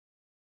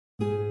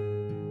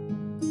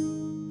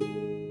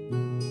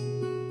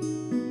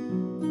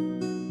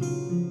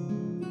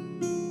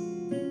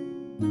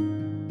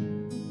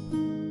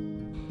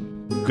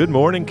Good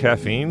morning,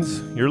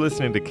 caffeines. You're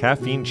listening to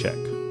Caffeine Check.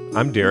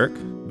 I'm Derek,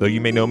 though you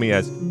may know me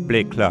as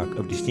Blake Clark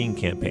of the Steam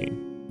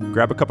Campaign.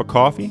 Grab a cup of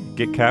coffee,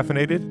 get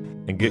caffeinated,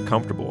 and get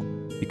comfortable,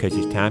 because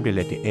it's time to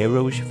let the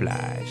arrows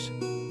fly.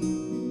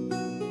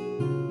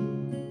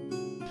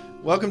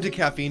 Welcome to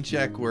Caffeine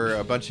Check, where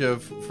a bunch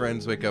of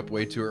friends wake up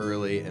way too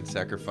early and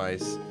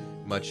sacrifice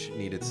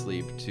much-needed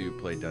sleep to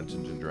play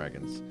Dungeons &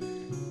 Dragons.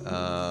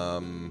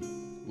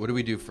 What do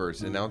we do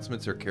first?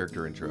 Announcements or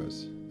character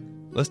intros?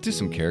 Let's do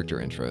some character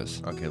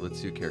intros. Okay,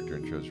 let's do character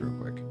intros real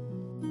quick.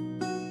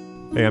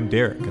 Hey, I'm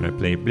Derek, and I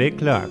play Blake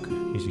Clark.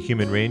 He's a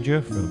human ranger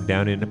from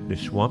down in the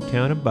swamp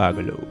town of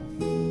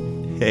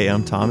Bogolo. Hey,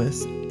 I'm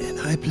Thomas. And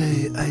I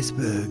play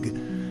Iceberg.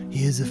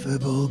 He is a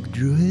Furbolg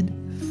druid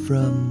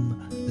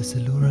from the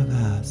Selura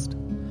Vast.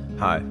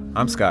 Hi,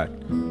 I'm Scott,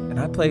 and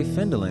I play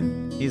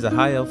Fendelin. He's a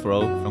high elf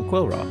rogue from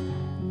Quillraw.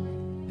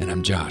 And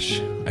I'm Josh.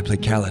 I play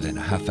Kaladin,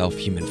 a half-elf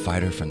human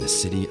fighter from the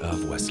city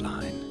of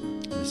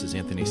Westline. This is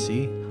Anthony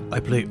C. I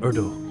play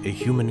Urdo, a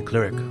human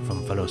cleric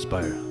from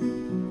Fellowspire.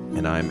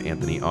 And I'm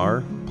Anthony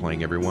R.,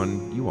 playing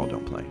everyone you all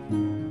don't play.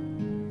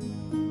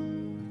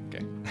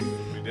 Okay.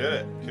 We did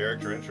it.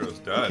 Character intro's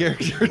done.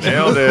 Character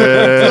Nailed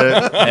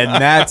it.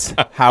 And that's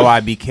how I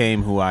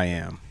became who I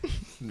am.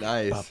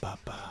 Nice. It's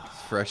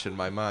fresh in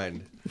my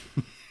mind.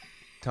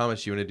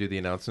 Thomas, you want to do the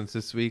announcements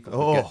this week?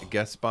 Oh.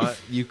 Guest spot?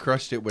 You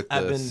crushed it with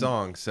I've the been-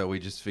 song, so we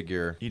just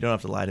figure... You don't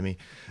have to lie to me.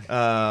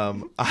 I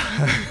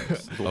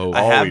Oh,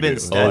 have been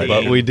studying.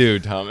 but we do,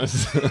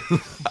 Thomas.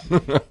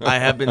 I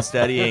have been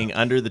studying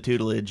under the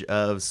tutelage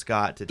of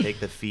Scott to take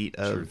the feat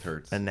of Truth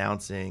hurts.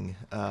 announcing.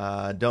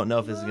 Don't know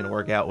if this is going to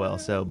work out well,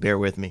 so bear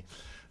with me.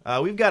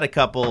 We've got a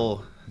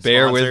couple.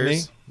 Bear with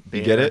sponsors. You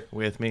Bear get it?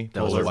 with me.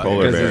 That was Polar a bear.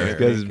 Polar bear.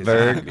 Because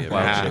Berg.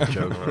 Wow.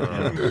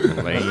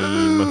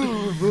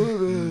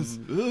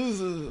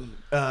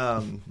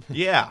 Lame.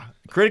 Yeah,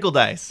 Critical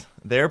Dice.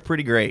 They're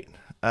pretty great.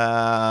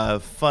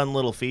 Fun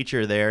little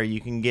feature there.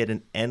 You can get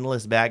an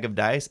endless bag of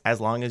dice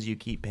as long as you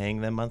keep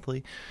paying them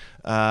monthly.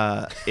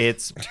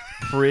 It's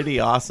pretty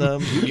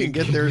awesome. You can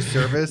get their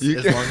service You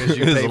as can- long as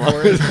you pay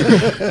for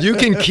it. You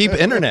can keep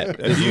internet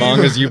as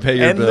long as you pay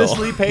your bill.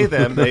 Endlessly pay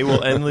them. They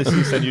will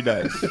endlessly send you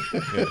dice.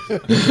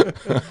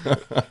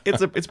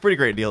 It's a pretty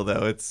great deal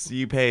though.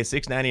 You pay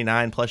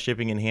 $6.99 plus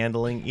shipping and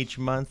handling each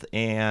month,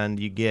 and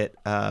you get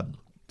a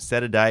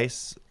set of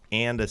dice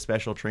and a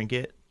special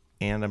trinket,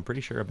 and I'm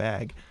pretty sure a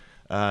bag.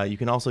 You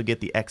can also get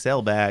the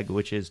XL bag,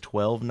 which is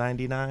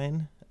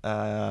 $12.99.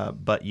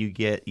 But you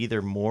get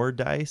either more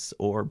dice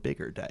or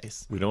bigger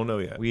dice. We don't know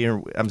yet.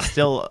 I'm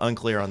still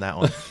unclear on that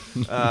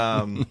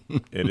one.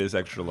 It is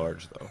extra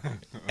large, though.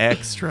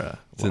 Extra.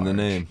 It's in the large.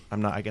 name.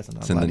 I guess I'm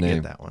not It's in allowed the to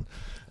name. get that one.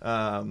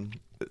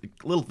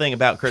 Little thing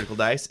about Critical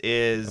Dice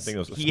is I think it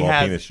was a he small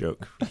has penis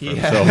joke. he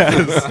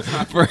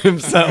has For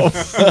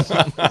himself.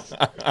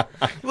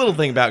 little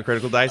thing about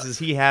Critical Dice is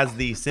he has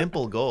the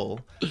simple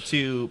goal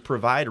to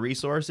provide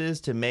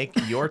resources to make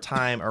your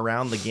time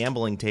around the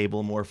gambling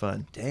table more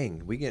fun.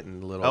 Dang, we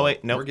getting a little... Oh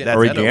wait, no, we're that's, getting Are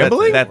we that's,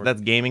 gambling?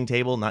 that's gaming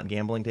table, not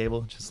gambling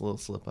table. Just a little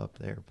slip up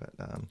there, but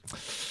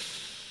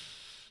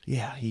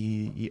yeah,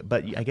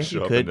 but I guess Show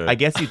you up could. in I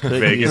guess you could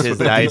Vegas use his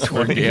with a dice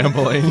for D20.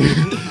 gambling.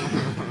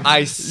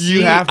 I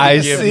see, have to I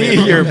give see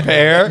me- your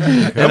pair.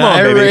 Come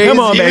on, baby. Come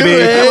on,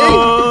 baby. Come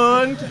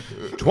on.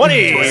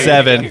 20.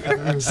 7.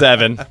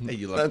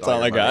 You lost That's all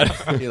all I your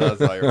got. money. You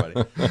lost all your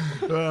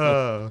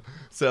money.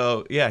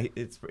 So yeah,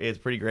 it's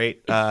pretty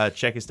great.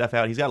 Check his stuff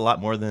out. He's got a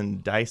lot more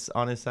than dice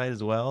on his site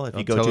as well. If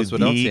you go tell to us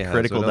what else he has.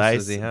 What else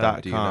does he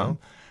have? Do you thecriticaldice.com, know?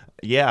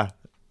 yeah,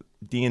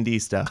 D&D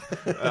stuff,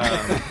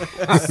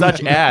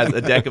 such as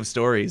a deck of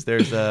stories.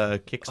 There's a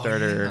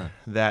Kickstarter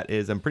that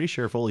is, I'm pretty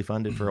sure, fully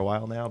funded for a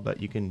while now,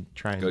 but you can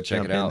try and Go check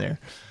jump it in out. there.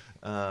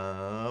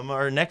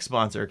 Our next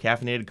sponsor,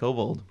 Caffeinated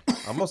Kobold.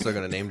 I'm also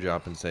going to name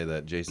drop and say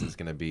that Jason's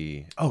going to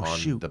be Oh, on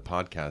shoot. the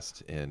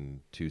podcast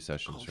in 2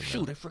 sessions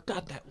from now. I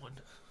forgot that one.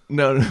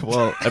 No,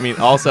 well, I mean,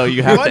 also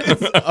you have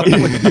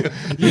to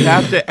you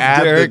have to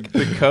add Derek-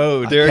 the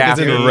code. Derek is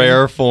in caffeine.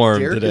 rare form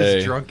Derek today.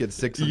 is drunk at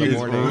 6 in He the is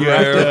morning.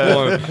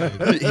 rare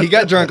form. He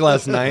got drunk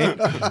last night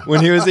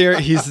when he was here.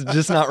 He's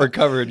just not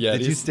recovered yet.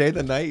 Did you stay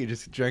the night? You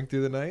just drank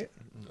through the night?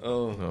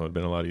 Oh, it would have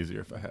been a lot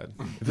easier if I had.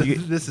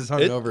 This is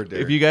hungover,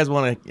 Derek. If you guys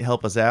want to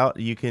help us out,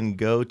 you can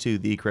go to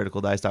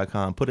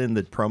thecriticaldice.com, put in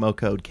the promo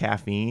code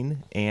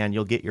caffeine, and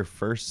you'll get your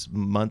first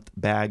month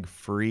bag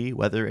free,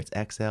 whether it's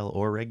XL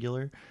or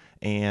regular,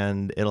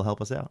 and it'll help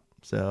us out.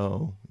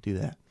 So do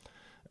that.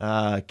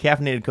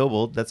 Caffeinated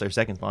Kobold, that's our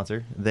second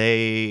sponsor.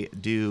 They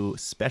do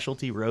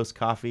specialty roast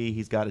coffee.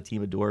 He's got a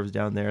team of dwarves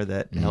down there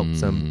that help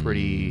some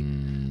pretty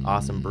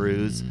awesome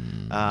brews.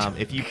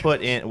 If you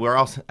put in, we're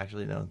also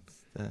actually no,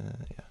 yeah,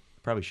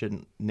 probably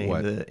shouldn't name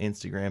What? the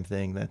Instagram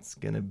thing that's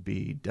gonna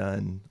be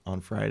done on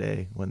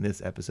Friday when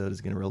this episode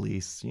is gonna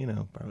release. You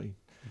know, probably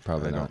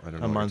Probably not. I don't A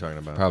know what month. you're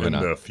talking about. Probably In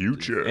not. the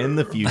future. in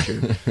the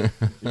future.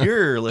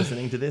 You're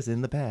listening to this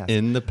in the past.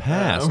 In the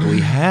past, we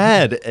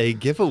had a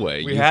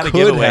giveaway. We You had a could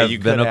giveaway have you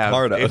been could a have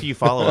part of. if you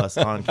follow us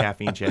on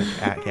Caffeine Check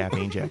at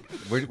Caffeine Check.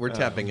 We're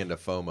tapping into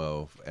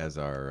FOMO as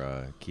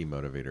our key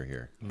motivator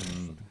here.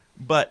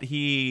 But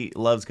he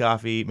loves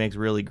coffee, makes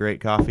really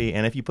great coffee,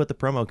 and if you put the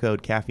promo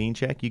code Caffeine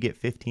Check, you get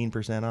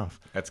 15% off.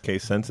 That's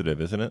case sensitive,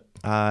 isn't it?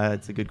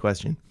 It's a good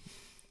question.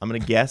 I'm gonna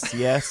guess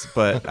yes,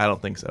 but I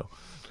don't think so.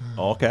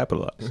 All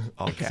capitalized.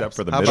 All Except caps.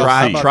 for the How middle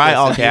about- C. Try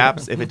all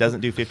caps. If it doesn't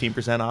do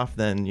 15% off,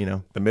 then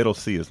The middle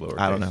C is lowercase.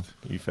 I don't know.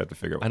 You have to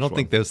figure out I which don't one.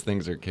 think those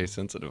things are case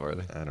sensitive, are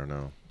they? I don't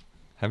know.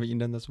 Haven't you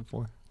done this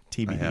before?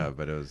 TBD. I have,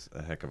 but it was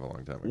a heck of a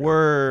long time ago.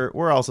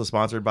 We're also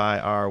sponsored by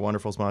our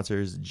wonderful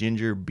sponsors,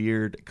 Ginger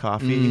Beard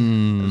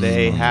Coffee.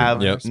 They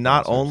have Yep.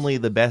 not only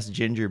the best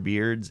ginger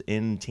beards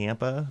in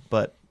Tampa,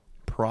 but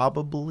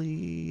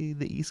probably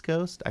the East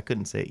Coast. I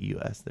couldn't say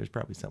U.S. There's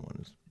probably someone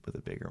who's with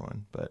a bigger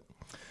one, but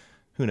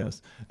who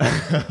knows?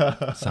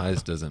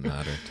 Size doesn't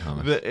matter,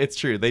 Thomas. But it's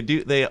true. They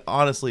do. They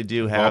honestly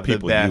do Of all have the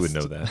people, best. you would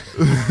know that.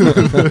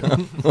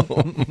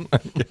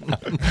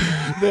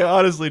 They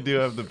honestly do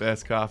have the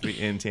best coffee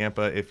in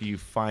Tampa. If you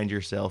find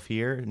yourself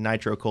here,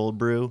 Nitro Cold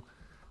Brew,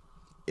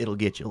 it'll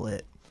get you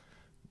lit.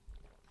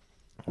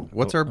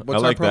 What's our I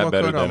like that promo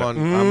better code? than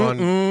I'm on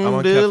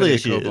Caffeinated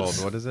delicious. Kobold.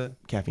 What is it?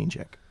 Caffeine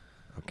Check.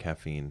 Oh,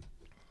 caffeine.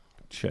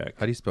 Check.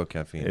 How do you spell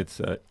caffeine? It's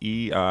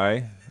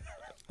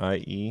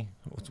E-I-I-E.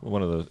 What's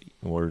one of those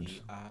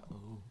words?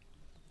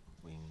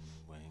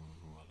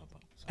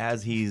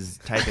 As he's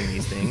typing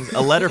these things, a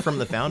letter from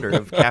the founder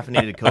of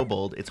Caffeinated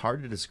Kobold. It's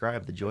hard to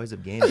describe the joys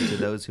of gaming to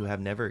those who have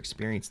never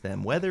experienced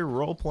them. Whether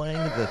role-playing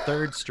the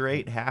third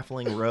straight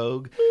halfling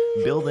rogue,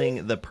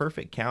 building the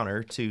perfect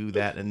counter to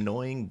that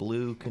annoying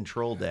blue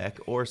control deck,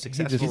 or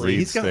successfully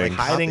reads things.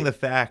 hiding the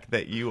fact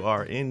that you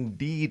are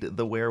indeed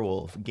the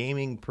werewolf,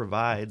 gaming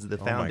provides the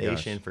my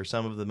foundation gosh. for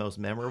some of the most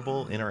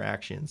memorable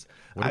interactions.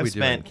 What are I've we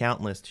spent doing?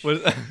 countless...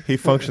 He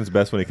functions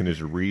best when he can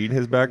just read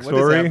his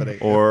backstory, happening?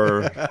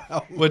 or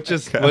What's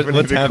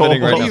Caffeinated happening right Kobold.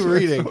 now? What are you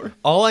reading?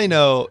 All I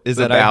know is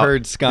that I about-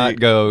 heard Scott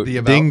go the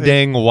about ding page?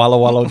 ding walla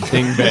walla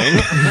ding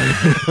bang.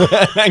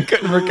 I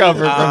couldn't recover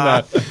from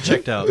that.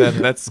 Checked out.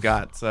 That's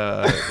Scott's.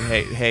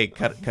 Hey,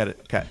 cut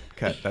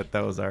it.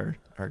 That was our.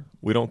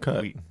 We don't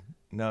cut.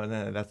 No,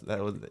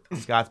 that was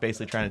Scott's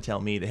basically trying to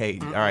tell me that hey,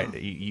 all right,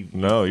 you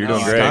No, you're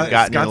doing Scott- great.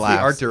 got your Scott's the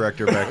laughs. art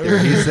director back there.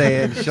 He's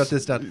saying, shut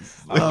this down.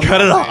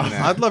 cut it off.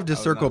 I'd love to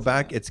circle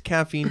back. It's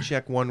Caffeine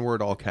Check, one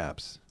word, all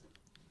caps.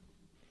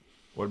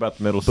 What about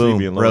the middle C Boom,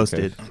 being lowercase?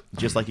 roasted,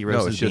 just like he No,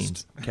 roasted it's beans.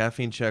 just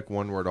Caffeine Check,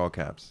 one word, all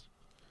caps.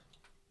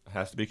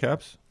 Has to be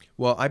caps.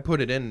 Well, I put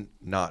it in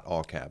not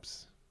all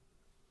caps,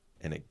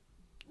 and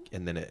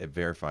then it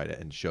verified it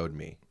and showed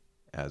me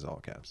as all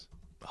caps.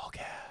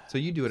 Okay, So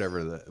you do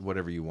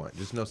whatever you want,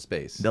 just no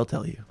space. they'll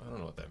tell you I don't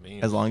know what that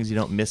means. as long as you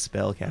don't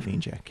misspell caffeine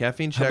check.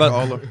 Caffeine How Check,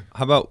 about,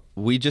 how about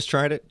we just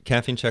tried it?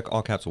 Caffeine Check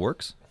all caps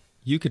works.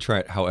 You could try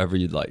it however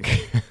you'd like.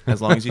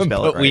 As long as you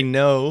spell but it right. we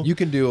know. you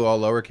can do all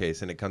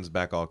lowercase and it comes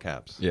back all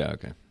caps. Yeah.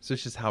 Okay. So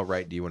it's just how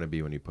right do you want to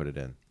be when you put it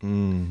in.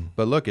 Mm,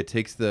 But look, it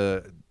takes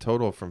the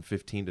total from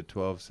 15 to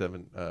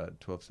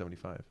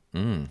 1275.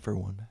 for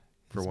one bag.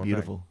 For It's one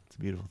beautiful. It's a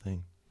beautiful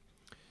thing.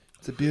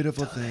 It's a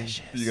beautiful thing.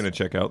 You're gonna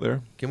check out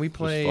there. Can we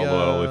play? follow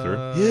it all the way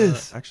through.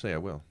 Yes. Actually, I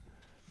will.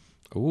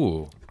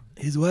 Ooh.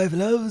 His wife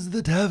loves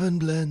the tavern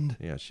blend.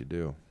 Yes, you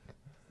do.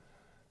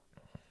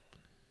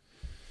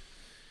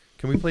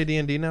 Can we play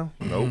D&D now?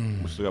 Nope.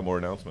 We still got more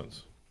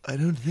announcements. I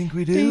don't think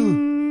we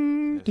do.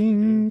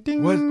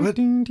 What?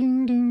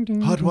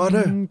 Hot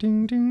water?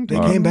 They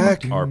came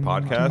back. Our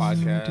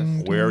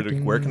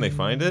podcast. Where can they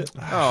find it?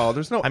 Oh,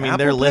 there's no. I mean, Apple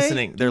they're Pay?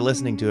 listening. They're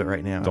listening to it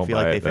right now. Don't I feel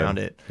buy like it they then. found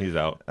it. He's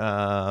out.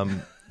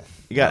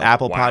 You got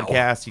Apple Wow.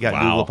 Podcasts, you got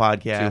Wow. Google Too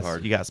Podcasts,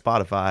 hard. you got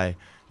Spotify,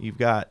 you've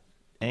got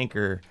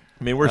Anchor.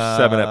 I mean, we're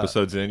 7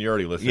 episodes in. You're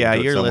already listening. Yeah, to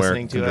it you're somewhere.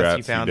 listening to Congrats, us.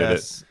 You found did it.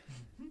 us.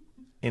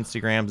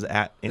 Instagram's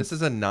at. This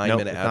is a 9 Nope,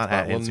 minute it's ad not spot.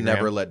 at We'll Instagram.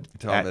 never let At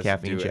Thomas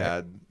Caffeine do Check.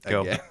 ad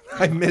Go. again.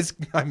 I miss.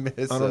 I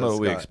don't know what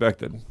we Scott.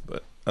 expected,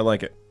 but I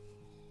like it.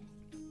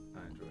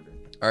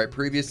 All right,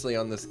 previously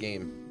on this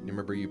game, you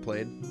remember you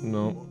played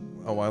No.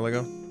 a while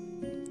ago?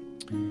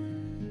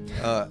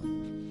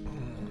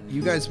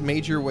 You guys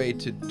made your way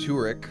to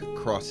Turek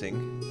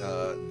Crossing,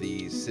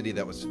 the city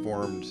that was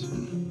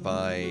formed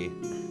by,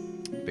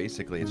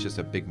 basically, it's just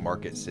a big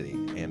market city.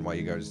 And while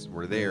you guys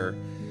were there,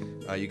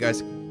 you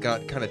guys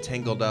got kind of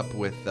tangled up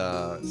with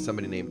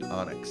somebody named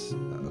Onyx,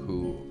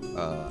 who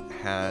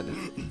had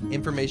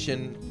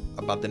information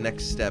about the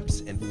next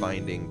steps in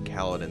finding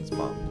Kaladin's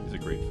mom. He's a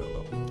great fellow.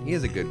 He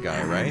is a good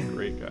guy, right?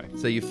 Great guy.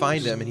 So you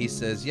find him, and he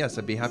says, yes,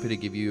 I'd be happy to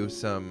give you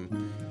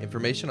some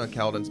information on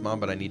Kaladin's mom,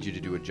 but I need you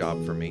to do a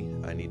job for me.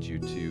 I need you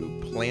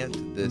to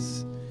plant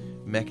this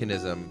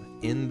mechanism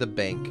in the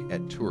bank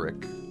at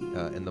Turek,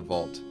 in the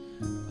vault.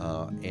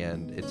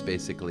 And it's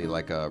basically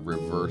like a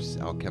reverse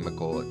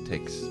alchemical. It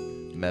takes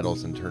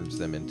metals and turns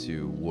them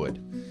into wood.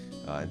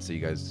 And so you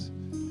guys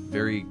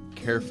very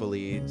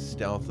carefully,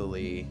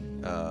 stealthily,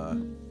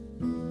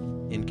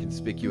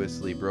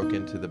 inconspicuously broke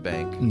into the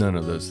bank, None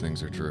of those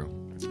things are true.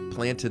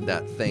 planted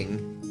that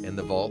thing in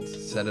the vault,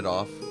 set it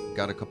off,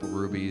 got a couple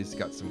rubies,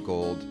 got some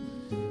gold,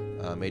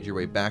 made your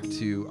way back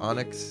to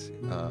Onyx,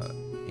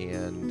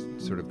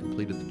 and sort of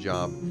completed the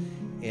job.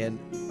 And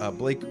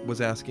Blake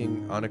was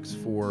asking Onyx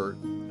for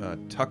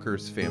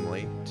Tucker's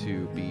family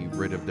to be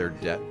rid of their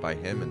debt by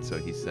him, and so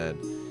he said,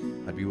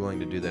 I'd be willing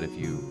to do that if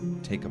you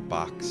take a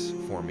box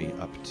for me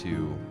up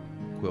to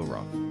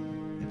Quillroth.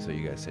 And so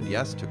you guys said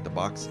yes, took the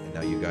box, and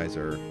now you guys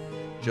are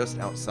just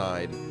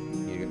outside,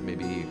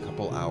 maybe a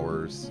couple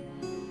hours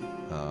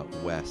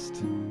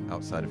west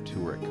outside of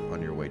Turek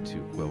on your way to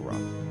Quillroth.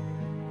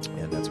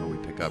 And that's where we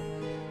pick up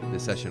the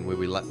session. Where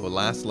we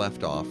last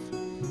left off,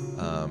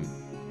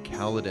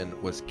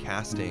 Kaladin was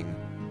casting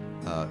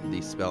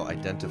the spell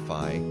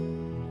Identify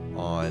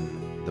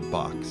on the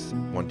box,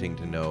 wanting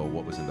to know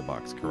what was in the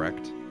box,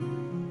 correct?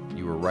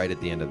 You were right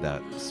at the end of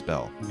that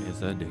spell.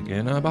 Is a dick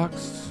in a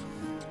box?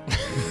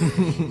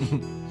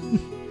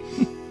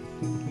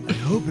 I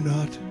hope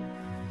not.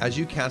 As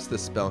you cast the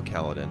spell,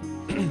 Kaladin,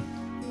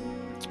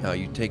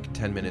 you take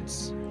 10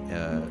 minutes,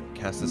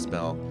 cast the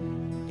spell,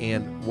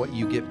 and what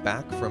you get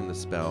back from the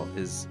spell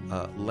is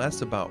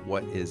less about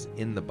what is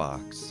in the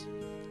box,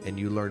 and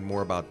you learn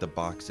more about the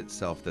box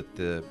itself, that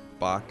the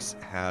box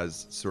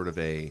has sort of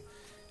a,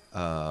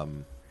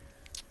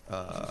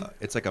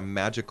 it's like a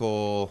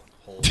magical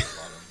hole at the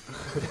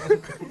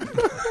bottom.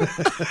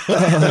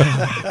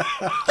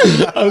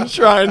 I'm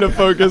trying to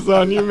focus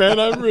on you, man.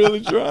 I'm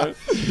really trying.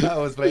 I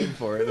was waiting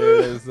for it. There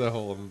it is, the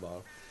hole in the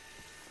bottom.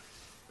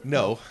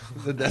 No,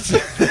 that's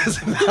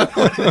not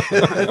what it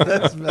is.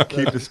 That's not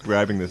Keep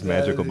describing this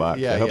magical box.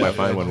 Yeah, I hope yeah, I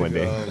find one one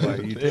day.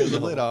 You take the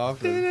lid off.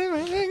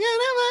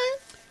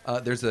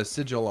 There's a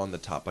sigil on the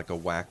top, like a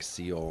wax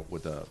seal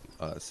with a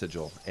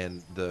sigil,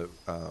 and the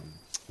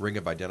Ring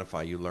of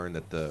Identify. You learn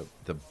that the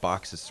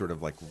box is sort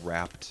of like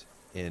wrapped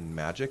in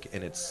magic,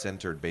 and it's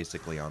centered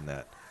basically on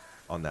that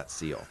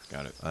seal.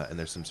 Got it. And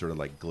there's some sort of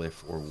like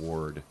glyph or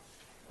ward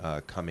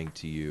coming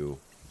to you,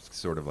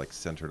 sort of like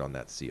centered on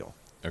that seal.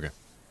 Okay.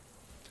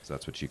 So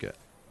that's what you get.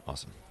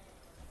 Awesome.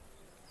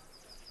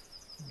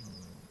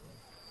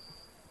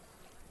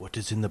 What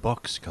is in the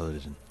box,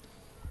 Kaladin?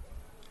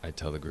 I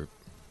tell the group.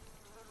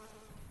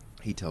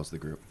 He tells the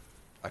group.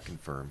 I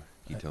confirm.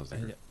 He tells the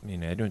group. I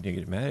mean, I don't think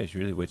it matters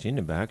really what's in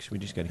the box. We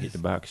just got to get the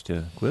box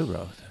to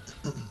Quillroth.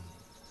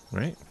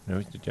 Right? That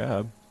was the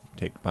job.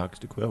 Take the box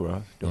to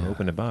Quillroth. Don't Yeah.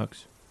 open the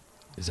box.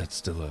 Is that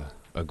still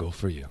a goal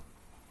for you?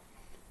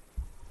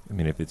 I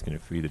mean, if it's going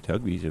to free the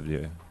Tugbies of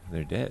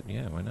their debt,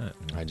 yeah, why not?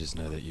 I just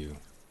know that you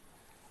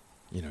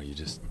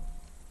just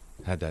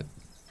had that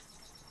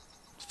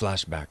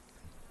flashback.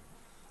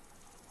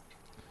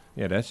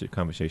 Yeah, that's a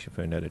conversation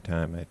for another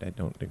time. I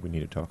don't think we need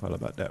to talk all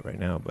about that right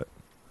now, but...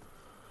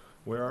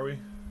 Where are we?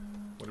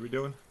 What are we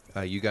doing?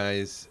 You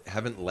guys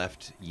haven't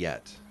left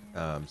yet.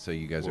 So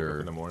you guys Woke are up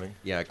in the morning?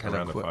 Yeah, kind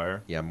Around of the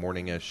fire? Yeah,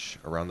 morning-ish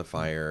around the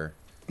fire.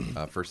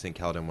 First thing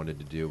Kaladin wanted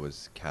to do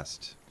was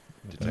cast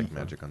detect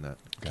magic on that.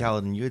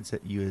 Kaladin, you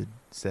had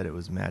said it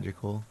was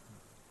magical.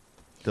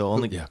 The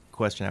only Yeah.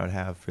 question I would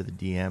have for the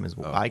DM is,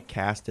 Oh. I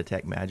cast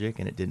detect magic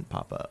and it didn't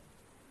pop up.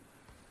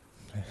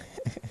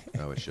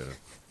 Oh, it should have.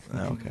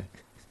 Oh, okay.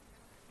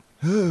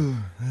 Oh,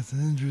 that's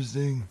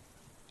interesting.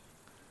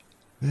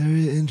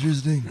 Very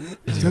interesting.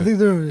 Is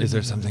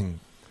there something,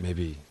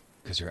 maybe,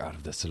 because you're out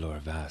of the Salora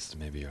Vast,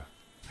 maybe your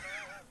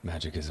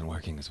magic isn't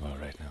working as well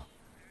right now?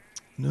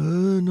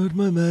 No, not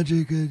my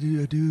magic. I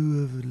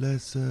do have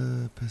less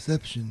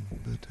perception,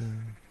 but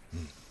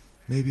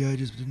maybe I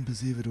just didn't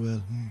perceive it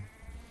well.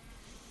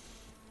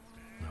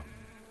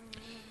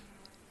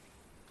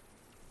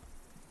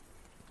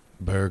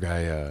 Berg,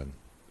 I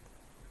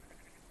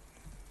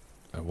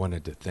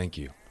wanted to thank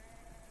you.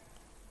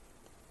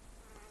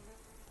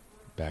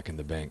 Back in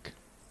the bank,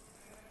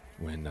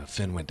 when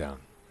Finn went down,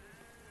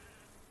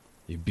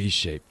 you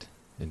B-shaped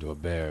into a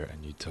bear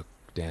and you took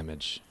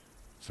damage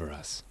for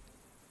us.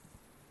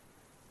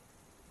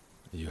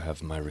 You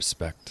have my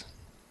respect.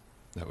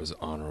 That was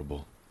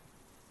honorable.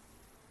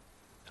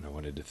 And I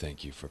wanted to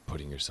thank you for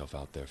putting yourself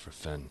out there for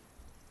Finn,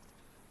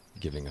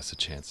 giving us a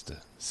chance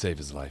to save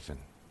his life and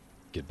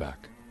get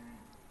back.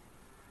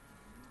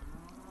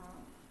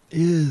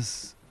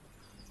 Yes.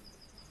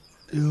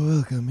 You're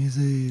welcome. He's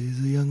a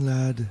young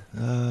lad.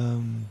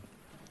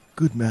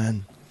 Good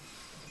man.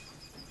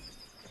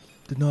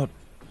 Did not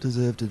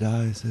deserve to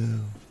die, so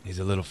He's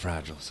a little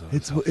fragile, so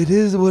it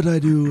is what I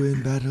do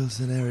in battle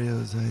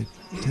scenarios. I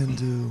tend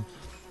to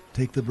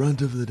take the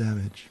brunt of the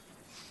damage.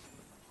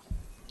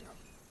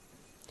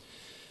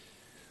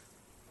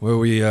 Well,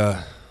 we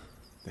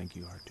Thank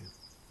you, R2.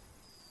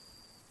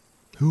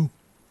 Who?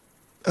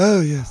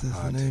 Oh yes, that's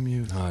the name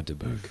you've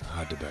Hardeberg.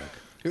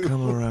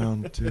 come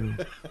around to.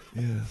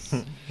 Yes.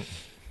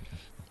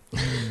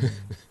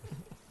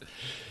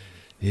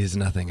 He is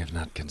nothing if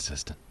not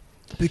consistent.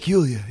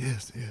 Peculiar.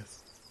 Yes.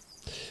 Yes.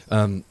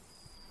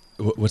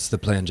 What's the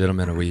plan,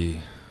 gentlemen? Are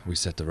we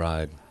set to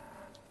ride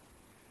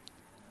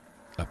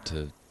up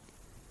to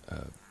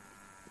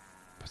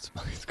what's the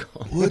place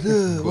called? What?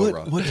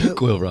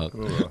 Quillroth.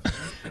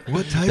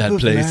 What type That of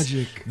place.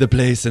 magic? The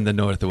place in the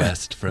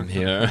northwest from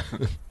here.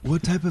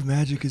 What type of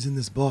magic is in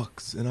this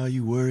box, and are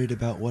you worried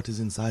about what is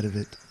inside of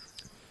it?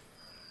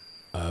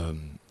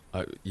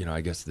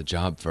 I guess the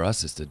job for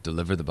us is to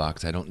deliver the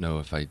box. I don't know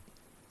if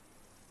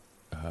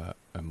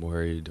I'm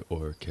worried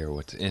or care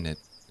what's in it.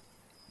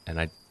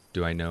 And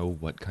do I know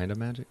what kind of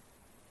magic?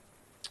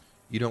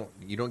 You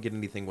don't get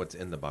anything what's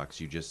in the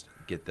box. You just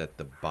get that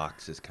the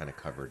box is kind of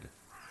covered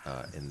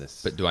in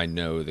this. But do I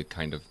know the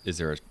kind of? I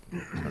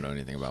don't know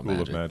anything about School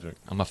magic. of magic.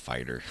 I'm a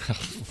fighter.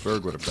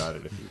 Berg would have got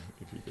it if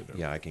you did know.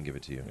 Yeah, I can give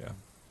it to you. Yeah.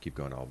 Keep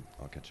going. I'll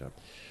catch up.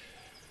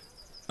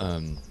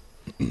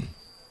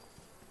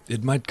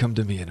 It might come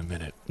to me in a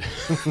minute.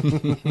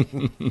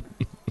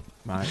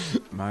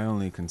 My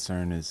only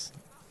concern is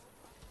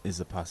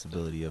the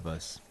possibility of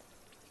us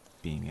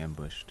being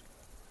ambushed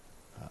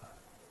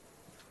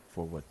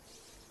for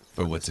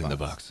what's in the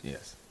box.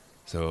 Yes.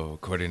 So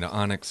according to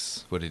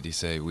Onyx, what did he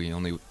say?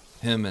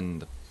 Him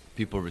and the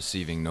people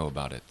receiving know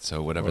about it.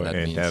 So whatever that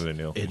and means.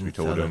 Avenel, which we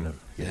told him.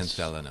 And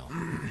Thelano.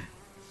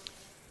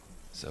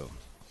 So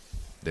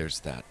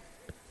there's that.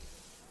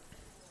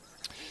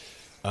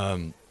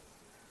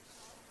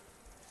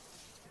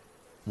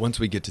 Once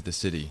we get to the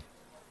city,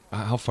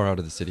 how far out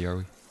of the city are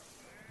we?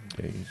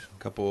 Days.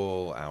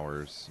 Couple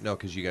hours. No,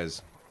 because you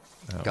guys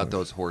got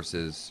those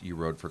horses. You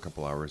rode for a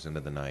couple hours into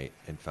the night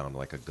and found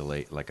like a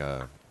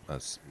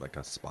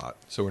spot.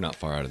 So we're not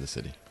far out of the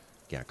city.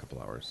 Yeah, a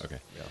couple hours. Okay.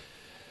 Yeah.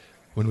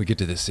 When we get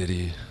to the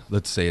city,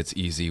 let's say it's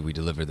easy. We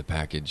deliver the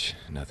package.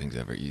 Nothing's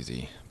ever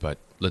easy. But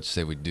let's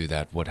say we do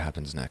that. What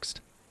happens next?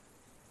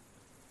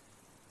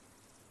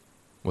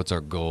 What's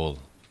our goal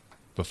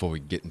before we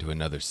get into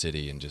another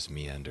city and just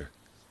meander?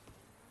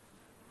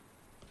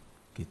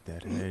 Get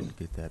that head,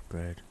 get that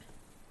bread,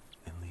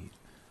 and leave.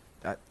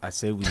 I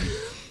say we.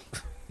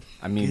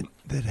 I mean, Get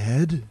that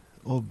head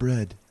or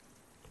bread?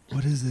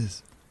 What is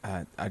this?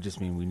 I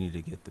just mean we need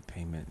to get the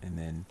payment, and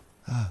then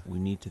we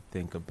need to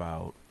think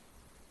about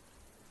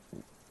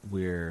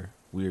where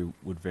we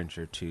would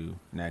venture to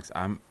next.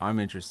 I'm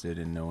interested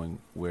in knowing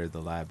where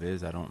the lab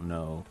is. I don't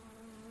know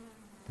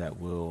that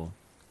we'll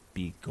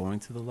be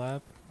going to the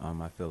lab.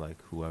 I feel like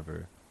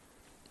whoever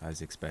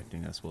is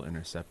expecting us will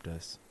intercept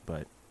us,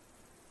 but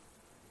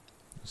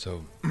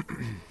So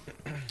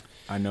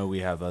I know we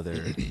have other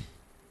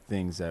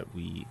things that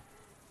we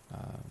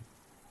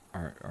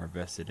are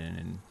vested in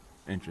and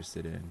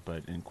interested in,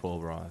 but in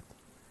Quillroth,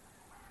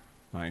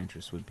 my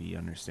interest would be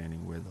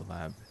understanding where the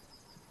lab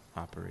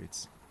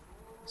operates.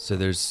 So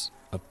there's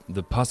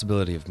the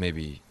possibility of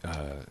maybe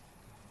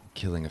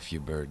killing a few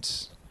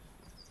birds.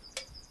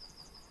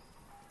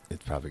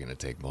 It's probably going to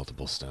take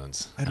multiple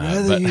stones. I'd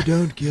rather you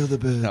don't kill the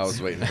birds. I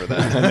was waiting for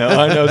that.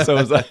 I know. So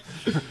was I.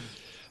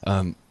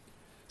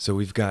 So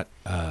we've got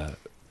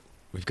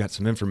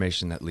some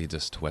information that leads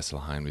us to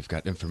Wesselheim. We've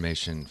got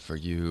information for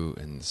you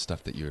and the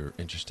stuff that you're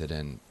interested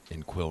in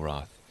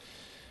Quillroth.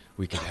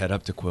 We can head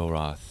up to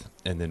Quillroth,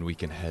 and then we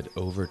can head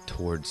over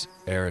towards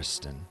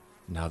Ariston,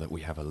 now that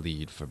we have a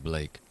lead for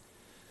Blake.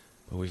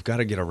 But we've got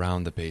to get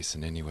around the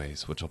basin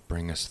anyways, which will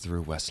bring us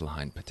through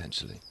Wesselheim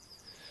potentially.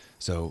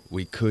 So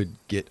we could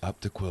get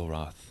up to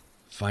Quillroth,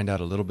 find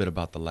out a little bit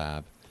about the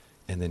lab,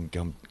 and then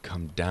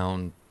come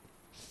down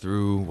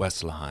through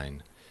Wesselheim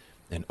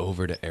and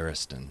over to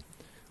Ariston,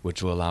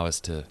 which will allow us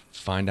to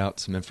find out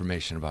some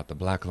information about the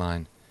Black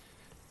Line,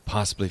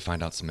 possibly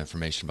find out some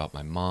information about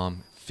my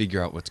mom,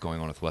 figure out what's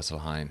going on with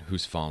Wesselheim,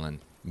 who's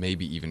fallen,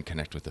 maybe even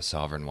connect with the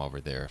Sovereign while we're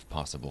there if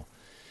possible,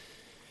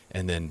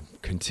 and then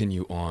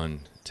continue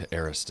on to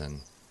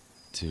Ariston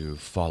to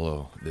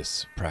follow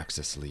this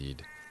Praxis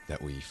lead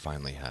that we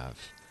finally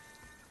have.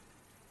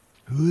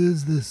 Who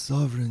is this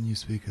sovereign you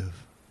speak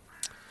of?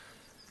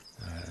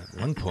 At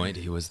one point,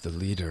 he was the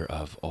leader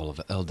of all of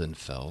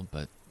Eldenfell,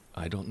 but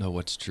I don't know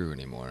what's true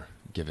anymore,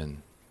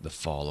 given the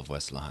fall of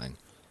Wesselheim.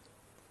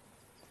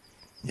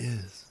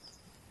 Yes.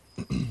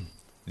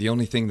 The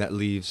only thing that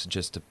leaves,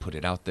 just to put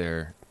it out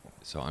there,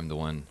 so I'm the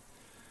one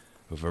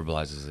who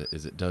verbalizes it,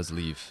 is it does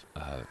leave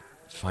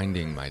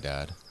finding my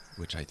dad,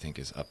 which I think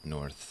is up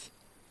north.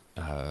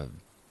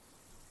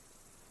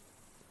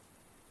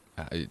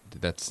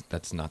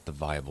 That's not the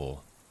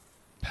viable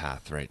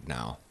path right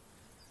now,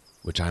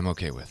 which I'm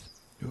okay with.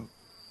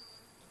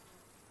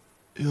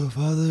 Your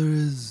father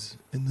is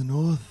in the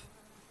north?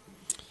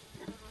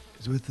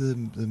 Is with the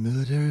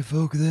military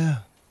folk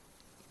there?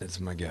 That's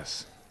my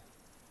guess.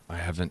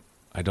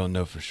 I don't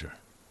know for sure.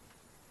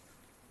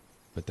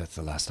 But that's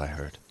the last I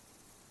heard.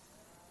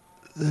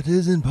 That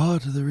is in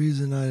part the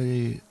reason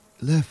I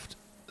left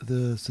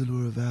the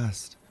Silver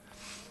Vast.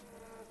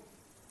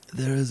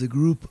 There is a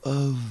group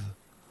of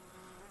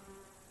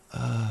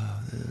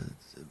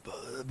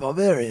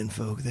barbarian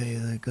folk,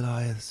 the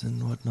Goliaths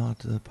and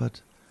whatnot,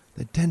 but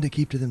they tend to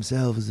keep to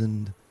themselves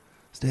and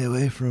stay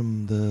away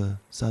from the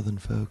southern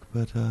folk,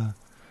 but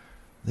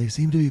they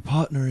seem to be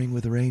partnering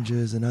with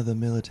rangers and other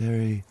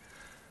military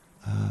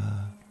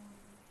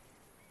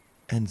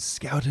and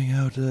scouting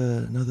out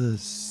another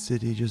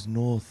city just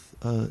north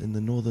in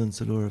the northern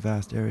Silura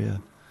Vast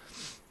area.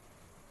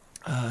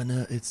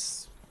 No,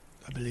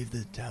 I believe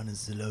the town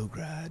is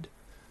Zilograd.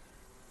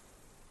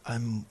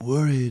 I'm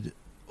worried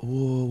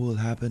war will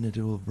happen, it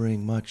will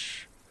bring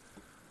much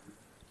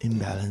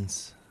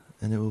imbalance,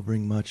 and it will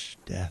bring much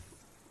death.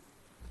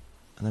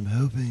 And I'm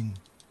hoping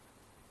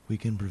we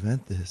can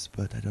prevent this,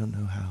 but I don't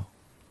know how.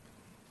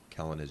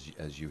 Kellen,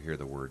 as you hear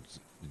the words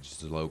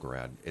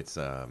Zlograd, it's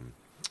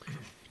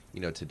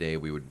today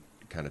we would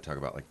kind of talk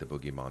about like the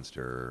boogie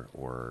monster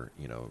or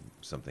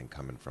something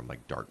coming from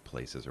like dark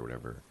places or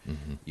whatever.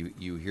 Mm-hmm.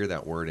 You hear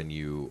that word and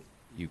you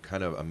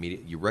kind of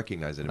you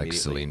recognize it Like immediately.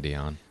 Celine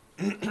Dion.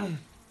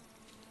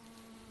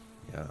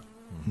 Yeah.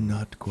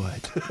 Not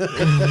quite.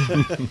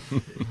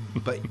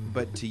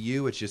 But to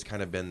you, it's just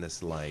kind of been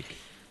this like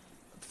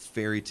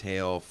fairy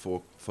tale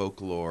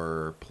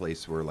folklore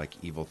place where like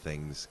evil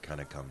things kind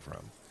of come from.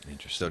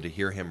 Interesting. So to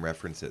hear him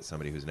reference it,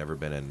 somebody who's never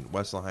been in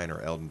Wesselheim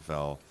or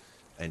Eldenfell,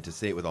 and to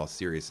say it with all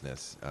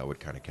seriousness would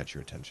kind of catch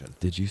your attention.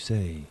 Did you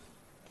say,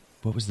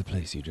 what was the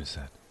place you just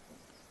said?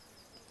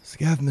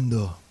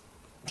 Skavmendor.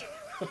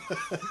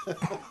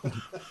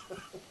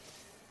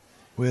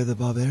 Where the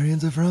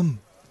barbarians are from?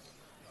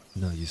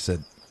 No, you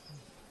said,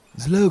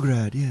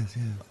 Zlograd, yes.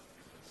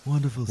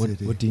 Wonderful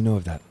city. what do you know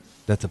of that?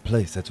 That's a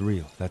place, that's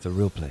real. That's a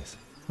real place.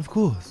 Of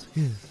course,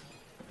 yes.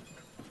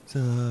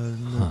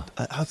 So,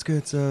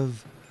 outskirts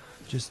of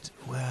just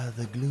where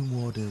the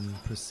Gloom Warden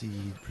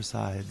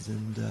presides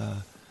and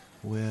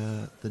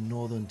where the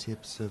northern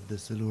tips of the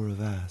Silura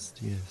Vast,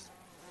 yes.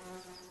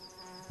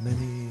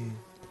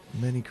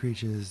 Many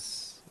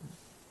creatures,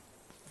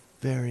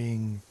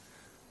 varying,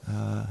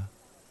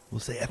 we'll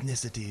say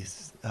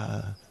ethnicities,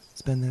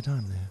 spend their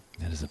time there.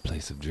 That is a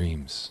place of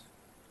dreams,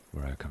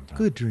 where I come from.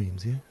 Good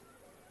dreams, yeah?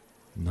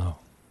 No,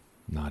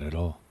 not at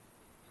all.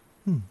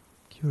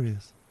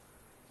 Curious.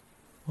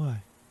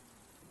 Why?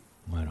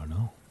 I don't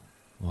know.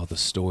 All the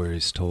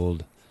stories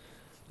told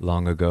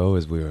long ago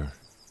as we were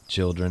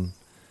children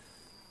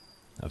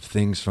of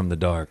things from the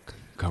dark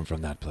come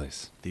from that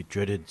place. The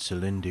dreaded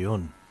Celine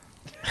Dion.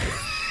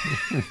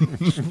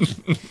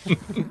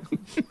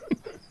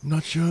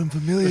 Not sure I'm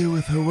familiar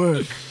with her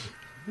work.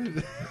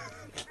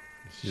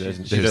 She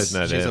doesn't She's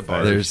identify a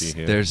bard. where she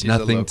here. There's She's a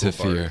nothing to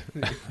local bard.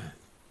 fear.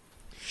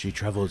 She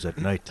travels at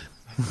night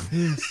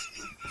Yes.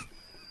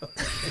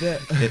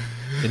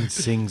 and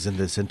sings in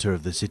the center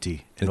of the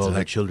city, and It's all her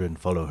like- children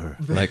follow her.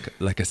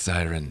 like a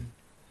siren.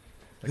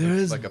 There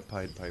is- like a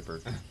Pied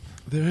Piper.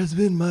 There has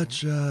been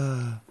much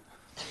more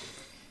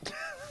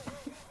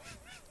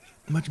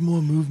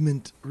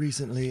movement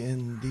recently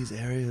in these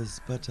areas,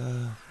 but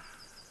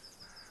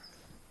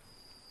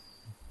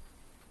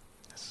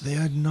they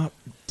are not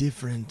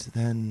different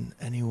than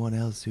anyone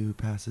else who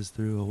passes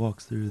through or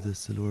walks through the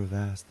Silura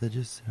Vast. They're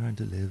just trying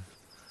to live,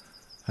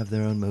 have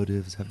their own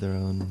motives, have their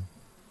own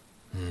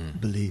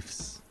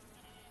beliefs.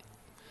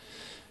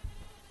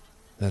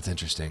 That's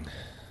interesting.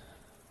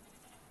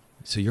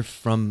 So you're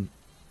from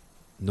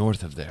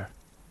north of there.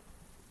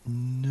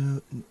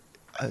 No,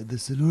 the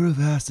Silura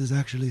Vast is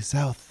actually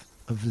south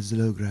of the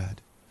Zlograd.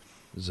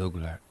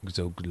 Zlograd,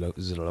 Zlograd,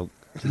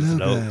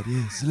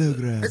 yes,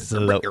 Zlograd.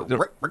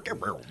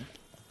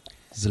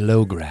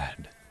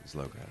 Zlograd.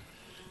 Zlograd.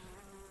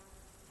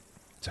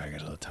 Sorry, I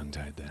got a little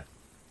tongue-tied there.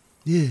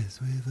 Yes,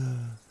 we've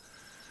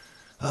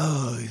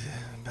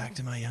back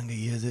to my younger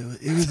years.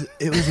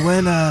 It was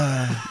when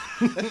I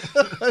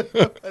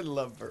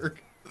love Berg.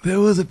 there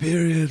was a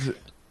period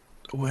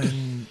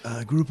when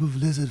a group of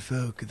lizard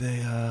folk,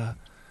 they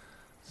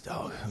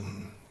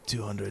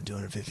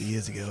 250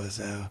 years ago or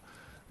so,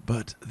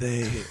 but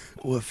they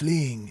were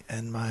fleeing,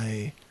 and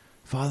my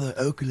father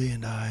Oakley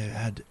and I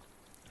had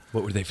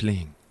What were they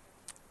fleeing?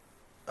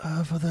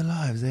 for their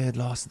lives. They had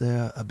lost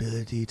their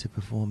ability to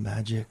perform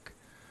magic.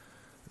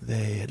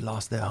 They had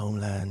lost their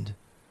homeland.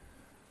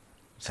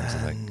 Sounds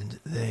like And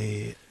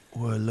they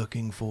were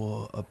looking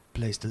for a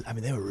place to... I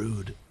mean, they were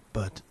rude,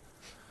 but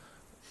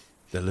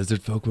the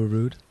lizard folk were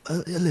rude. a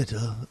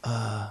little.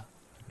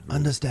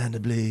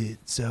 Understandably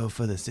so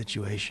for the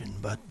situation,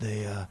 but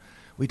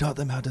we taught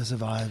them how to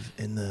survive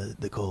in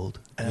the cold.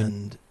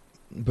 And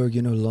Berg,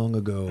 long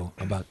ago,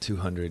 about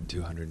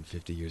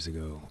 250 years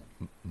ago,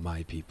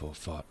 my people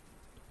fought.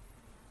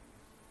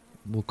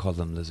 We'll call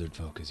them lizard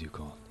folk, as you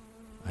call.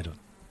 I don't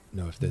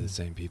know if they're the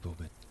same people,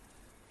 but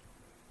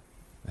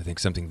I think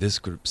something this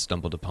group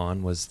stumbled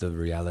upon was the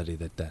reality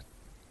that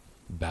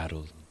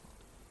battle,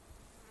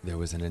 there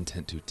was an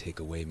intent to take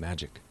away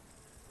magic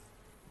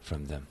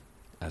from them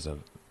as a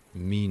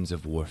means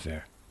of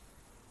warfare.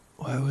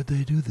 why would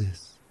they do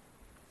this?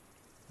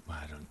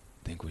 I don't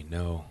think we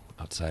know,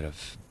 outside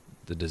of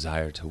the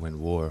desire to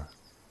win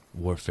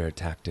warfare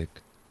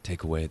tactic,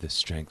 take away the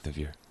strength of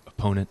your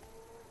opponent,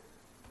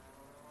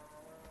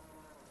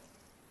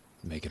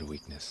 make it a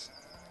weakness.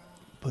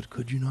 But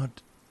could you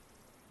not...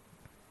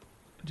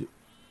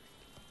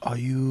 Are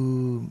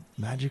you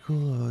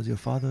magical, or is your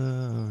father,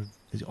 or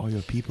are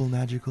your people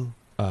magical?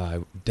 I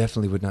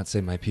definitely would not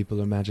say my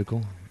people are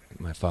magical.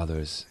 My father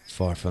is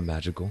far from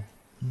magical,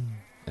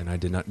 and I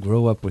did not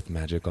grow up with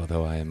magic,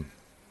 although I am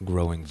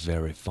growing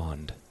very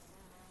fond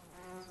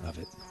of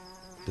it,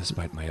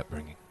 despite my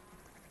upbringing.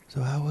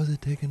 So how was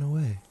it taken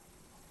away?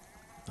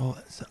 Oh,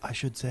 so I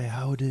should say,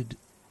 how did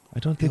I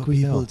don't your think we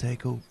people know.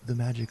 take the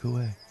magic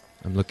away?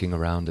 I'm looking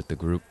around at the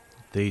group.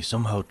 They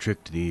somehow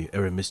tricked the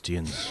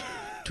Eremistians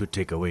to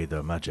take away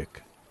their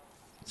magic.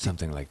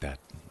 Something like that.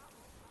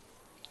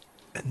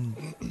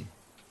 And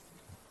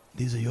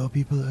these are your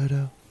people,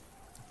 Erdo?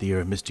 The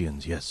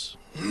Eremistians, yes.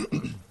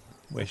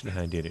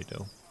 Wesleyheim did it,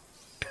 though.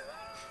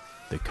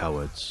 The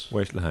cowards.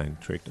 Wesleyheim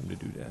tricked them to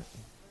do that.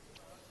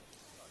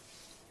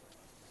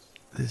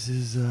 This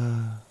is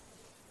a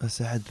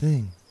sad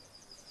thing.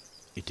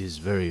 It is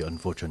very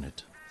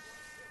unfortunate.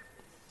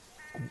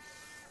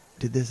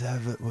 Did this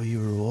have... Were you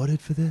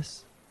rewarded for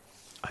this?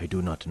 I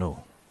do not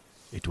know.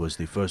 It was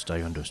the first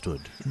I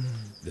understood.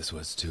 This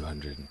was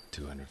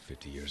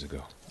 250 years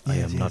ago. I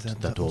Yes, am not yes,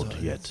 that was old all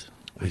yet.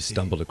 I We see.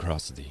 stumbled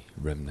across the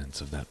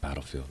remnants of that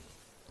battlefield.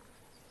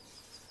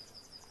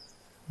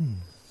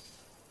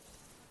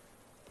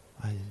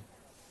 I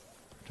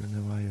don't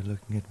know why you're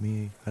looking at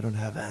me. I don't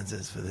have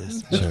answers for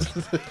this.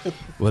 Sure.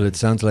 Well, it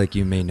sounds like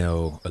you may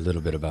know a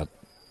little bit about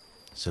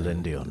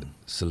Celendion.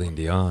 Celine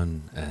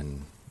Dion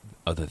and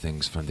other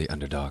things from the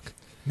Underdark.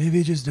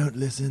 Maybe just don't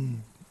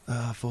listen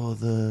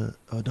or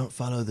don't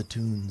follow the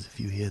tunes if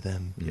you hear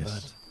them. Yes.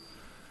 But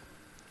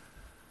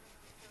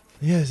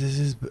yes, this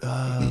is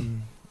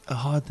a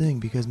hard thing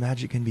because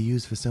magic can be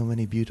used for so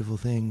many beautiful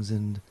things,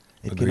 and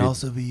it Agreed. can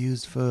also be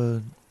used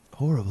for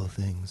horrible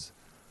things.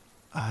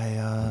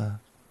 I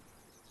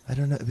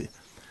don't know.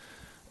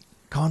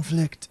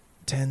 Conflict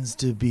tends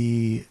to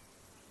be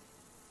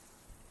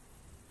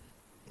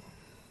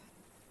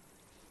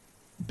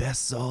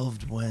best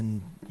solved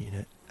when,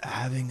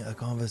 having a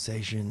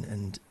conversation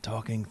and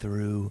talking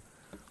through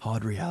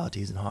hard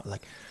realities and hard,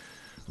 like,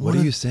 What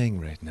are you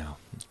saying right now?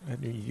 I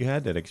mean, you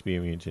had that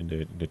experience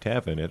in the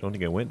tavern. I don't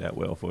think it went that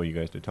well for you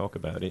guys to talk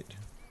about it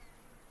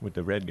with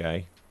the red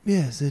guy.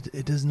 Yes,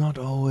 it does not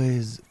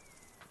always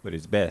But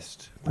it's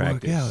best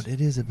practice. work out. It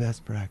is a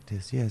best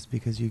practice, yes,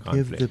 because you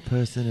give the Conflict.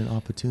 person an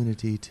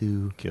opportunity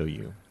to Kill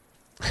you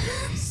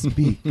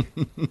speak.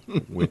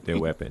 with their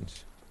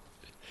weapons.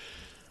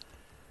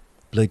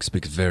 Blake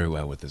speaks very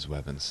well with his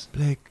weapons.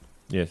 Blake,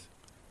 Yes.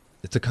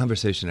 It's a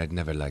conversation I'd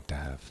never like to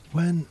have.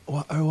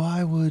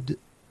 why would...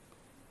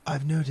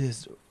 I've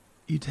noticed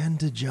you tend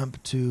to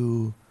jump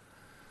to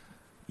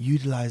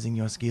utilizing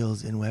your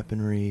skills in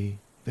weaponry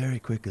very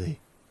quickly.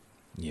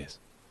 Yes.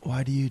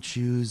 Why do you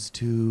choose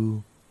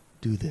to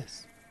do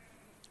this?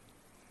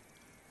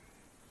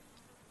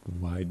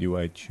 Why do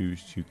I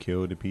choose to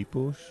kill the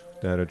peoples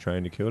that are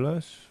trying to kill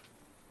us?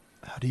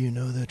 How do you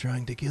know they're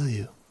trying to kill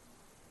you?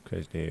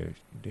 Because they're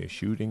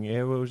shooting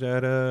arrows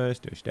at us.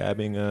 They're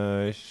stabbing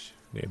us.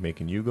 They're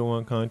making you go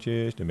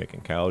unconscious. They're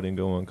making Kaladin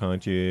go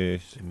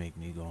unconscious. They make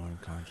me go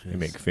unconscious. They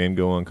make Finn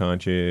go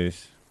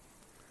unconscious.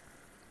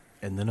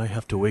 And then I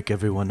have to wake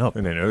everyone up.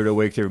 And then Erdo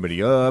wakes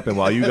everybody up. And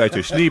while you guys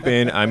are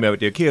sleeping, I'm out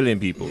there killing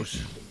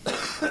peoples.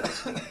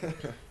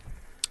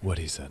 What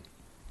he said.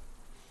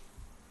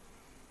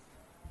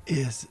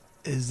 Is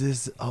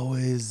this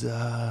always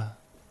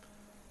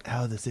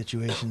how the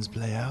situations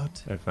play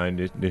out? I find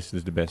this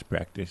is the best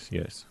practice,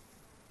 yes.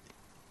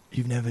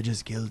 You've never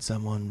just killed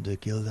someone to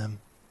kill them?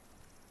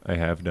 I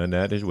have done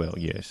that as well,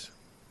 yes.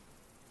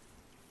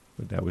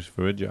 But that was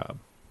for a job.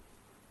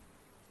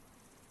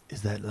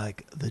 Is that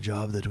like the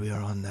job that we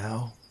are on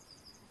now?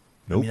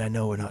 Nope. I mean, I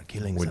know we're not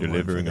killing We're someone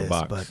delivering for a this,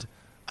 box. but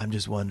I'm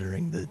just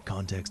wondering the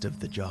context of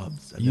the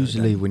jobs. I've never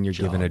Usually done when you're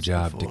given a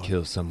jobs job before. to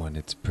kill someone,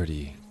 it's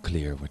pretty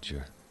clear what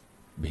you're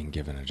being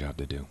given a job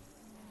to do.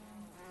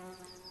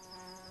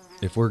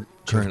 If we're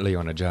currently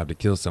on a job to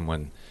kill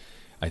someone,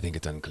 I think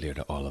it's unclear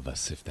to all of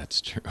us if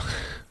that's true.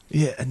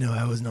 Yeah, no,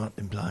 I was not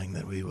implying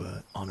that we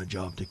were on a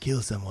job to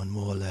kill someone,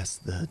 more or less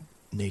the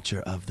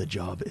nature of the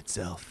job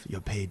itself. You're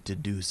paid to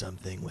do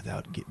something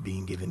without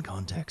being given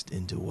context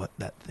into what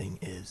that thing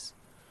is.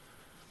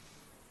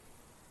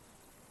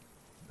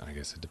 I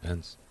guess it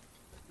depends.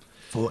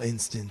 For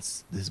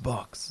instance, this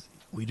box,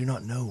 we do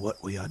not know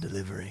what we are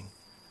delivering,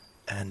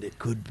 and it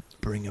could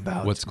bring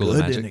about What school of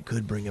good magic? and it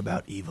could bring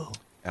about evil.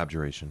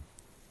 Abjuration.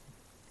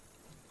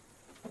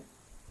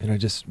 And I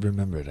just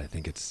remembered, I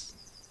think it's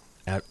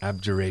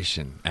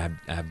abjuration.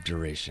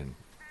 Abjuration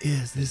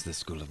Yes, is this the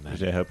school of Does magic.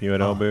 that help you at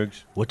all, Oh.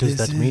 Bergs? What does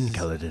This that mean, is-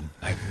 Kaladin?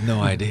 I have no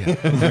idea.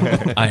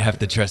 I have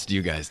to trust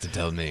you guys to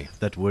tell me.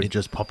 That word It-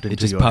 just popped into It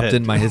just your popped head.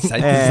 in my head.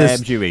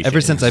 Abjuration. Ever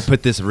since I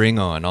put this ring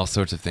on, all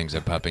sorts of things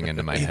are popping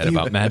into my If head you-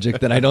 about magic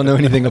that I don't know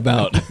anything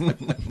about.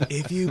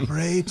 if you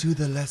pray to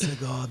the lesser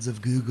gods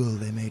of Google,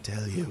 they may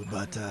tell you,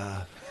 but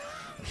I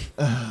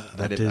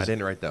That didn't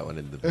is write that one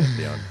in the book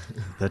down.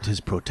 that is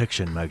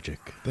protection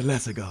magic. the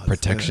lesser gods.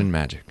 Protection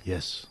magic.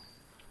 Yes.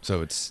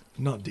 So it's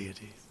not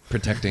deities.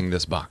 protecting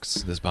this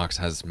box. This box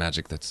has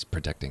magic that's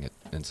protecting it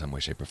in some way,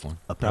 shape, or form.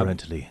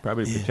 Apparently.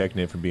 Probably Yeah.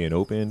 protecting it from being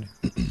opened.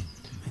 It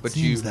But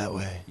seems you- that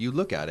way. You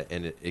look at it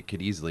and it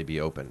could easily be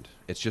opened.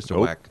 It's just a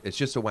Nope. wax. It's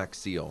just a wax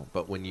seal.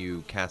 But when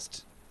you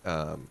cast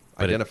But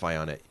identify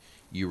on it,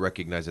 you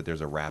recognize that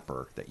there's a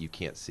wrapper that you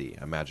can't see,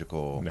 a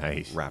magical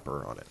Nice.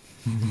 wrapper on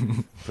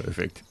it.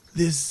 Perfect.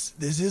 This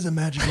is a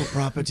magical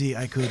property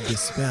I could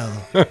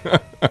dispel.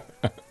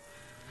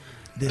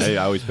 This, I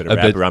always put a I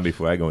wrap bet- around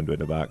before I go into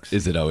the box.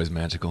 Is it always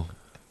magical?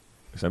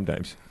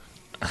 Sometimes.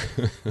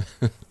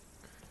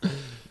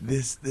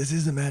 this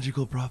is a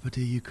magical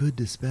property you could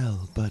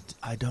dispel, but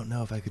I don't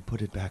know if I could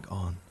put it back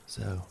on.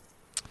 So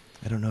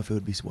I don't know if it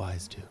would be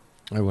wise to.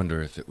 I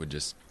wonder if it would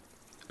just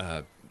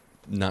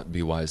not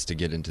be wise to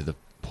get into the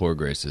poor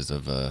graces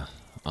of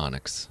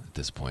Onyx at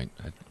this point.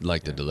 I'd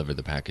like to deliver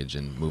the package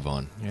and move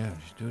on. Yeah,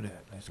 just do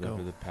that. Let's Deliver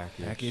go. the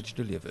package. Package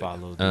delivered.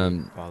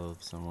 Follow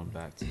someone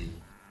back to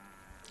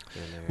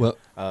their lair. Well-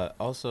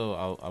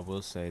 also, I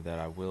will say that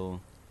I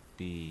will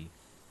be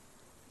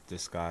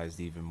disguised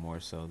even more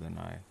so than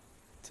I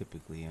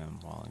typically am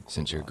while in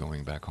Since you're Quilroth.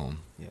 going back home.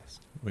 Yes.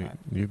 Wait, I-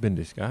 you've been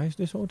disguised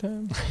this whole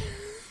time?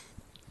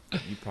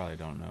 you probably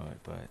don't know it,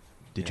 but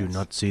Did you yes.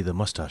 not see the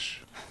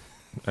mustache?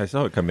 I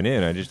saw it coming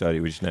in. I just thought he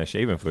was just not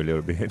shaving for a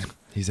little bit.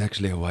 He's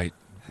actually a white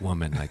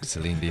woman like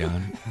Celine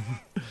Dion.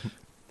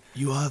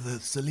 You are the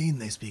Celine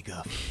they speak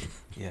of.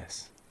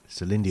 Yes.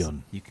 Celine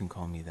Dion. You can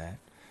call me that.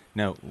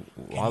 Now, Can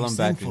while you I'm sing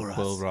back in for us?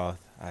 Quillroth,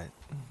 I.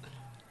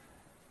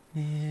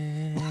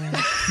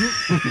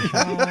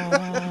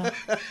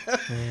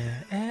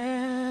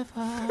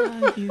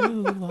 Wherever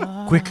you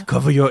are. Quick,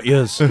 cover your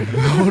ears.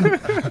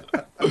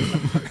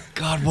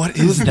 God, what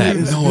is that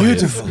It's noise?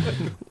 beautiful.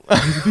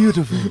 It's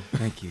beautiful.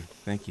 Thank you.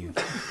 Thank you.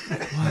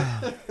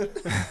 Wow.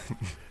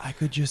 I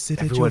could just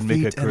sit Everyone at make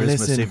your a feet and charisma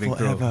listen saving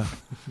throw. forever.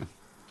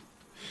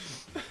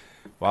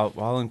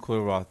 While in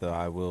Quillroth, though,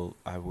 I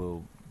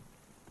will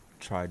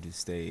try to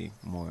stay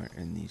more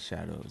in the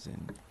shadows,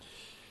 and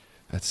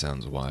That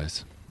sounds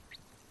wise.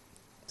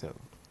 so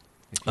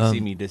if you see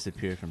Um, me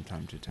disappear from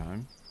time to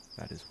time,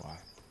 that is why.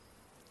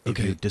 If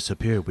Okay. you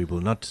disappear, we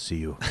will not see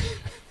you.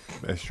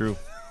 That's true.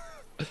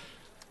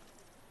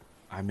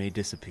 I may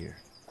disappear.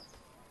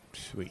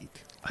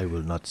 Sweet. I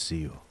will not see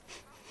you.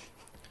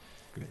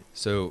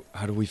 So,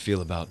 how do we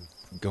feel about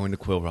going to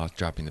Quillroth,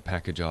 dropping the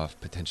package off,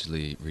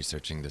 potentially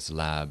researching this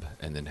lab,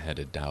 and then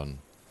headed down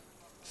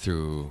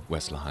through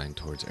West Lahine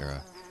towards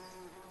Era?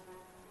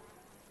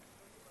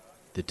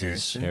 It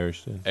is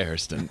Harrison.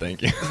 Ariston,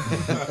 thank you.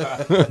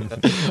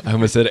 I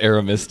almost said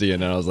Aramistian,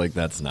 and I was like,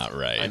 that's not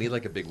right. I need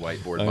like a big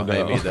whiteboard I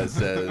behind me know. that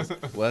says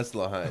West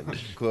Lahine,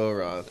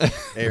 Quillroth,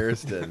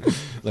 Ariston,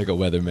 like a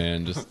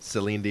weatherman. Just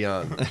Celine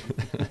Dion.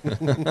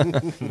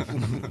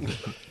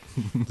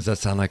 does that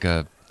sound like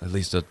at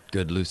least a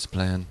good loose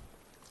plan?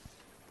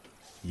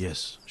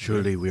 Yes.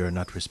 Surely we are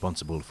not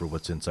responsible for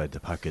what's inside the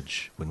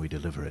package when we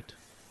deliver it.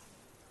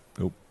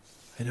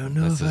 I don't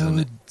know This if is I an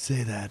would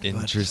say that, but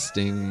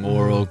Interesting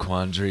moral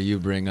quandary you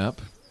bring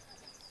up.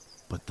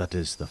 But that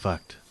is the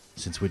fact.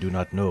 Since we do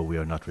not know, we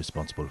are not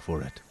responsible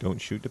for it. Don't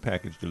shoot the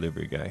package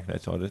delivery guy.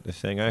 That's all the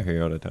saying I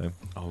hear all the time.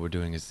 All we're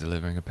doing is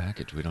delivering a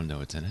package. We don't know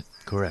what's in it.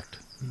 Correct.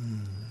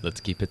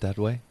 Let's keep it that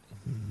way.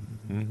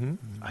 Mm-hmm.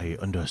 I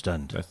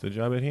understand. That's the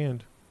job at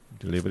hand.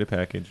 Deliver the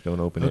package. Don't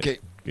open Okay.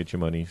 it. Get your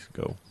monies.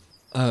 Go.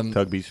 Um,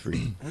 Tugby's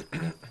free.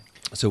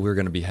 So we're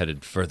going to be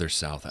headed further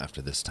south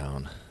after this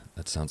town.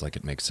 That sounds like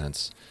it makes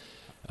sense.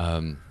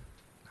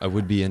 I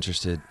would be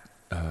interested,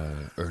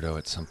 Erdo,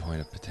 at some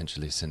point of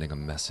potentially sending a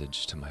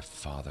message to my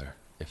father,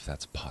 if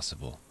that's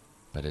possible.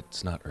 But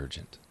it's not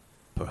urgent.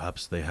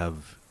 Perhaps they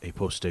have a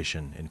post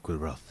station in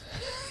Quillroth.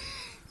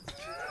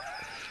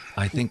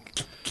 I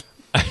think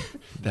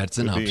that's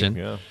an Could be, option.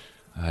 yeah.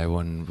 I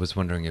was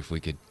wondering if we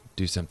could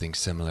do something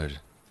similar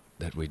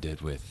that we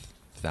did with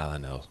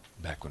Thalanel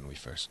back when we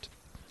first.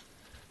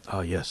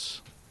 Ah,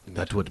 yes.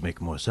 That would make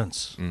more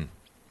sense. Mm.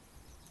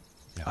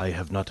 Yeah. I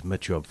have not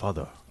met your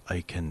father.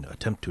 I can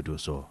attempt to do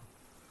so.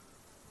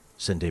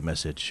 Send a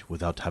message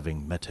without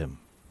having met him.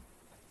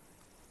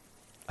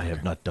 I have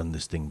Okay. not done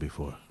this thing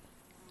before.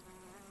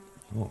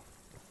 Oh.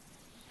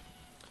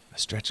 A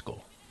stretch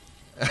goal.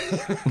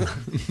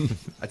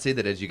 I'd say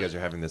that as you guys are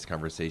having this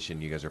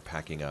conversation, you guys are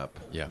packing up,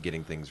 Yeah.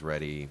 getting things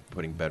ready,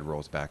 putting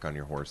bedrolls back on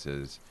your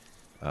horses.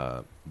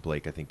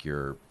 Blake, I think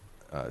your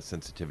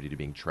sensitivity to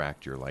being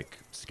tracked, you're like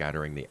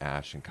scattering the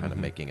ash and kind of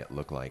Mhm. making it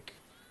look like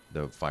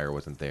the fire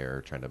wasn't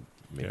there, trying to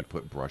maybe Yeah.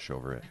 put brush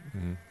over it.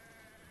 Mm-hmm.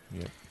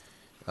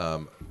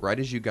 Yeah. Right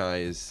as you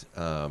guys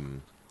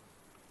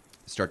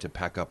start to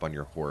pack up on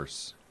your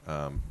horse,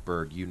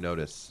 Berg, you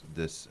notice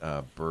this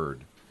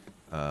bird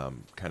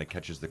kind of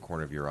catches the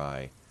corner of your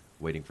eye,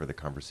 waiting for the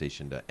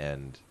conversation to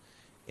end.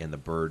 And the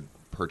bird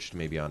perched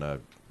maybe on a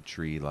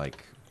tree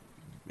like,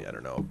 I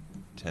don't know,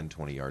 10,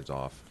 20 yards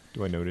off.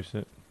 Do I notice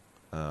it?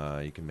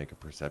 You can make a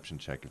perception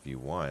check if you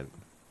want.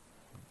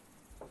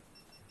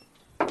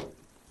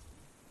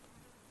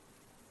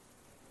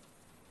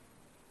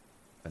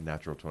 A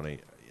natural 20.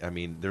 I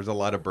mean, there's a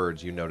lot of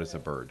birds. You notice a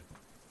bird.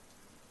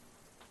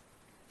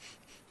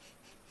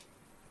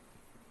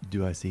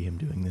 do I see him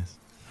doing this?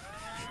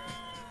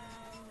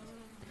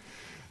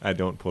 I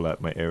don't pull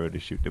out my arrow to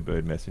shoot the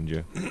bird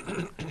messenger.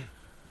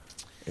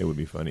 It would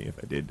be funny if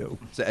I did, though.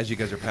 So as you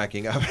guys are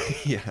packing up,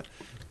 yeah.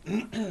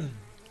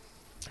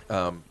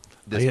 I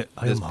This am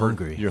bird-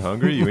 hungry. You're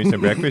hungry? You want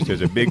some breakfast?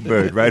 There's a big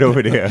bird right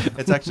over there.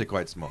 It's actually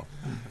quite small.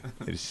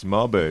 There's a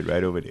small bird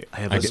right over there.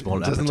 I have I a get- small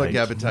It doesn't look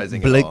appetite.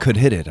 appetizing at Blake all. could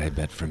hit it, I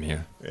bet, from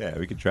here. Yeah,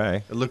 we could try.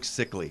 It looks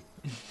sickly.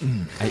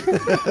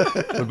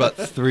 What about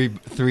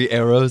three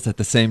arrows at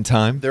the same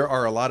time? There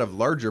are a lot of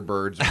larger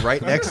birds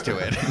right next to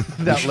it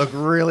that look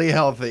really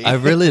healthy. I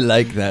really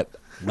like that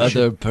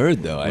other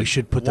bird, though. We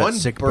should put that One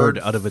sick bird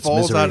out of its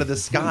falls misery. out of the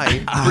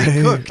sky,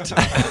 pre-cooked.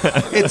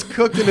 It's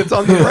cooked and it's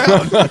on the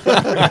ground.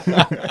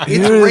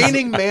 It's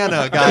raining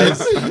manna,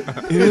 guys.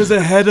 Here's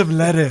a head of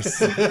lettuce.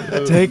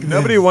 Take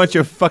Nobody wants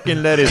your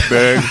fucking lettuce,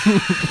 Berg.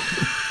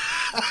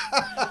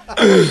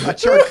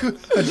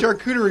 A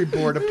charcuterie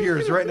board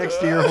appears right next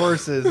to your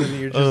horses, and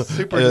you're just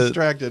super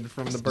distracted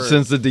from the bird.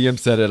 Since the DM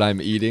said it,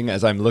 I'm eating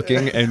as I'm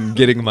looking and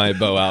getting my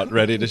bow out,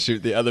 ready to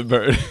shoot the other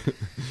bird.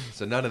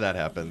 So none of that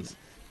happens.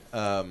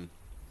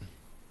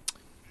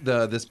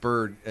 This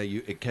bird,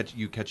 you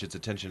catch its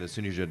attention as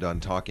soon as you're done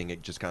talking.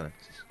 It just kind of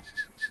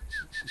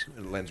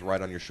it lands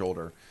right on your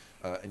shoulder,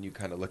 and you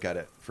kind of look at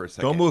it for a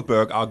second. Don't move,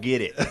 Berg. I'll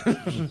get it.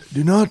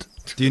 Do not.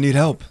 Do you need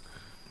help?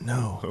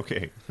 No.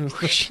 Okay.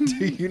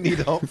 Do you need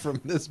help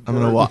from this bird?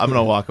 I'm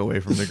gonna walk away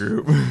from the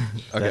group.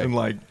 Okay. And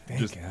like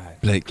Thank just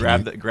God. Blake,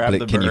 grab the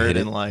Blake, can you bird hit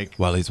it and like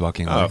while he's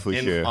walking Oh, away? for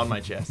in- sure. on my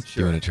chest.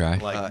 Do you want to try?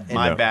 Like and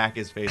my no. back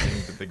is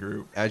facing to the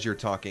group. As you're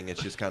talking,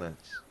 it's just kind of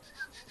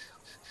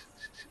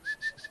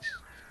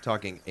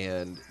talking,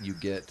 and you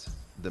get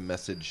the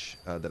message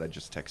that I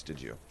just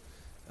texted you.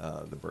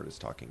 The bird is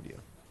talking to you.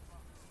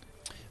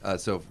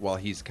 So while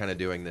he's kind of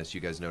doing this,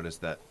 you guys notice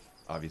that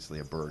obviously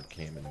a bird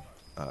came and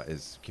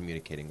is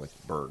communicating with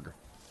Berg.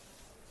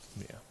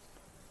 Yeah.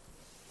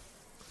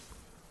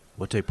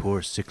 What a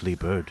poor, sickly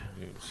bird.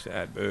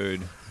 Sad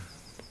bird.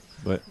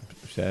 But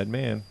sad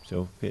man,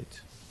 so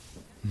fits.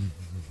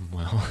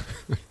 Well,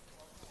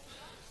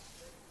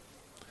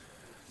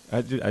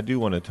 I do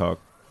want to talk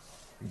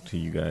to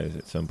you guys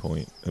at some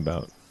point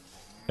about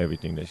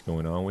everything that's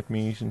going on with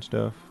me and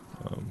stuff.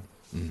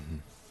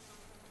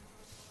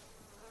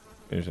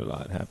 There's a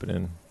lot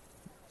happening,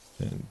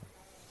 and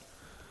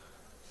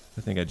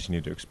I think I just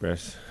need to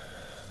express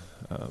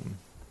about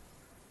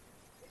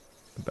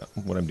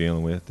what I'm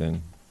dealing with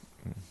and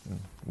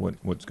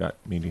what's got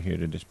me to here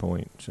to this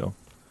point. So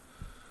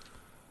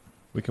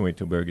we can wait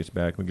till Berg gets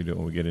back. We can do it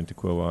when we get into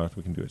Quillwath.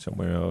 We can do it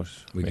somewhere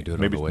else. We can do it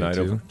on maybe the way, tonight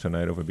too.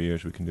 tonight over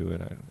beers. We can do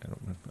it. I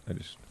don't know.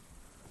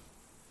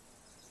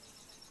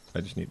 I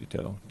just need to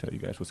tell you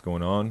guys what's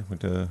going on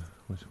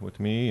with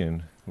me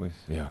and with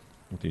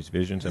these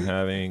visions I'm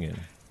having, and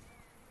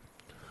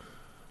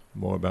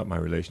more about my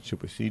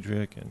relationship with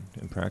Cedric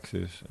and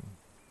Praxis,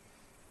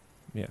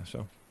 and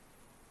so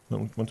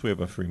once we have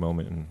a free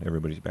moment and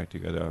everybody's back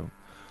together,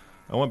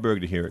 I want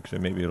Berg to hear it, because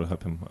maybe it'll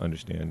help him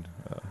understand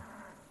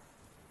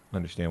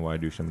why I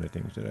do some of the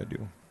things that I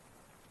do,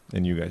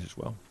 and you guys as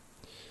well.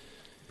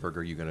 Berg,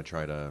 are you going to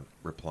try to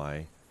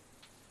reply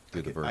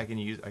through the bird? I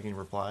can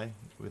reply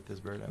with this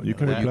bird. You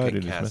can You reply to can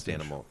this cast message.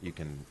 animal. You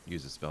can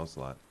use a spell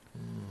slot.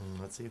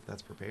 Let's see if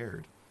that's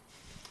prepared.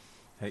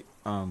 Hey,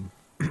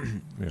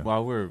 Yeah.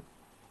 while we're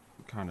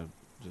kind of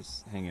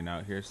just hanging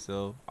out here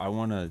still, I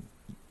want to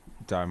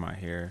dye my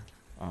hair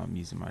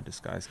using my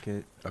disguise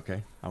kit.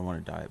 Okay. I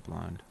want to dye it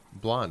blonde.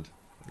 Blonde.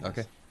 Yes.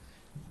 Okay.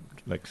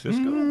 Like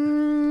Cisco.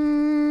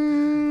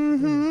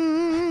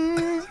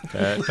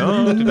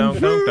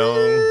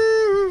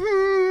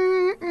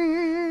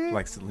 Dong.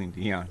 Like Celine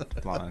Dion,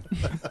 blonde.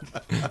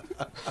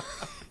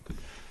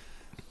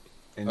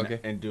 And, Okay.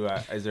 And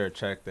is there a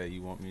check that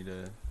you want me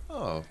to?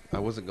 Oh, I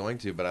wasn't going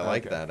to, but I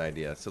like Okay. that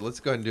idea. So let's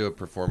go ahead and do a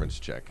performance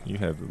check. You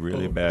have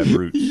really bad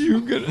roots.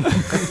 You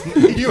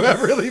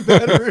have really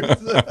bad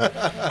roots.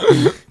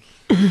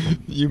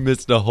 you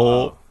missed a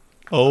whole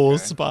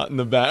spot in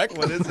the back.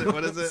 What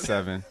is it?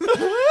 7.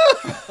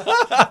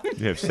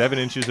 You have 7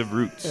 inches of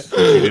roots.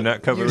 You did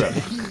not cover up.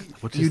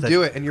 What You is that?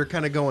 do it, and you're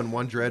kind of going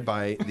one dread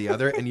by the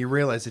other, and you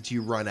realize that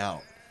you run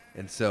out.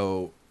 And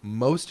so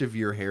most of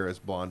your hair is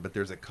blonde, but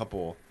there's a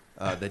couple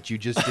that you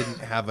just didn't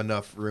have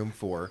enough room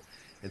for.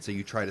 And so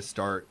you try to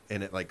start,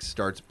 and it like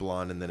starts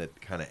blonde, and then it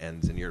kind of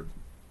ends in your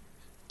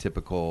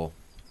typical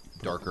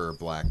darker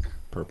black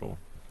Purple.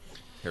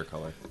 hair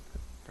color.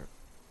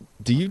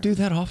 Do you do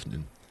that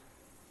often?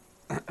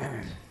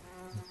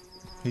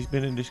 He's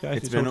been in disguise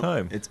It's this been whole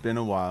time. It's been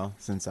a while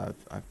since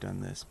I've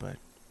done this, but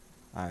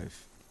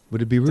I've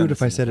Would it be Done rude it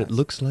if I in the said it past.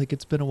 looks like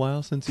it's been a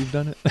while since you've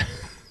done it?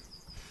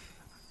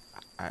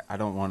 I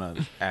don't want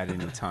to add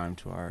any time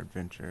to our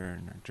adventure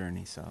and our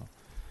journey, so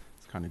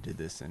kind of did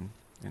this in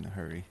a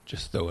hurry.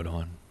 Just throw it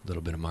on. A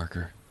little bit of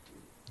marker.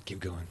 Keep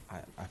going.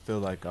 I feel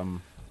like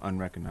I'm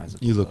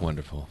unrecognizable. You look so-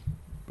 wonderful.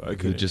 I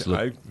You just look-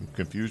 I'm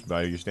confused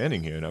by you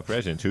standing here, not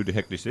present. Who the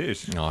heck this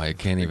is? No, I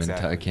can't even.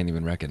 Exactly. I can't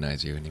even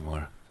recognize you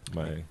anymore.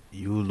 My,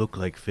 You look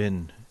like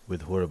Finn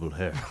with horrible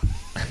hair.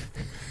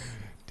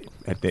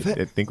 I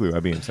think we were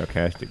being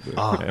sarcastic, but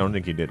I don't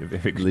think he did a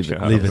very good Leave it.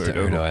 job. Leave it to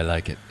Erdo. Erdo. I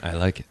like it. I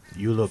like it.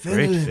 You look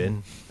great,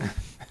 Finland. Finn.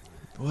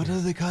 What are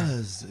the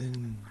colors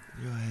in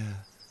your hair?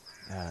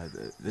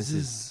 This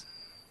is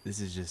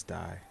just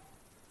dye.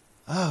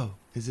 Oh,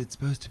 is it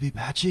supposed to be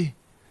patchy?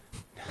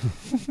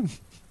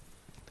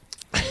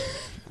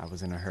 I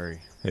was in a hurry.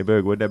 Hey,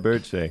 Berg, what'd that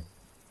bird say?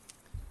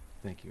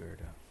 Thank you,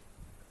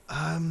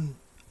 Erdo.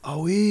 Are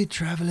we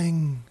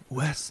traveling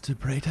west to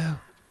Prato?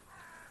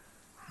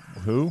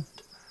 Who?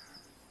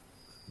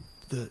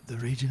 The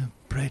region of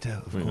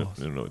Prato, of I course.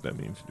 don't know what that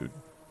means, dude.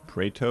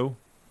 Prato?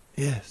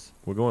 Yes.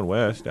 We're going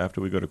west.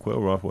 After we go to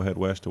Quillroth, we'll head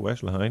west to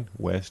West Lahain.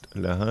 West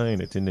Lahain.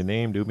 It's in the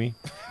name, Doobie.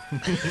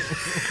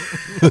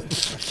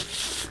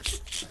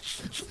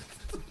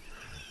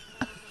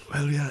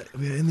 Well, we are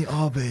in the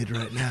Arbade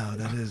right now.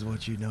 That is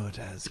what you know it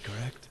as,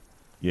 correct?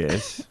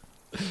 Yes.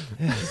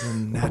 Yes,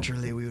 and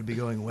naturally we would be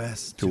going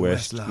west To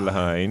West Lahain,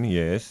 Lahain,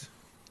 yes.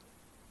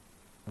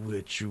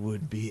 which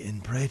would be in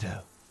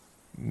Prato.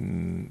 I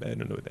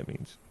don't know what that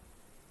means.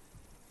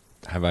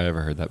 Have I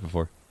ever heard that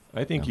before?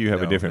 I think No. you have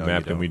a No, different no, you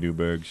map than we don't. do,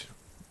 Bergs.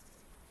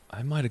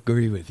 I might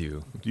agree with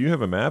you. Do you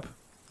have a map?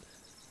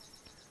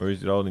 Or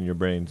is it all in your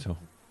brain? So,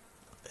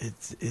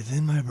 It's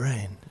in my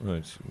brain. well,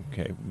 it's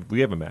okay.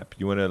 We have a map.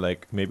 You want to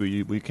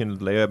we can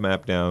lay a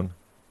map down.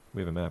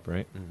 We have a map,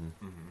 right?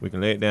 Mm-hmm. We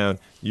can lay it down.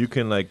 You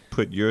can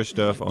put your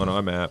stuff on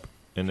our map,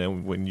 and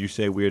then when you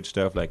say weird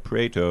stuff like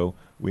Prato,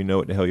 we know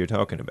what the hell you're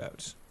talking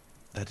about.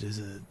 That is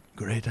a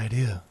great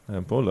idea.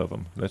 I'm full of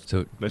them. Let's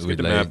So Let's we'd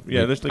get the map.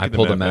 Yeah, let's look I at the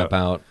pull the map map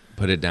out,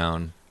 put it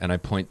down, and I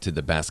point to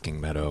the basking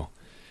meadow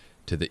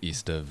to the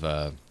east of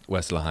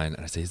West Lahain, and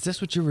I say, "Is this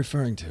what you're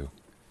referring to,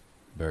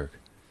 Berg?"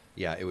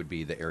 Yeah, it would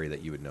be the area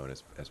that you would know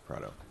as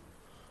Prado.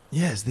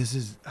 Yes, this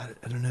is. I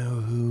don't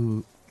know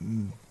who.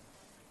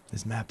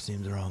 This map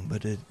seems wrong,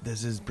 but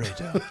this is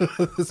Prato.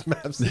 This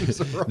map seems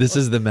wrong. This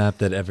is the map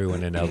that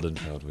everyone in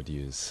Eldenfeld would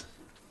use.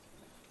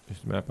 It's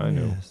the map I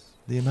know. Yes.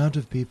 The amount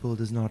of people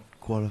does not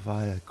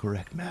qualify a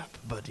correct map,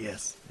 but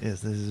yes,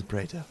 this is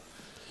Prato.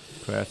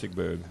 Classic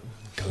Berg.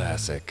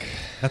 Classic.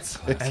 That's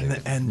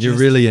And You're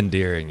just- really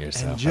endearing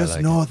yourself. And just I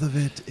like north of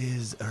it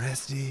is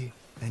Aresti,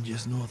 and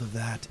just north of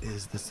that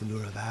is the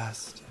Salura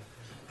Vast,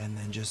 and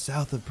then just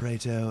south of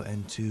Prato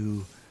and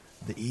to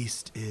the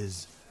east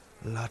is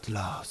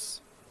Latlaus.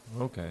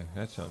 Okay,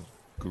 that sounds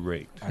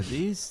great. Are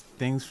these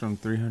things from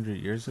 300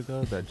 years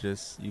ago that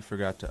just you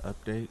forgot to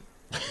update?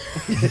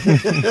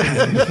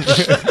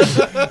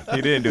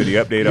 He didn't do the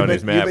update on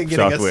his map You've been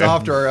getting software. a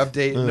software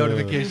update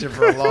notification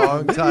for a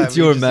long time. It's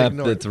your You just map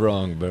ignored it. that's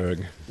wrong,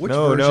 Berg. Which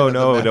no. version of the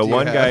map The do you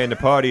one guy have? in the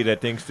party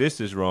that thinks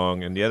this is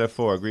wrong, and the other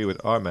four agree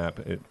with our map.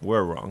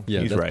 We're wrong.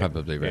 Yeah, he's that's right.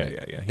 probably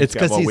right. Yeah. It's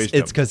got more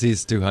wisdom. because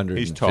he's 250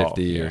 He's tall,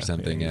 yeah, or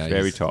something. yeah, Yeah, he's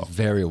very tall.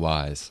 very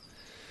wise.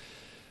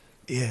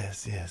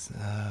 Yes.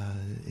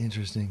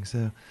 Interesting.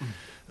 So,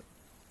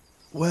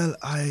 well,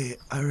 I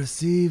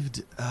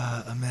received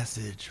a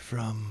message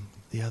from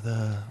the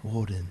other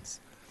wardens.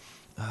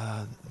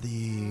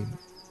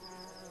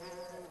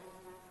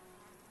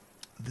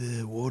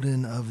 The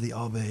warden of the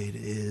Arbade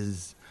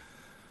is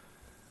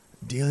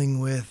dealing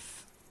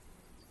with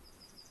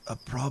a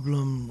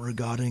problem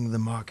regarding the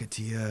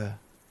Marketeer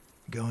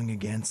going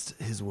against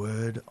his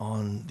word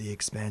on the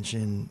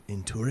expansion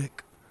in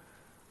Turek.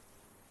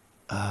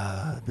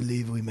 I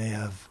believe we may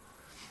have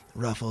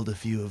ruffled a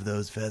few of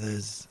those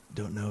feathers.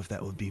 Don't know if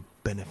that would be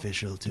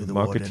beneficial to the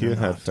warden or Marketeer not.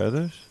 have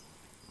feathers?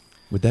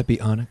 Would that be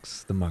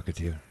Onyx, the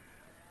Marketeer?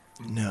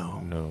 No.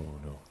 No.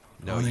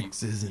 No,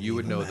 Onyx is an you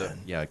would evil know that. man.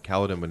 Yeah,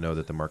 Kaladin would know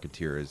that the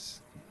Marketeer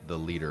is the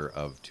leader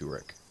of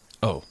Turek.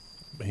 Oh,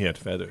 He had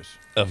feathers.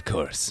 of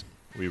course.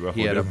 We ruffled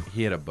He had him.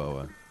 he had a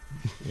boa.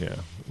 Yeah,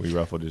 we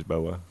ruffled his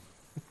boa.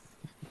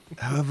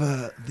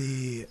 However,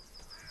 the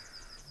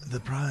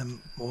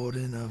prime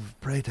warden of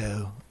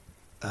Prato,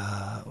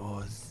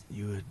 or as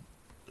you would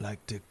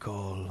like to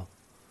call,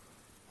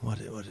 what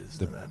is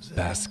The the map say?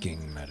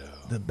 basking meadow.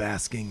 The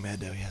basking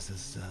meadow. Yes,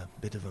 it's a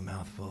bit of a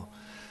mouthful.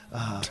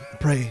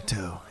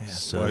 Prato.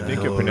 Yes. So- Well, I think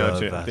No, you're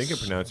pronouncing. I vas. think you're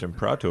pronouncing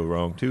Prato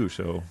wrong too.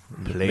 So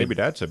Play- maybe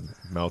that's a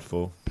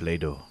mouthful.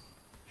 Play-Doh.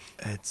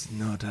 It's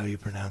not how you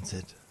pronounce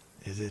it,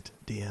 is it,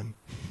 DM?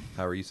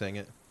 How are you saying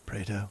it?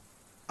 Prato.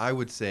 I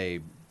would say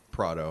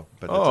Prado,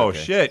 but that's Oh okay.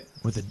 shit!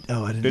 With a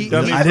I The didn't.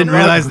 dummies I didn't from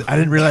realize. I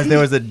didn't realize there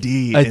was a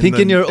D. I think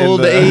in your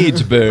old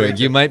age, Berg,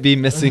 you might be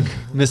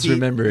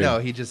misremembering. No,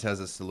 he just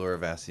has a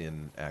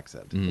Saluravasian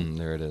accent.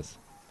 There it is.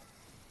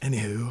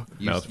 Anywho,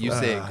 You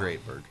say it Ah.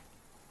 great, Berg.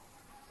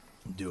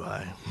 do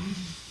I?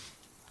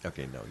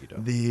 Okay, no, you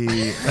don't.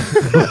 The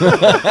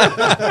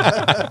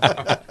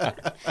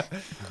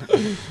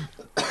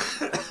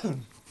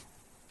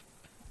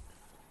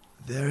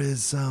there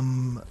is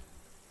some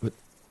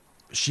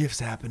shifts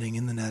happening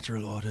in the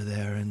natural order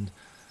there, and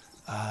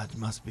it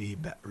must be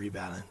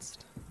rebalanced.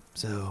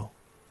 So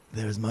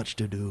there's much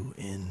to do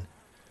in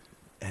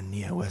and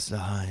near West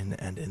Lahain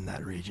and in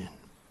that region.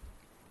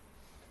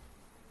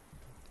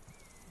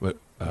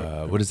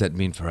 What does that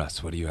mean for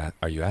us? What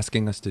are you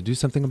asking us to do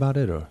something about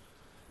it, or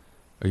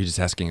are you just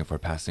asking if we're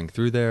passing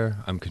through there?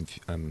 I'm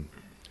confused.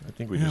 I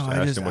think we No, just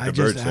I asked him what I the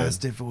bird just said.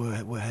 asked if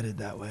we're headed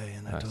that way,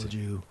 and I I told see.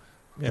 you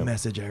Yeah. the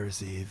message I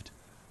received.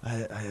 I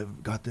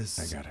have got I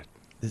this got it.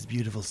 this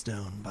beautiful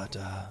stone, but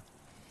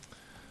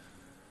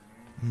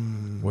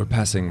We're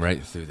passing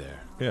right through there.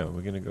 Yeah,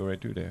 we're gonna go right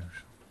through there.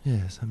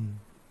 Yes, I'm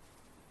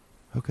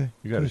okay.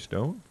 You got a good.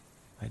 stone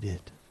I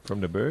did.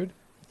 from the bird?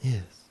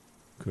 Yes.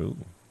 Cool.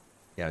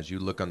 Yeah, as you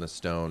look on the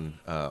stone,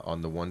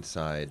 on the one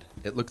side,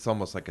 it looks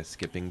almost like a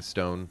skipping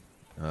stone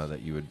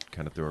that you would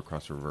kind of throw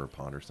across a river or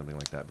pond or something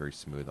like that, very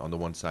smooth. On the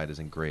one side is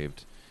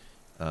engraved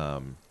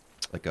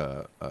like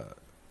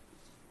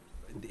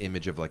the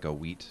image of like a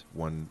wheat,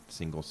 one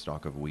single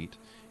stalk of wheat,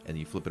 and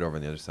you flip it over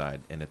on the other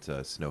side, and it's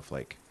a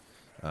snowflake.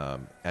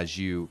 As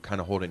you kind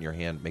of hold it in your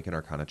hand, make an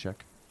Arcana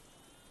check.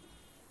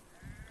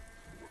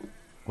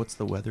 What's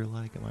the weather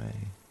like?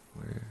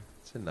 Where?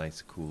 It's a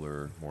nice,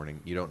 cooler morning.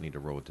 You don't need to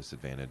roll with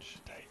disadvantage.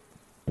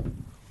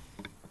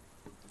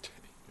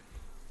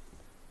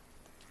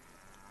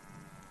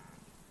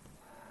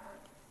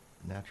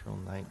 Natural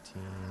 19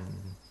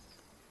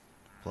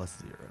 plus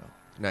 0.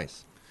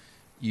 Nice.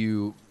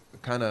 You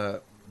kind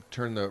of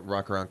turn the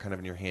rock around kind of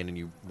in your hand, and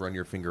you run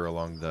your finger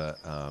along the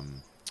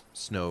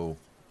snow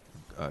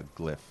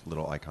glyph,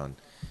 little icon.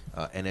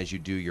 And as you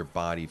do, your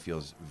body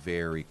feels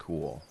very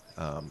cool.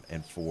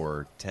 And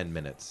for 10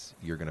 minutes,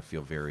 you're going to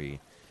feel very...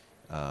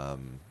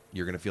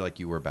 you're going to feel like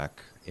you were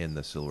back in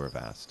the Silver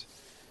Vast.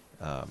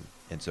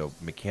 And so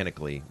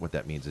mechanically, what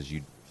that means is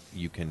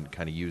you can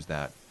kind of use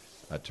that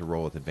to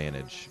roll with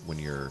advantage when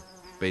you're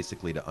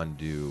basically to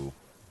undo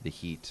the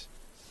heat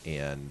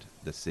and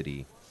the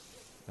city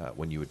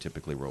when you would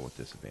typically roll with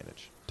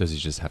disadvantage. Does he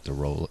just have to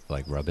roll,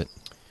 like rub it?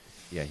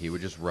 Yeah, he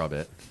would just rub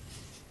it.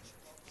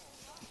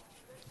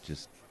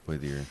 Just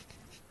with you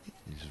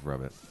just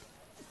rub it.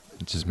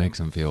 It just makes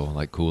him feel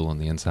like cool on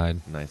the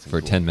inside Nice and for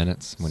cool. 10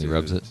 minutes when he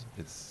rubs it.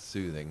 It's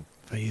soothing.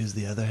 If I use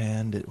the other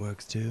hand, it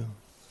works too.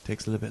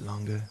 Takes a little bit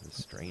longer. The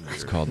stranger.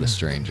 It's called the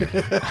stranger.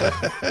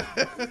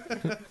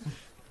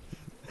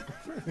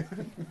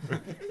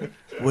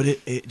 Would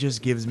it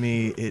just gives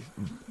me it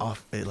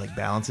off? It like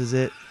balances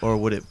it, or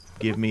would it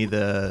give me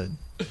the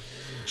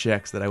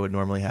checks that I would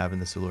normally have in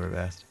the Silver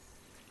Vast?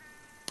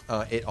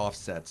 It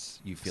offsets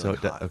you So feeling it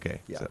hot. okay.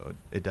 Yeah. So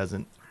it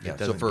doesn't. Yeah. It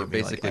So doesn't for give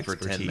me, like, basically for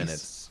 10 expertise.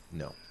 minutes,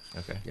 no.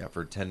 Okay. Yeah,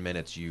 for 10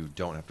 minutes you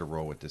don't have to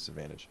roll with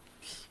disadvantage.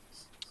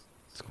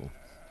 It's cool.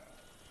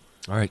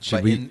 All right, should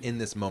But we? in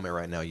this moment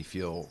right now, you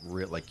feel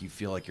like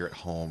you're at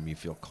home. You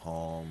feel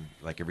calm.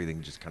 Like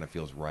everything just kind of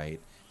feels right.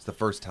 It's the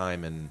first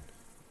time in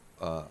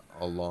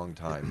a long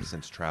time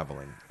since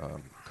traveling, a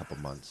couple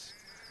months,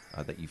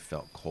 that you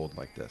felt cold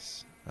like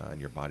this, and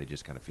your body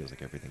just kind of feels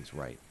like everything's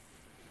right.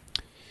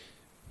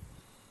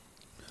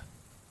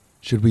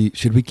 Should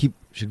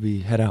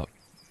we head out?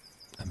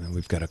 I mean,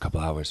 we've got a couple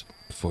hours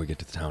before we get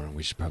to the town, and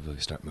we should probably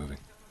start moving.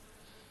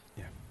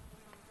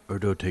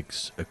 Erdo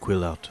takes a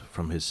quill out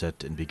from his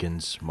set and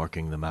begins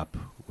marking the map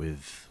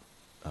with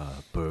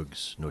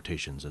Berg's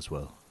notations as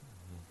well.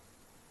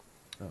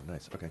 Oh,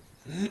 nice. Okay.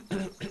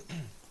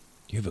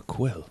 You have a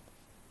quill.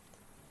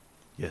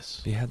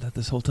 Yes. You had that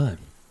this whole time.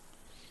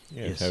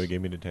 Yeah, Yes. that's how he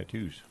gave me the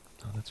tattoos.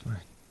 Oh, that's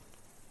fine.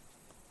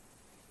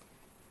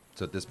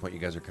 So at this point, you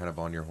guys are kind of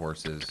on your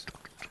horses,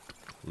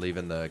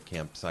 leaving the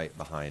campsite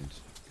behind.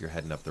 You're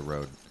heading up the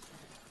road.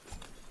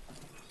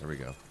 There we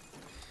go.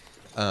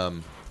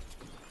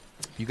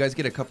 You guys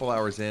get a couple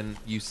hours in.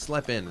 You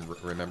slept in,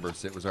 remember,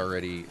 so it was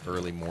already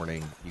early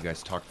morning. You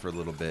guys talked for a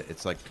little bit.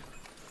 It's like,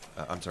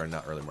 I'm sorry,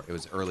 not early morning. It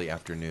was early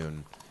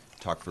afternoon.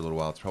 Talked for a little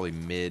while. It's probably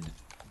mid,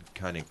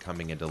 kind of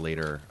coming into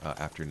later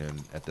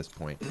afternoon at this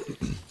point.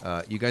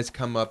 You guys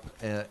come up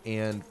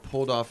and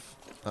pulled off,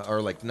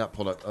 or like not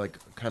pulled up, like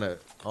kind of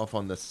off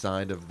on the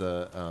side of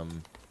the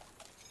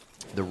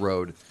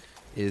road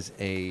is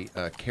a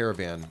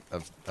caravan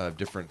of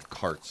different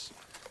carts.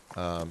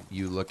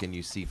 You look and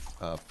you see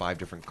 5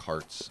 different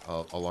carts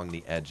along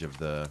the edge of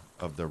the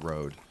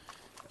road,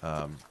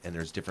 and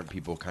there's different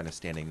people kind of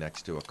standing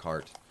next to a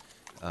cart,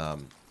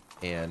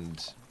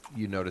 and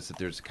you notice that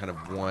there's kind of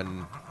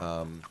one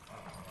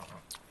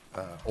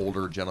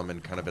older gentleman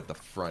kind of at the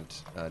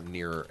front,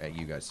 nearer at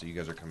you guys. So you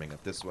guys are coming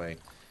up this way,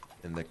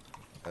 and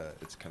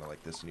it's kind of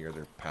like this near.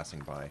 They're passing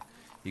by.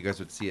 You guys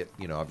would see it,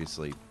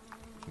 obviously,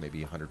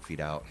 maybe 100 feet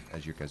out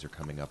as you guys are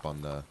coming up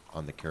on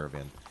the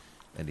caravan.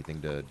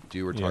 Anything to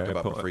do or talk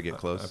about before you get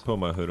close? I pull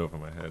my hood over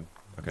my head.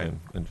 Okay.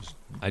 And just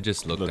I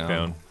just look down.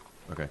 down.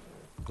 Okay.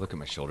 Look at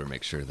my shoulder,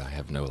 make sure that I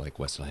have no like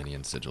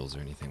Wesleyan sigils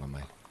or anything on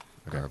my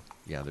garb.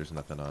 Yeah, there's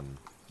nothing on.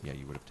 Yeah,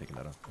 you would have taken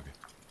that off. Okay.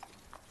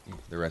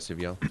 The rest of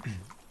you?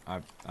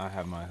 I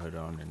have my hood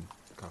on and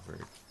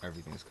covered.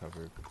 Everything's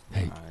covered.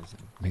 Hey. My eyes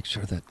and, Make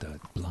sure that the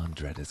blonde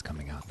dread is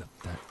coming out.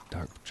 That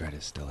dark dread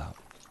is still out.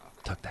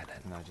 Tuck that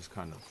in. and I just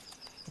kind of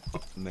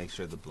make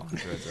sure the blonde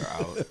dreads are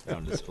out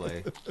on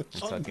display and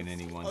tuck in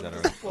any ones that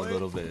are a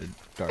little bit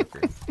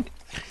darker.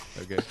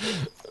 Okay.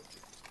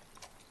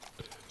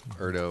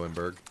 Erdo and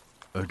Berg.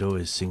 Erdo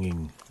is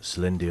singing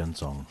Slendian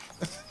song.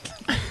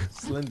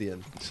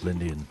 Slendian.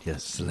 Slendian,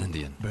 yes.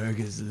 Slendian. Berg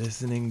is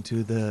listening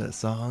to the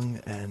song,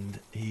 and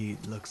he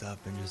looks up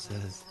and just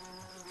says,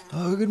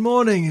 "Oh, good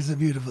morning. It's a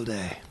beautiful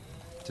day."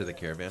 To the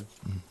caravan?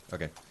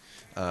 Okay.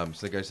 So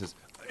the guy says,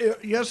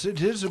 Yes,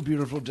 it is a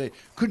beautiful day.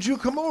 Could you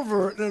come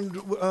over and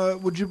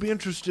would you be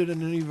interested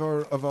in any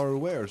of our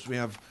wares? We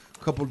have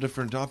a couple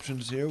different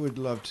options here. We'd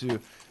love to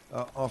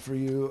offer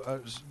you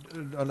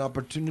an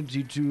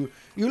opportunity to.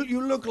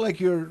 You look like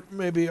you're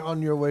maybe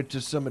on your way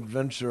to some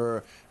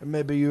adventure.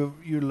 Maybe you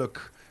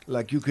look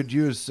like you could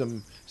use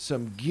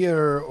some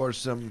gear or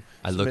some.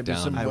 I look maybe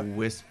down. some I wa-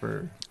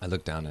 whisper. I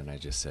look down and I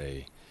just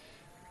say,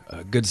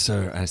 Good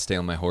sir, I stay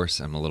on my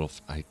horse.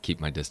 I keep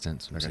my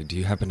distance. I say, do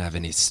you happen to have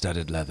any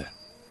studded leather?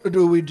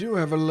 We do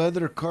have a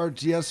leather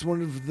cart. Yes,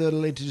 one of the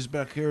ladies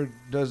back here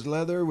does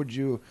leather. Would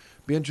you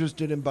be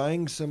interested in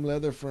buying some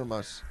leather from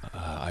us?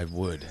 I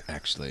would,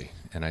 actually.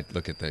 And I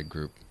look at the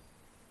group.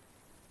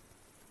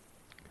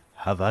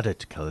 Have at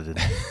it,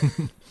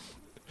 Kaladin.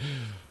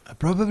 I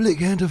probably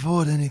can't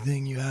afford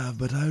anything you have,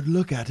 but I would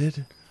look at it.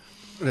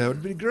 That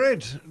would be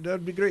great. That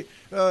would be great.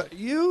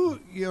 You,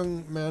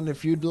 young man,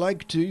 if you'd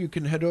like to, you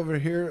can head over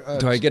here.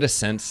 Do I get a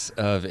sense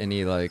of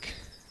any,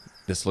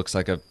 this looks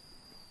like a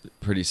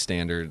pretty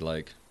standard,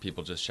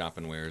 people just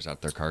shopping wares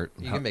out their cart?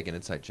 You can make an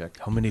insight check.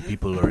 How many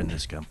people are in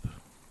this camp?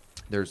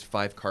 There's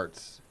 5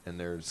 carts, and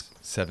there's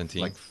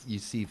 17. you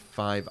see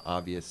 5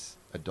 obvious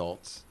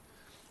adults,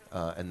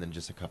 and then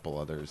just a couple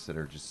others that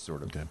are just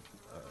sort of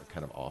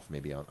kind of off,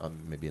 maybe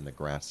maybe in the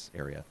grass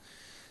area.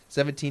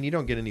 17, you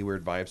don't get any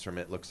weird vibes from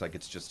it. Looks like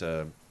it's just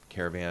a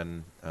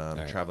caravan,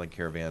 traveling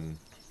caravan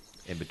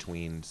in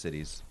between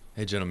cities.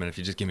 Hey, gentlemen, if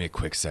you just give me a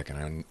quick second,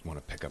 I want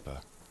to pick up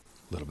a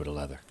little bit of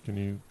leather. Can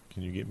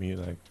you get me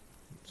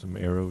some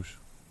arrows?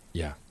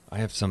 Yeah, I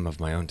have some of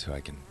my own too. I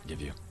can give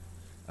you.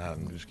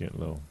 I'm just getting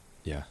low.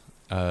 Yeah.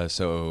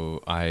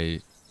 So I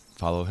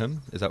follow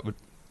him. Is that what?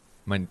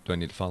 Do I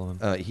need to follow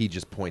him? He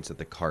just points at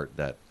the cart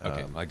that.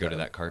 Okay, I go to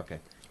that cart. Okay.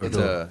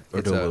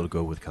 Urdo will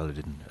go with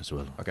Kaladin as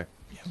well. Okay.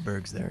 Yeah,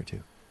 Berg's there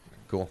too.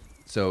 Cool.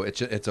 So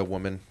it's a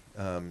woman.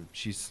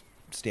 She's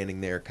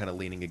standing there, kind of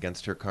leaning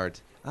against her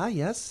cart. Ah,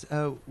 yes.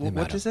 What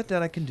madam. is it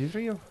that I can do for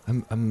you? I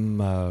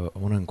want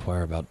to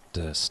inquire about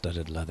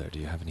studded leather. Do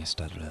you have any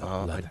studded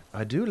leather?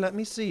 I do. Let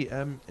me see.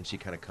 And she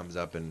kind of comes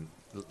up and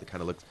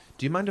kind of looks.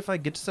 Do you mind if I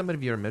get some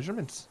of your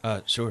measurements?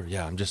 Sure.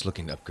 Yeah, I'm just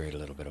looking to upgrade a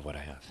little bit of what I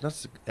have.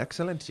 That's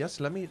excellent. Yes.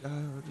 Let me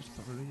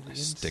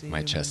just Stick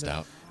my chest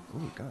out.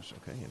 Oh gosh.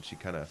 Okay. And she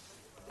kind of.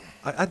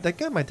 I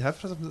think I might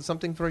have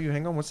something for you.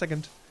 Hang on 1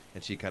 second.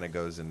 And she kind of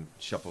goes and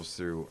shuffles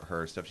through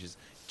her stuff. She's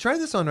try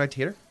this on right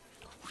here.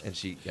 And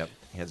she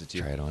hands it to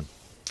you. Try it on.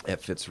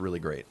 It fits really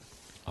great.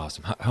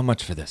 Awesome. How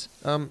much for this?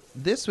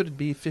 This would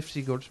be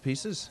 50 gold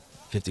pieces.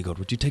 50 gold.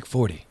 Would you take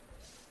 40?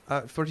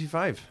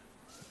 45.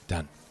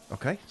 Done.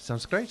 Okay,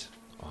 sounds great.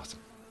 Awesome.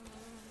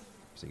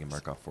 So you can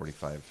mark off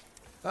 45.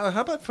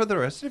 How about for the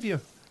rest of you?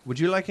 Would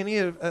you like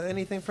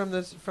anything from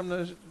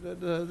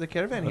the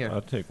caravan here?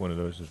 I'll take one of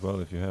those as well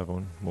if you have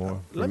one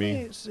more for Let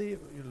me. me see a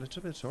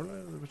little bit.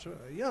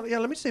 Yeah.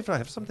 Let me see if I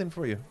have something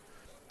for you.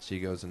 She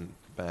goes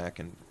back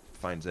and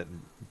finds it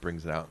and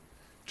brings it out.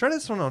 Try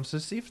this one on to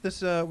see if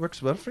this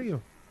works well for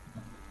you.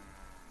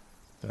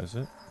 Does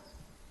it?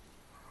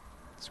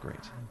 It's great.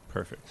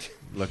 Perfect.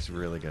 Looks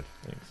really good.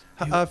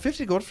 Thanks.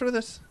 50 gold for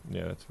this.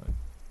 Yeah, that's fine.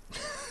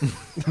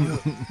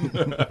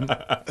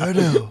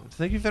 Urdo,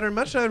 Thank you very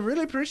much. I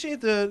really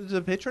appreciate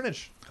the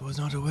patronage. I was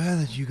not aware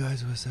that you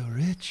guys were so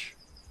rich.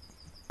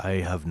 I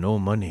have no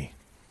money.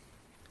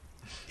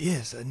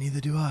 Yes, neither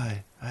do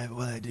I.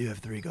 I do have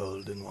 3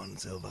 gold and 1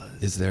 silver.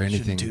 Is there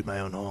anything- Shouldn't toot my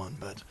own horn,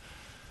 but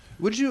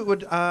Would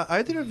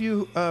either of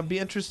you be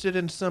interested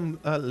in some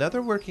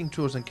leather working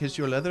tools in case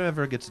your leather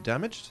ever gets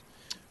damaged?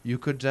 You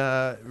could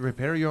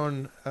repair your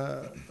own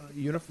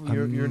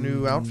uniform, your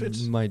new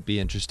outfits. Might be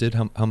interested.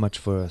 How much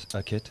for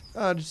a kit?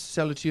 Just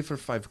sell it to you for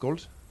 5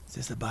 gold. is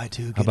this a buy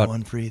 2, How get about-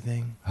 1 free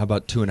thing? How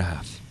about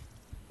 2.5?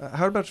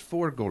 How about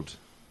 4 gold?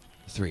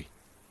 3.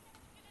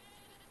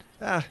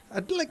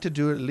 I'd like to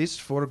do at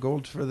least 4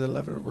 gold for the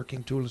leather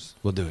working tools.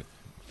 We'll do it.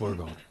 4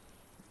 gold.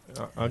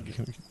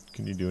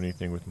 Can you do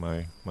anything with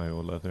my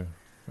old leather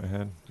I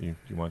had? Do you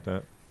want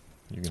that?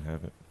 You can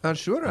have it.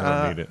 Sure.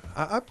 I don't need it.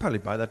 I'd probably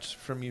buy that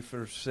from you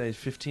for, say,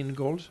 15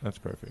 gold. That's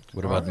perfect.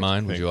 What about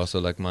mine? Would you Thanks. also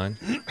like mine?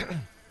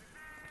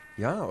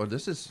 Yeah, or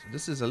this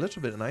is a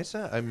little bit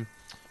nicer.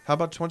 How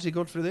about 20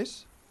 gold for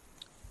this?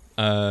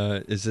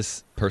 Is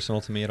this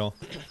personal to me at all?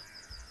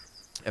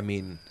 I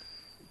mean,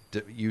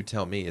 you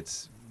tell me.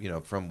 It's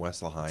from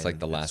Wesselheim. It's like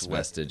the last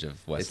vestige of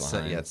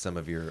Wesselheim. It's some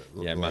of your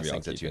Yeah, last maybe I'll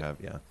things that keep you it.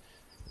 have.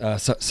 Yeah.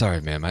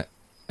 Sorry, ma'am.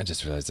 I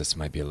just realized this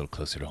might be a little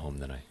closer to home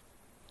than I.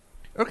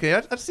 Okay,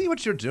 I see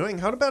what you're doing.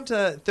 How about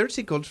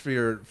 30 gold for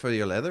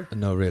your leather?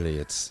 No, really,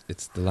 it's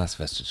the last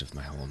vestige of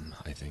my home.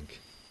 I think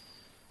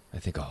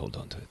I'll hold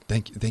on to it.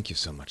 Thank you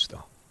so much,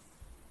 though.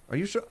 Are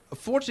you sure?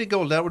 40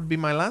 gold. That would be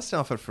my last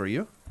offer for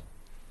you.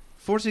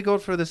 40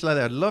 gold for this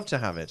leather. I'd love to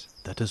have it.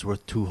 That is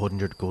worth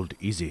 200 gold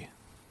easy.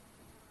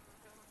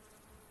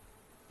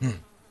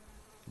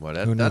 Well,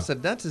 Who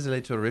that is a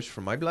little rich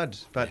for my blood,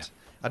 but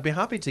I'd be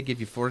happy to give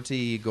you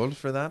 40 gold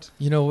for that.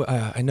 You know,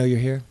 I know you're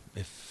here.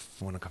 If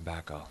you want to come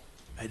back, I'll.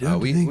 I don't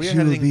we're think she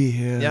will heading- be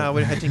here. Yeah,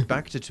 we're heading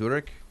back to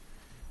Turek,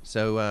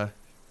 so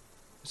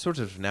sort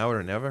of now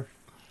or never.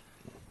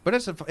 But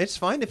it's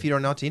fine if you're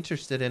not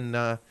interested in.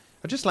 I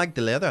just like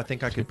the leather. I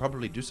think I could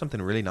probably do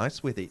something really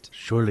nice with it.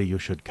 Surely you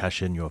should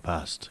cash in your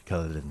past,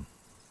 Kaladin.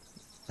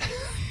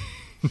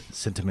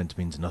 Sentiment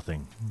means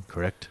nothing,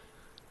 correct?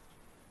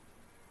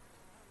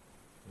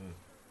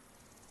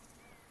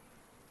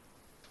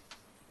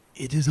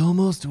 It is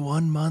almost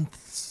 1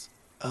 month's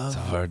It's a of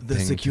hard the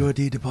thing to-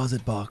 security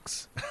deposit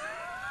box.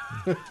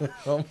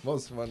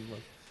 Almost 1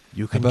 month.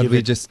 You How can about give we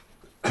it. just...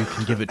 You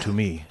can give it to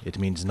me. It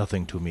means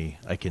nothing to me.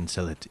 I can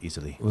sell it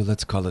easily. Well,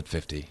 let's call it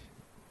 50,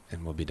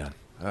 and we'll be done.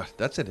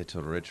 That's a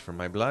little rich for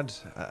my blood.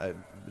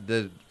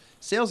 The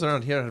sales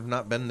around here have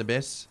not been the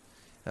best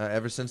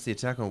ever since the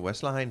attack on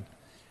Westline.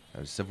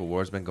 Civil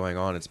War's been going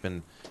on. It's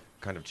been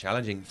kind of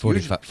challenging.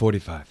 45.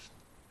 45.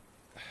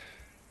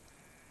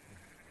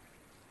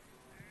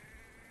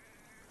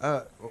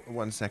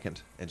 1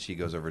 second. And she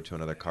goes over to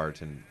another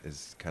cart and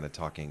is kind of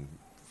talking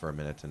for a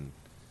minute and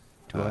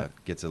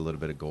gets a little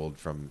bit of gold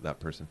from that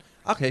person.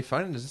 Okay,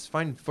 fine. This is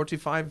fine.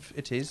 45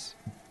 it is.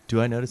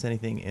 Do I notice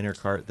anything in her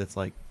cart that's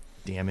like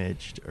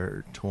damaged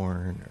or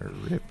torn or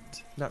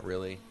ripped? Not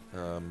really.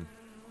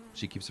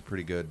 She keeps a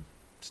pretty good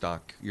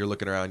stock. You're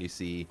looking around, you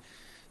see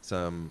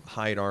some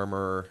hide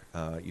armor,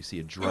 you see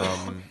a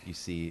drum, you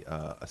see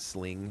a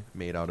sling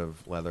made out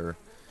of leather.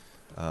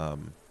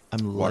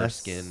 Water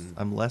skin.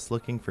 I'm less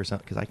looking for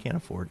something because I can't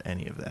afford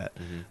any of that.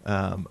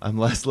 Mm-hmm. I'm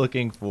less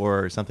looking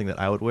for something that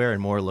I would wear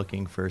and more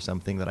looking for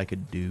something that I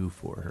could do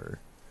for her,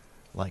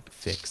 like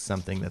fix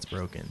something that's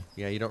broken.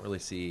 Yeah, you don't really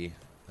see,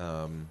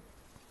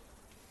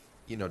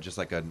 just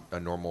like a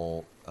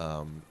normal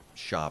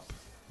shop.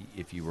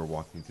 If you were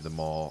walking through the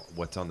mall,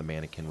 what's on the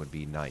mannequin would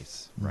be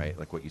nice, right?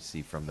 Like what you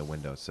see from the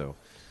window. So,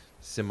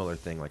 similar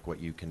thing, like what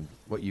you can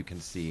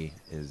see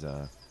is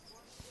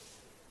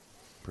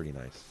pretty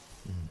nice.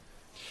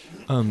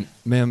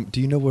 Ma'am,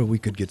 do you know where we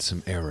could get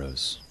some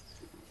arrows?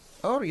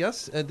 Oh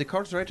yes, the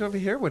cart's right over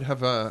here. Would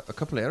have a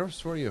couple of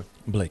arrows for you.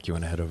 Blake, you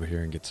want to head over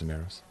here and get some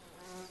arrows?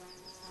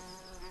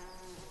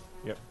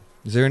 Yep.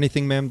 Is there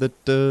anything, ma'am, that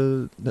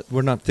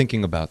we're not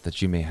thinking about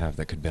that you may have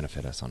that could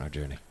benefit us on our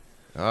journey?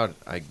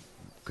 I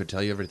could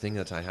tell you everything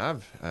that I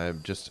have. I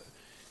just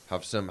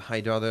have some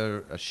hide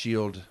leather, a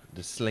shield,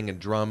 the sling and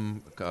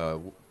drum,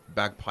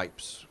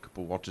 bagpipes, a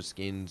couple water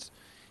skins,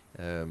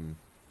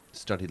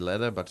 studded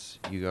leather. But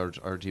you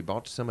already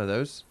bought some of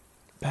those.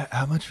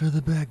 How much for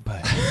the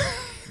bagpipe?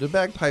 The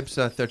bagpipes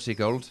are 30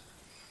 gold.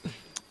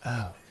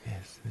 Oh,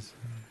 yes.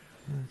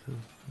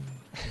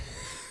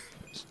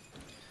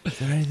 Is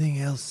there anything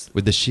else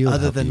With the shield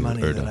other help than you,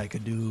 money Erdo? that I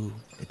could do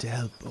to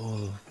help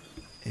or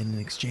in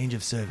exchange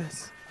of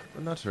service?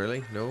 Well, not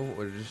really. No,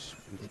 we just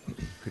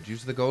could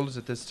use the golds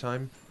at this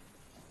time.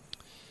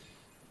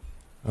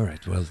 All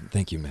right, well,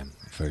 thank you, ma'am,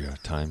 for your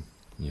time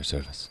and your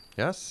service.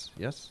 Yes,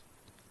 yes.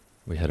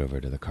 We head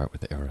over to the cart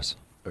with the arrows.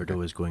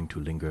 Erdo is going to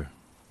linger.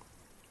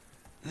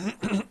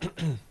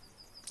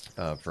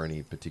 For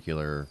any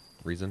particular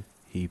reason?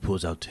 He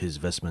pulls out his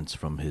vestments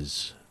from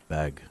his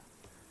bag.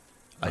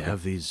 I Okay.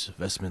 have these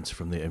vestments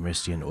from the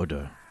Emerstian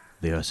Order.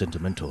 They are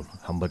sentimental.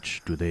 How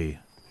much do they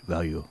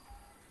value?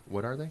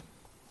 What are they?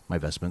 My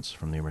vestments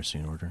from the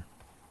Emerstian Order.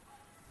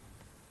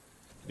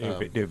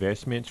 The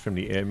vestments from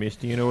the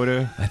Ermistian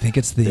Order. I think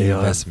it's the They are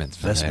investments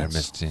from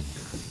vestments. the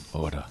Ermistian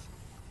Order.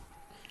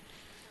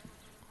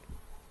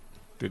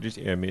 They're just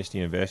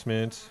Ermistian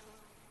investments.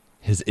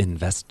 His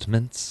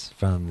investments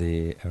from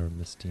the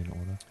Ermistian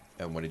Order?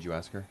 And what did you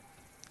ask her?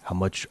 How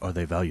much are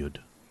they valued?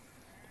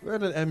 Well,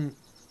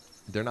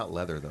 they're not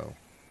leather though.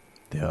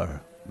 They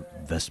are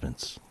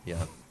vestments.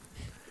 Yeah.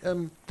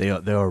 They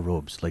are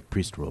robes, like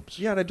priest robes.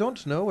 Yeah, I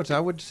don't know what I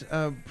would.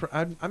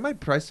 I might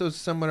price those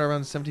somewhere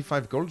around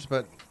 75 golds,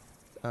 but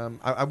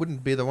I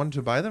wouldn't be the one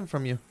to buy them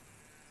from you.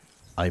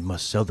 I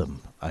must sell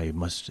them. I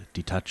must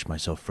detach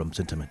myself from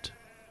sentiment.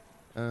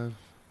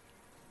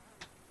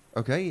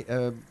 Okay.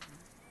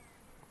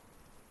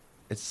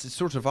 It's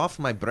sort of off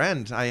my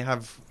brand. I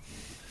have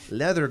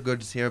leather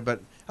goods here,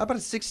 but how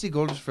about 60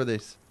 golds for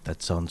this?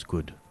 That sounds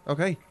good.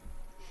 Okay.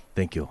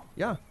 Thank you.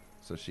 Yeah.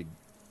 So she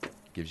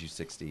gives you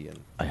 60 and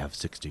I have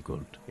 60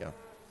 gold. yeah.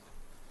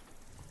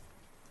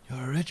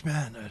 You're a rich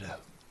man, Erdo.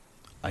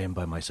 I am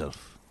by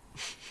myself.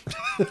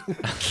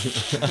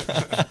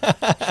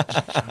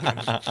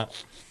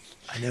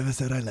 I never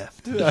said I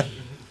left.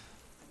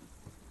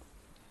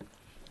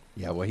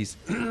 Yeah, well, he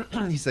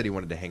said he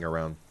wanted to hang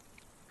around,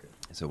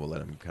 so we'll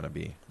let him kind of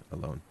be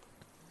alone.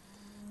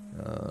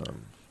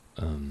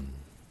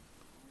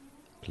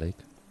 Blake?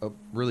 Oh,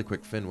 really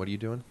quick, Finn, what are you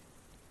doing?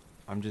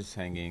 I'm just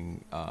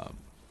hanging back.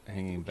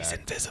 He's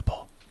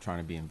invisible. Trying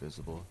to be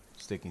invisible,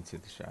 sticking to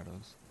the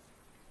shadows.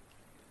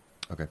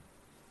 Okay.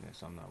 Yeah,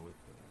 so I'm not with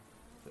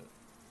the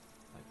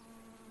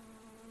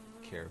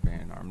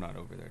caravan, or I'm not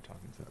over there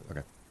talking to them.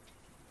 Okay.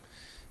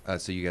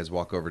 So you guys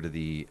walk over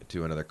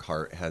to another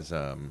cart. It has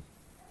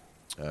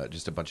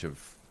just a bunch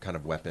of kind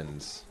of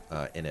weapons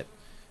in it.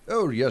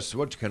 Oh yes,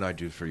 what can I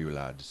do for you,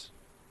 lads?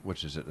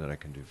 What is it that I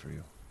can do for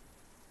you?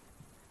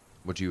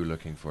 What are you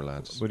looking for,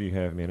 lads? What do you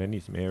have, man? I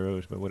need some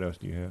arrows, but what else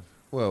do you have?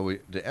 Well,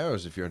 the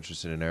arrows. If you're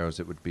interested in arrows,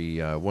 it would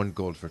be 1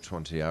 gold for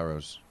 20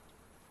 arrows.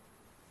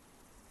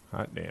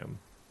 Hot damn.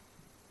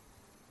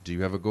 Do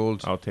you have a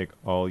gold? I'll take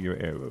all your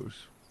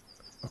arrows.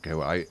 Okay,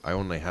 well, I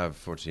only have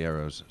 40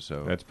 arrows,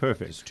 so That's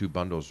perfect. there's 2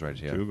 bundles right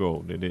here. 2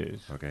 gold, it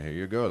is. Okay, here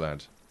you go,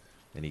 lad.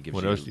 And he gives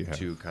What you else do you have?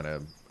 2 kind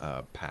of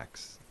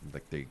packs.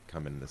 Like they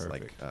come in this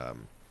Perfect.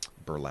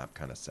 burlap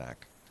kind of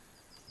sack.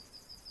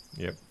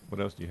 Yep. What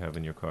else do you have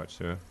in your cart,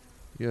 sir?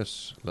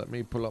 Yes, let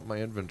me pull up my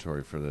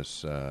inventory for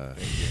this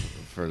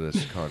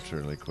cart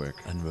really quick.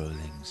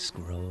 Unrolling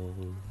scroll.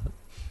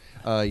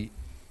 I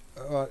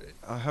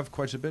have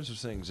quite a bit of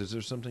things. Is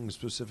there something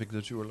specific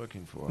that you were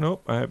looking for?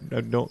 Nope, I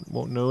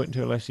won't know it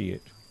until I see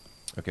it.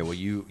 Okay, well,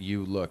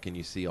 you look and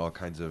you see all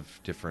kinds of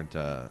different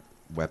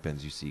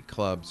weapons. You see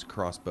clubs,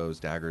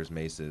 crossbows, daggers,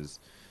 maces,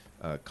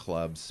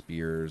 clubs,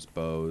 spears,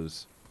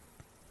 bows,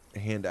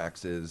 hand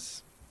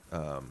axes.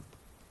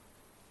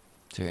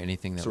 Is there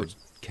anything that would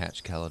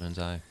catch Kaladin's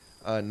eye?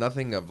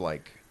 Nothing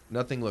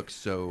looks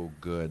so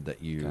good that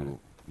Got it. you...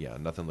 Yeah,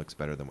 nothing looks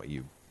better than what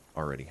you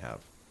already have.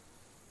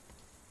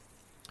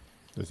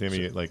 Does Sammy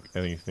get like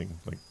anything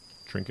like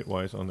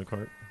trinket-wise on the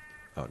cart?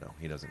 Oh, no,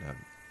 he doesn't have...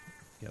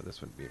 Yeah,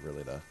 this wouldn't be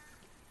really the...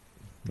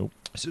 Nope.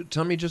 So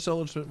tell me just a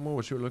little bit more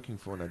what you were looking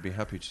for, and I'd be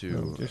happy to...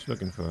 No, just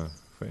looking for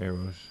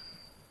arrows.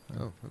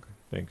 Oh, okay.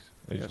 Thanks.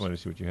 I Yes. just wanted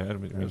to see what you had.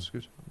 With me. That's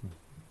good.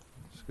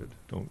 That's good.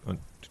 Don't.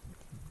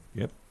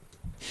 Yep.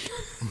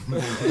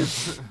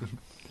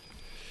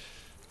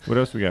 What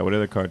else we got? What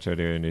other carts are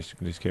there in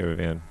this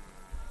caravan?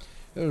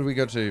 We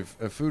got a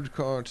food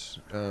cart.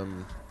 If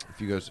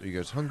are you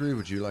guys hungry?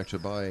 Would you like to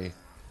buy?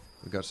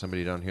 We got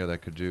somebody down here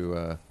that could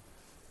do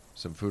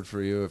some food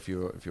for you if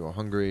you're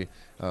hungry.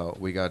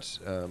 We got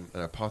an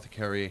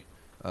apothecary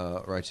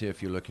right here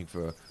if you're looking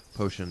for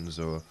potions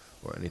or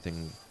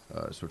anything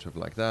sort of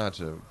like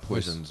that,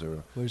 poisons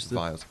or Where's the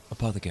vials.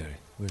 apothecary?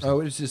 Where's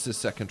Oh, it's just the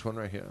second one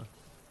right here.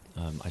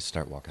 I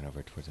start walking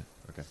over towards it.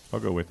 Okay. I'll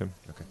go with him.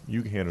 Okay.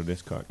 You can handle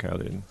this cart,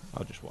 Kaladin.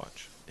 I'll just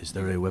watch. Is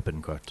there a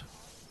weapon cart?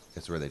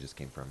 That's where they just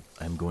came from.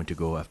 I'm going to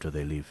go after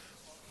they leave.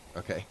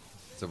 Okay.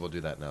 So we'll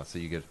do that now. So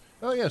you get.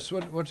 Oh yes.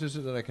 What is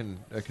it that I can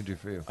do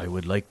for you? I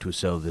would like to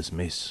sell this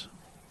mace.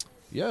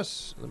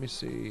 Yes. Let me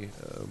see.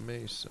 A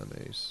mace.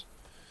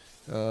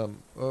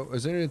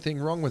 Is there anything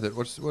wrong with it?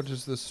 What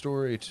is the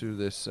story to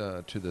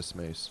this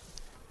mace?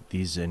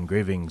 These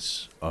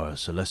engravings are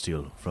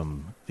celestial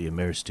from the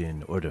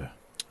Ameristine Order,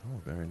 Oh,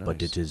 very nice.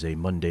 but it is a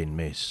mundane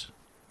mace.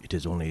 It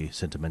is only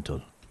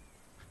sentimental.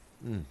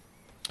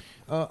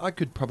 I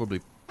could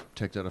probably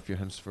take that off your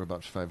hands for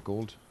about 5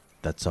 gold.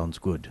 That sounds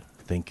good.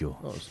 Thank you.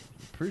 Oh,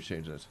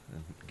 appreciate it.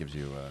 And it gives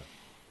you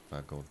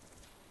 5 gold.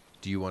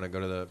 Do you want to go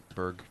to the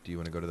Berg? Do you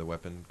want to go to the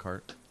weapon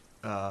cart?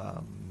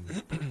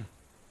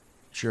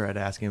 Sure, I'd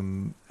ask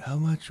him. How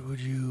much would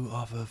you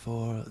offer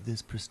for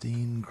this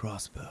pristine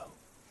crossbow?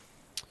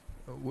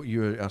 What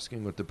you're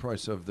asking what the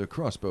price of the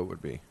crossbow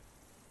would be?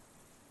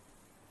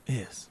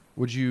 Yes.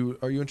 Are you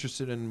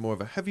interested in more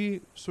of a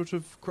heavy sort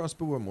of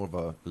crossbow or more of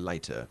a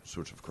lighter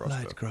sort of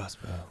crossbow? Light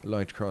crossbow.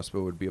 Light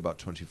crossbow would be about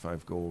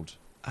 25 gold.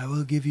 I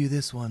will give you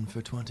this one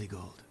for 20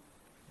 gold.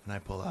 And I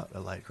pull out a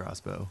light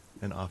crossbow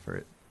and offer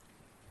it.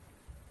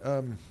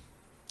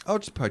 I'll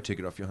just probably take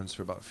it off your hands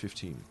for about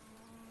 15.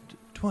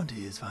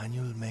 20 is fine.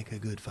 You'll make a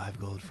good 5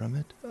 gold from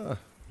it.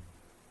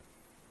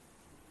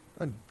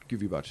 I'd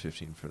give you about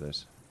 15 for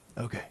this.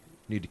 Okay.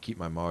 Need to keep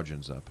my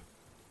margins up.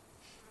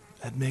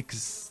 That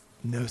makes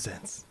no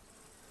sense.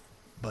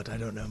 But I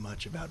don't know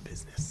much about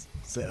business.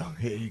 So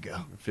here you go.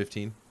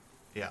 15?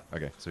 Yeah.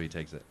 Okay, so he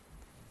takes it.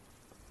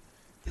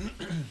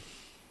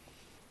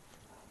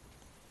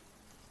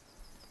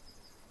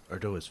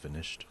 Erdo is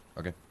finished.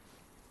 Okay.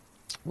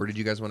 Where did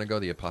you guys want to go?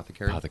 The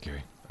apothecary?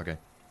 Apothecary. Okay.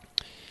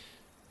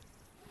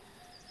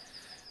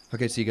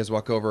 Okay, so you guys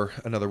walk over.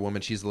 Another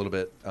woman. She's a little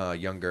bit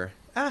younger.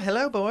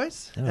 Hello,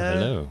 boys. Oh,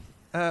 hello.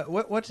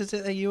 What is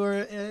it that you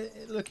were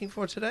looking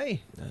for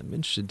today? I'm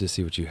interested to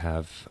see what you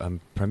have. I'm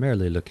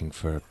primarily looking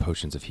for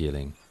potions of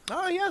healing.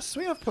 Oh, yes,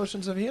 we have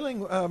potions of healing.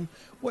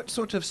 What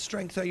sort of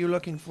strength are you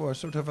looking for?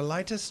 Sort of a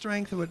lighter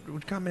strength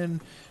would come in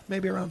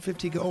maybe around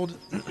 50 gold.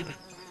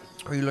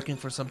 Are you looking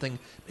for something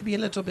maybe a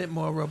little bit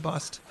more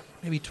robust?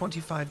 Maybe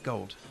 25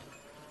 gold.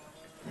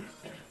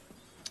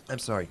 I'm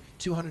sorry,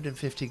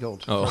 250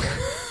 gold. Oh.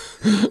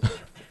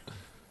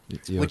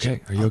 You Which-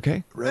 okay? Are you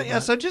okay?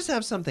 Yes, I just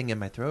have something in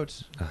my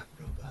throat.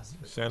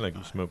 Sound like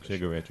you smoke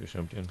cigarettes or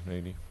something,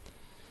 lady.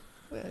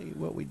 Well,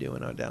 what we do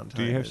in our downtime.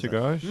 Do you have is,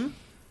 cigars?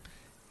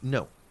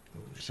 No.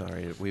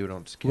 Sorry, we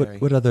don't carry.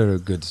 What other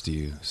goods do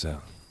you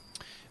sell?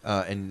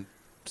 And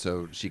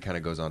so she kind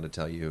of goes on to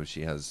tell you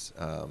she has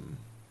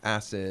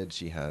acid,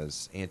 she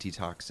has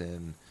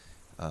antitoxin,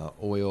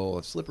 oil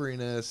of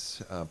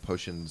slipperiness,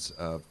 potions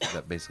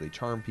that basically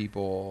charm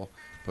people,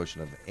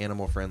 potion of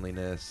animal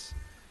friendliness,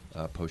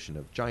 potion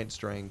of giant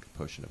strength,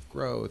 potion of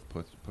growth,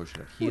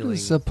 potion of healing. What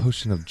does a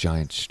potion of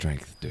giant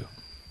strength do?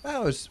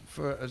 Oh,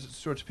 for a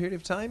short period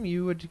of time,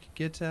 you would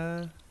get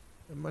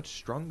much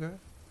stronger.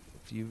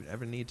 If you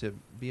ever need to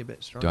be a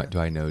bit stronger. Do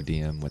I know,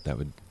 DM, what that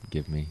would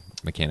give me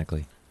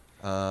mechanically?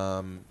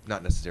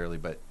 Not necessarily,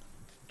 but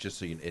just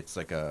so you, it's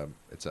like I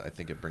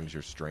think it brings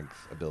your strength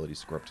ability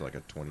score up to like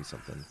a 20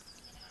 something.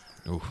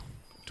 Ooh.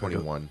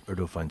 21.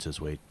 Erdo finds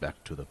his way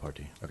back to the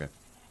party. Okay.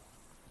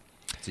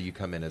 So you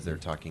come in as they're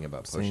talking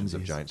about potions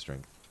of Samesies. giant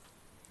strength.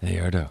 Hey,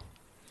 Erdo.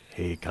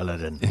 Hey,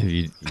 Kaladin. If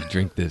you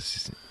drink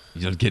this,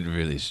 you'll get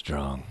really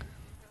strong.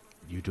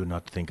 You do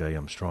not think I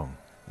am strong.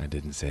 I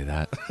didn't say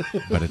that,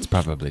 but it's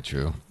probably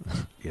true.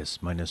 Yes,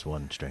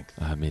 -1 strength.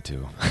 Me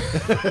too.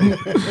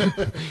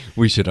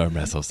 We should arm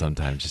wrestle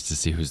sometime just to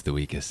see who's the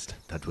weakest.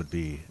 That would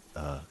be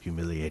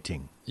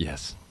humiliating.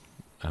 Yes,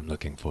 I'm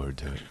looking forward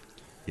to it.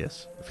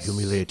 Yes,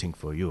 humiliating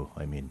for you.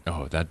 I mean,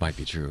 Oh, that might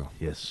be true.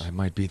 yes. I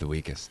might be the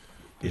weakest.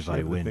 Does If she I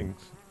have the win,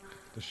 things-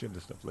 Does she have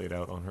the stuff laid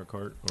out on her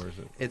cart, or is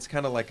it? It's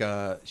kind of like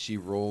she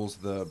rolls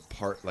the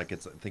part, like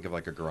think of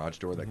like a garage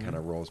door that kind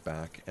of rolls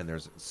back, and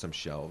there's some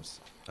shelves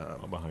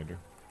Behind her.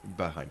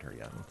 behind her,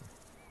 yeah.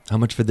 How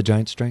much for the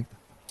giant strength?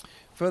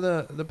 For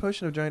the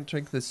potion of giant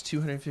strength is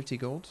 250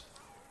 gold.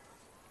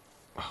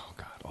 Oh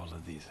God, all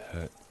of these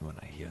hurt when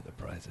I hear the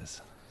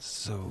prices.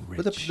 So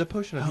rich. But the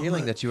potion of How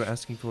healing mu- that you were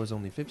asking for is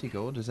only 50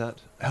 gold. Is that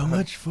How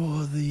much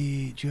for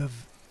the? Do you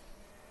have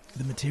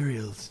the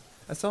materials?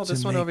 I saw to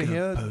this one make over a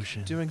here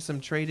potion? doing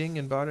some trading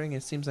and bartering.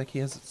 It seems like he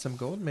has some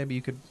gold. Maybe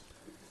you could,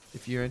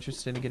 if you're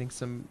interested in getting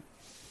some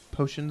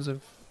potions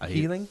of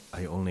healing.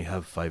 I only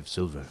have 5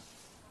 silver.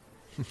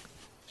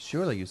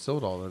 Surely you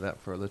sold all of that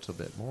for a little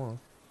bit more.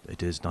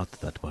 It is not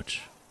that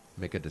much.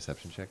 Make a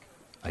deception check.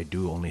 I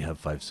do only have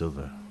 5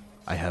 silver.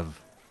 I have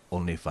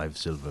only 5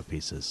 silver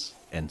pieces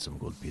and some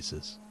gold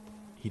pieces.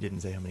 He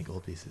didn't say how many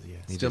gold pieces he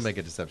has. Still make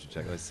a deception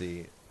check. Let's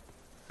see.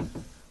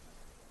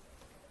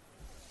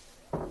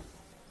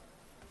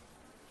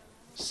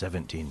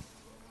 17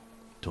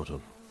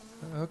 total.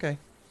 Okay.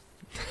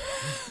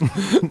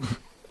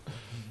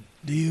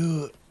 Do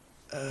you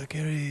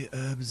carry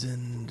herbs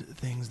and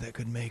things that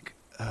could make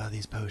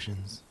these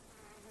potions?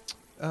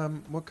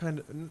 What kind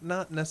of?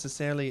 Not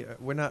necessarily.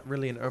 We're not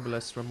really an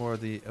herbalist. We're more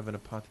of an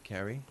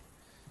apothecary.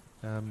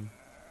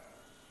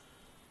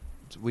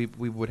 We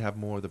would have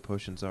more of the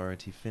potions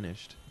already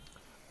finished.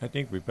 I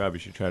think we probably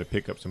should try to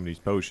pick up some of these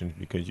potions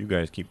because you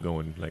guys keep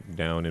going like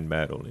down in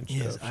battle and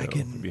Yes, stuff. I so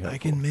it'd be can. I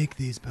helpful. can make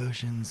these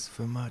potions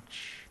for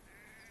much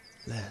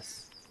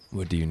less.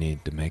 What do you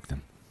need to make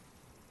them?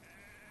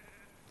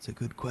 It's a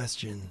good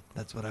question.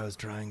 That's what I was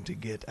trying to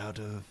get out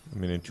of. I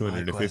mean, in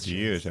 250 questions.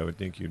 years, I would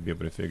think you'd be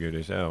able to figure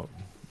this out.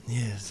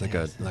 Yes, It's like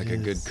yes, a it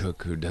good is.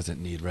 cook who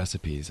doesn't need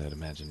recipes. I'd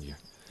imagine you.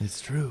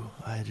 It's true.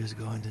 I just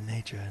go into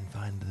nature and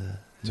find the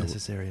So-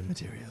 necessary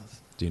materials.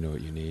 Do you know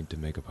what you need to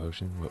make a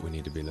potion? What we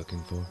need to be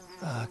looking for?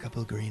 A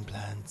couple green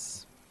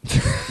plants,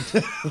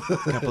 a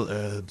couple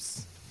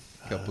herbs,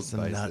 Couple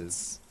some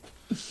spices.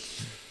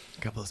 nuts,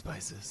 a couple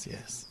spices.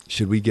 Yes,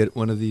 Should we get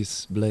one of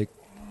these, Blake?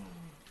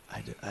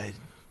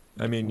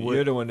 I mean, What-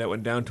 you're the one that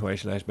went down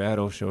twice last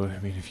battle, so I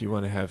mean, if you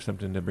want to have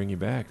something to bring you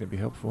back, that'd be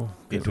helpful.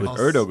 It If would-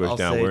 Erdo goes I'll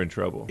down, say we're in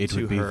trouble. It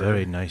To would be her-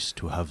 very nice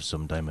to have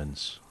some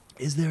diamonds.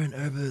 Is there an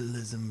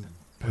herbalism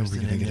Where are we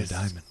person gonna in get this? a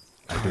diamond?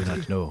 I do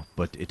not know,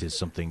 but it is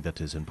something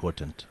that is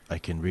important. I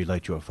can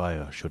relight your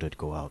fire should it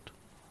go out.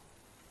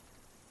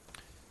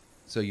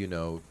 So you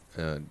know,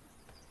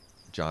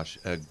 Josh,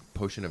 a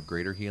potion of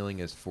greater healing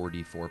is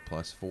 4d4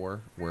 plus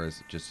 4,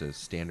 whereas just a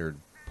standard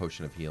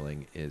potion of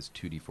healing is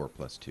 2d4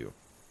 plus 2.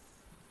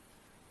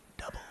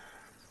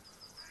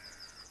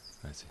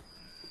 I see.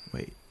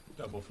 Wait,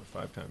 Double for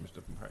 5 times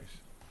the price.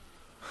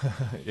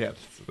 Yeah,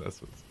 that's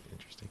what's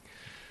interesting.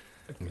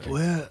 Okay.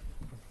 Where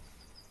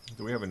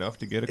Do we have enough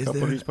to get a Is couple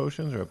there of these an-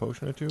 potions or a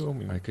potion or two? I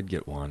mean, I could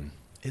get one.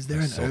 is there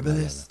I an sold that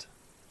herbalist?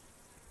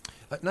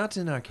 Not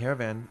in our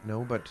caravan,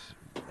 no, but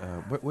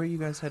where are you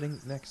guys heading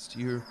next?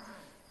 You're,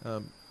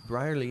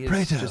 Briarly is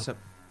Prato. just a...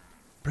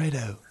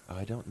 Prado.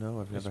 I don't know.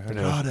 I've never it's heard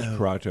pronounced of Prado.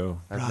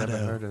 Prato. I've never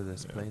Prado. heard of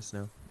this Yeah. place,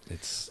 no.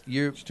 It's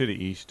You're... It's to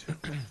the east.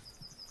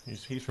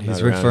 He's from He's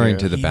out around referring here.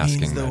 to the He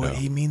basking means meadow.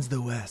 he means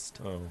the west.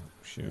 Oh,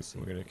 shoot. see.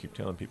 We're going to keep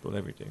telling people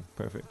everything.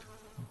 Perfect.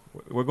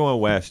 We're going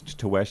west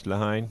to West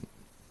Lahine.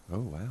 Oh,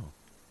 wow.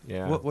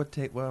 Yeah.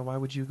 Why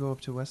would you go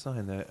up to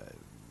Westline?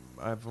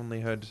 I've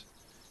only heard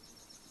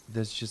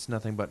there's just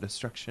nothing but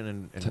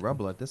destruction and T-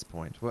 rubble at this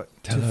point. What?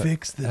 Tell to her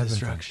fix the everything.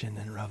 destruction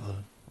and rubble.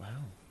 Wow.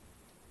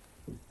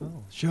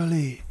 Oh.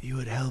 Surely you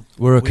would help.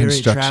 We're a weary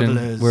construction.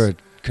 travelers. We're a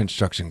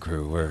construction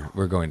crew.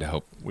 We're going to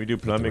help. We do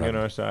plumbing on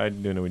rubble. our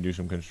side, then we do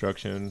some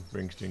construction,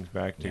 brings things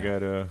back Yeah.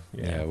 together.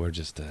 Yeah, we're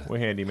just we're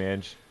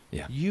handymans.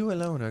 yeah. You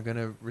alone are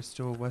gonna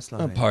restore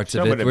Westline. Parts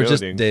Some of of it. the We're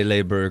just buildings. day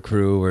labor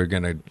crew. We're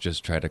gonna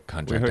just try to We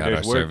contract heard out our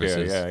there's work there.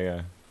 services.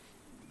 Yeah.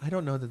 I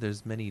don't know that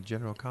there's many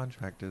general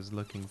contractors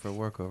looking for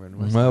work over in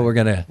Westline. Well,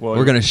 we're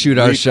Well, gonna shoot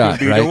our we could shot,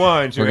 be the right?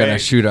 ones, We're gonna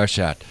right? shoot our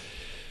shot.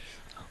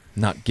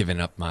 Not giving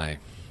up my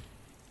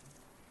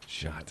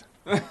shot.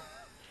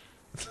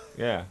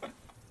 Yeah.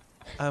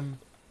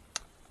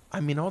 I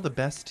mean, all the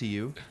best to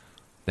you.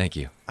 Thank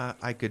you.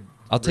 I could.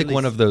 I'll take really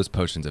one s- of those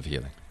potions of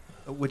healing.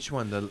 Which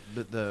one?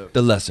 The.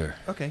 The lesser.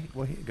 Okay.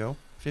 Well, here you go.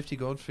 50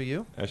 gold for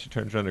you. As she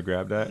turns around to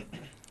grab that,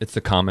 It's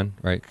the common,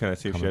 right? can I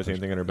see if she Common has potion.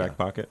 anything in her back Yeah.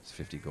 pocket? It's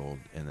 50 gold,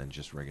 and then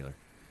just regular.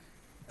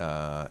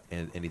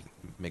 And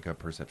make a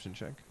perception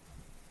check.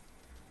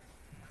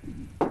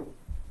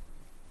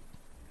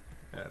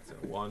 That's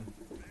a 1.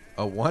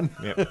 A 1.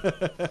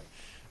 Yep.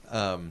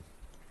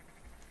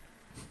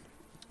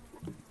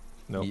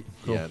 Nope. Y-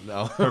 Cool. Yeah.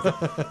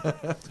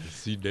 No.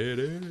 See,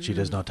 daddy. She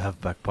does not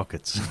have back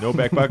pockets. No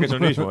back pockets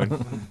on this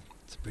one.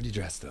 It's a pretty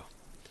dress, though.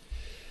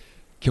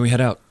 Can we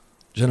head out,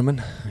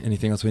 gentlemen?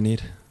 Anything else we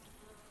need?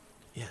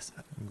 Yes,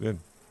 I'm good.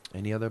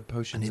 Any other I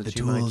potions need the that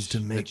you might tools to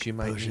make that you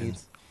might need?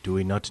 potions. Do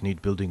we not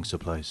need building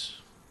supplies?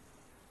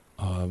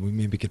 We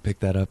maybe could pick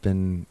that up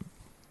in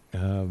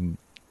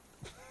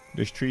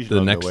There's trees the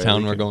along next way.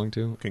 town We we're can- going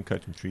to. Can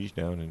cut some trees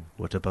down. And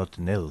What about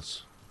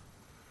nails?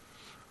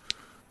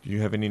 do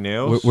you have any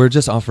nails? We're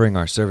just offering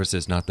our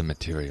services, not the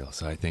material.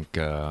 So I think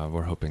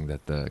we're hoping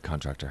that the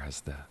contractor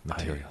has the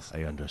materials.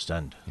 I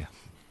understand. Yeah.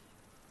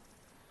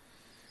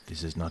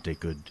 This is not a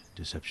good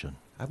deception.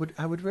 I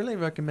would really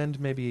recommend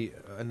maybe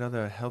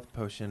another health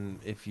potion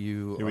if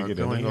you Did we are get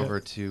any going yet? over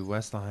to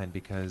Westlaheim,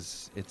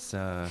 because it's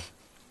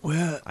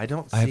Where I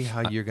don't I've- see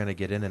how you're gonna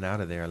get in and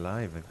out of there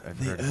alive. I've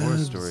The heard horror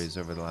herbs. stories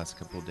over the last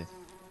couple of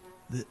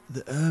days.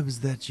 the herbs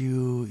that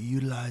you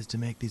utilize to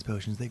make these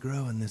potions, they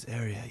grow in this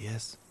area,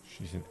 yes?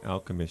 She's an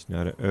alchemist,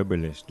 not an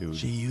herbalist, dude.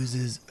 She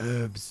uses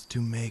herbs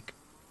to make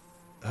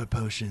her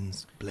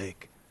potions,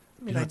 Blake.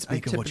 Do not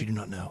speak of what you do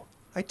not know.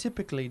 I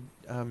typically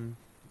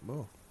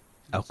whoa.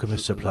 Alchemist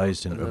There's a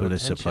supplies little- and a little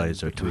herbalist tension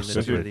supplies are two between the Those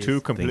are separate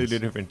two completely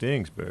things. different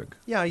things, Berg.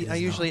 Yeah, It I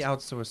is usually not.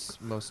 outsource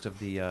most of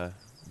the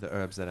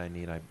herbs that I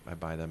need. I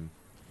buy them,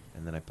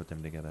 and then I put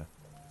them together.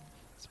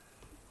 It's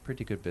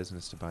pretty good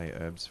business to buy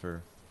herbs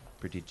for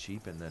pretty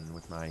cheap, and then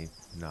with my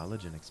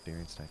knowledge and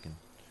experience, I can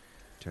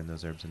turn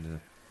those herbs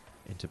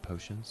into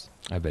potions.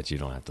 I bet you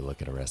don't have to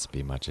look at a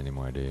recipe much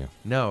anymore, do you?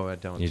 No, I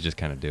don't. You just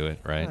kind of do it,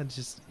 right?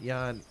 Just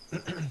You're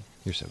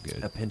so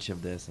good. a pinch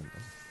of this, and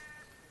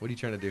what are you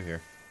trying to do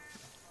here?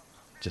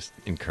 Just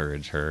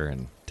encourage her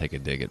and take a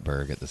dig at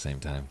Berg at the same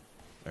time.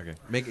 Okay,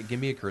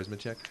 give me a charisma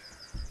check.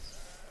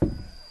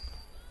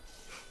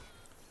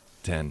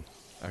 10.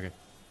 Okay.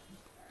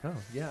 Oh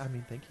yeah, I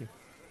mean, thank you.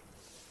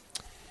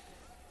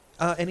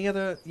 Any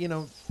other,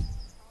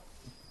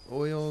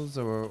 oils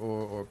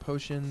or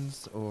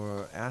potions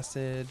or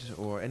acid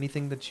or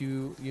anything that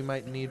you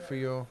might need for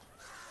your?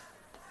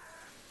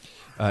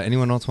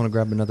 Anyone else want to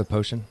grab another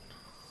potion?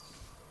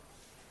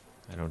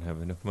 I don't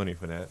have enough money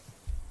for that.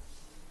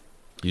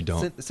 You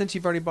don't. Since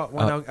you've already bought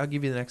one, Uh, I'll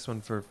give you the next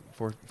one for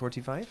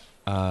 45. Take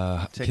can, a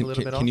little can,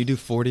 bit can off? you do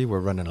 40? We're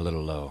running a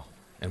little low,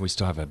 and we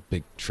still have a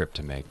big trip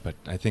to make. But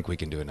I think we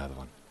can do another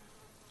one.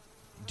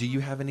 Do you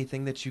have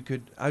anything that you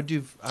could? I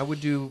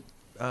would do.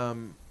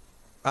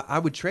 I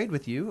would trade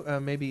with you.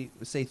 Maybe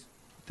say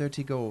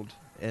 30 gold,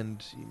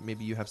 and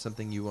maybe you have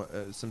something you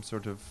want, some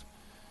sort of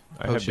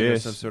I have potion or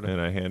this, some sort of.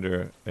 and I hand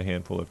her a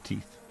handful of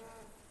teeth.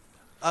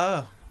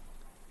 I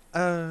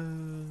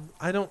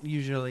don't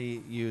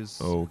usually use.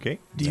 Okay.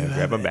 Do you I grab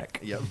have them a- back.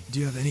 Yep. Do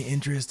you have any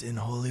interest in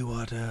holy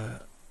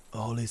water, a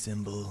holy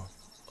symbol,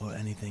 or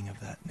anything of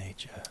that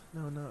nature?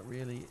 No, not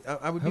really.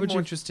 I would How be would more you-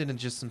 interested in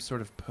just some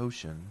sort of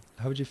potion.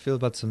 How would you feel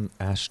about some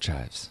ash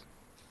chives?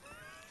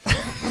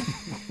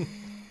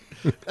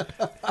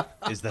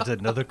 Is that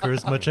another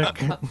charisma check?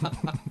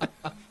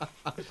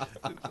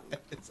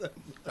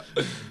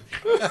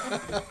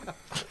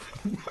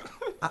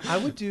 I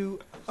would do.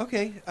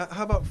 Okay.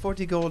 How about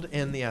 40 gold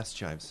and the ass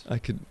chives?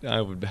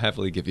 I would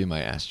happily give you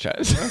my ash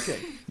chives. Okay.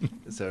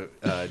 So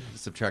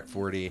subtract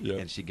 40, Yep.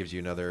 and she gives you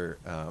another,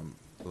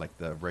 like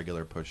the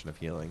regular potion of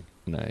healing.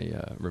 And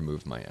I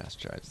remove my ash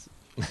chives.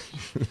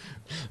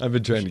 I've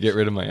been trying to get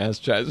rid of my ash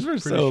chives for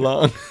so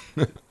long.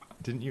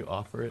 Didn't you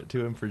offer it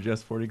to him for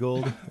just 40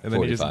 gold? And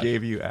then he just 45.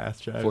 gave you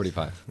ass chives?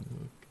 45.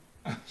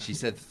 She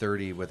said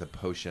 30 with a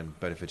potion,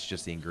 but if it's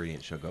just the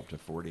ingredient, she'll go up to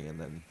 40, and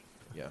then,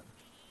 yeah.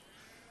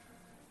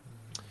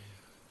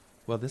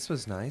 Well, this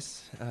was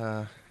nice.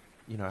 I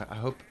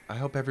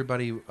hope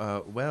everybody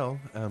well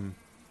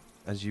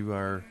as you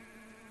are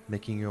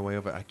making your way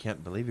over. I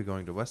can't believe you're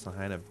going to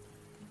Westelheim,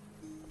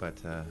 but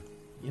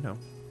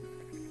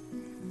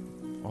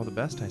all the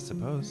best, I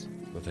suppose.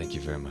 Well, thank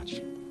you very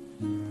much.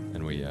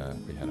 And we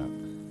head out.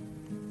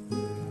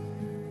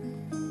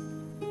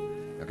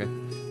 Okay,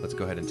 let's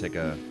go ahead and take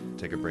a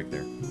break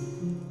there.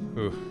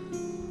 Ooh.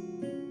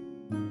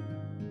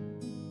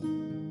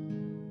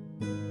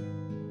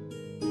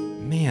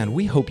 Man,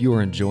 we hope you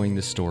are enjoying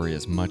this story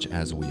as much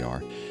as we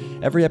are.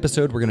 Every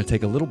episode, we're going to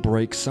take a little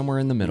break somewhere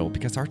in the middle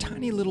because our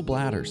tiny little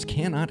bladders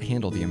cannot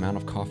handle the amount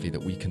of coffee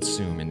that we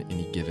consume in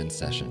any given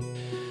session.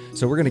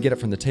 So we're going to get it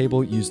from the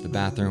table, use the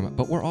bathroom,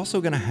 but we're also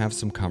going to have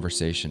some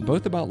conversation,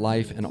 both about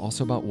life and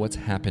also about what's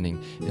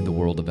happening in the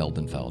world of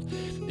Eldenfeld.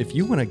 If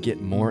you want to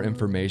get more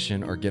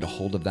information or get a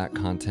hold of that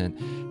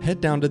content,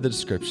 head down to the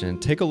description,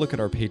 take a look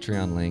at our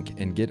Patreon link,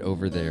 and get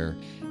over there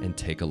and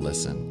take a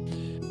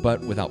listen.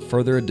 But without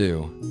further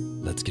ado,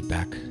 let's get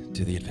back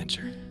to the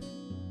adventure.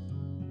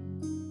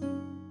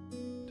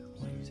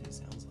 Why do you say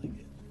sounds like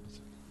it?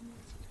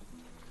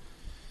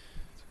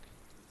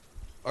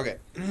 Okay,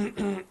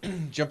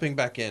 jumping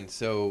back in.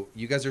 So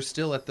you guys are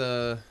still at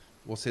the.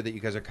 We'll say that you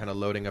guys are kind of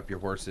loading up your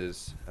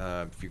horses.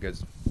 If you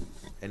guys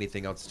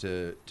anything else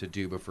to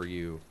do before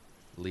you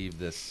leave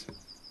this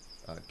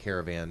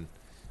caravan,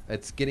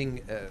 it's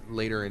getting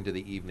later into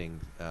the evening.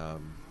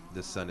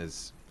 The sun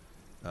is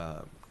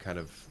kind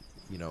of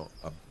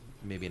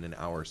maybe in an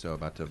hour or so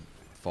about to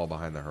fall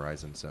behind the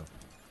horizon. So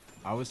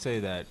I would say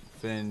that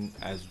Finn,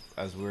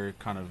 as we're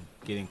kind of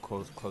getting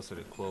closer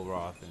to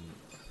Quillroth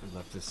and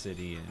left the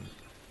city,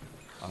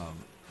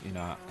 and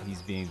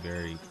he's being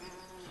very,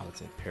 I would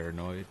say,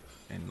 paranoid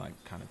and like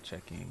kind of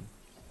checking,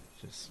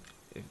 just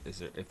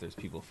if there's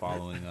people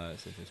following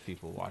us, if there's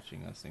people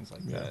watching us, things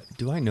like that.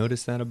 Do I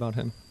notice that about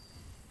him?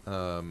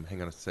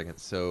 Hang on a second.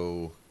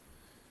 So,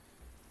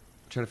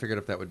 I'm trying to figure out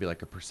if that would be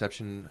like a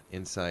perception,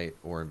 insight,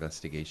 or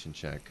investigation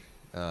check.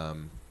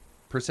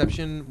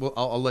 Perception, well,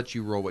 I'll let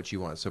you roll what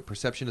you want. So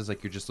perception is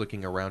like you're just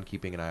looking around,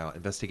 keeping an eye out.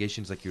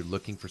 Investigation is like you're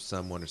looking for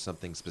someone or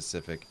something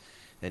specific.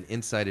 And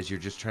insight is you're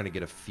just trying to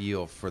get a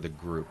feel for the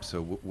group.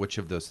 So which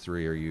of those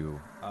three are you?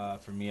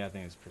 For me, I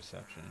think it's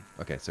perception.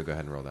 Okay, so go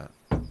ahead and roll that.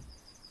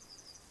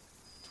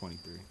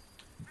 23.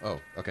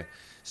 Oh, okay.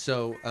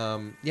 So,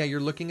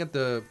 you're looking at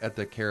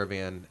the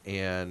caravan,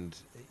 and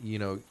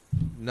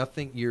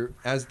nothing.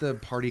 As the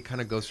party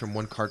kind of goes from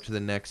one cart to the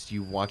next,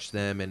 you watch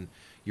them, and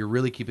you're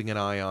really keeping an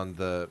eye on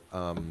the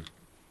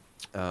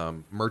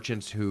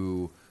merchants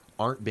who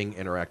aren't being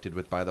interacted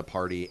with by the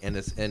party, and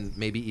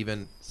maybe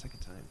even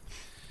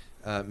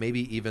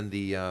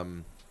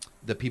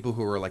the people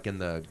who are like in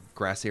the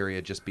grass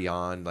area just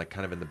beyond, like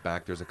kind of in the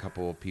back. There's a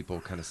couple of people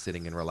kind of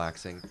sitting and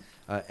relaxing,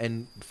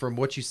 and from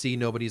what you see,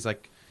 nobody's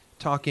like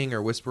talking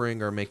or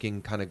whispering or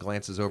making kind of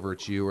glances over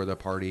at you or the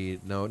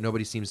party. No,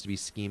 nobody seems to be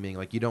scheming.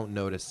 Like you don't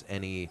notice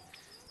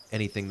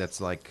anything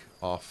that's like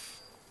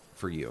off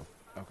for you.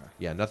 Okay.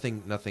 Yeah,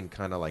 nothing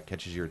kind of like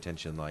catches your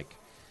attention. Like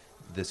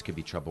this could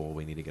be trouble.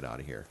 We need to get out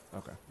of here.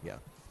 Okay. Yeah,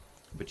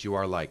 but you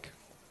are like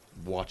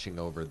watching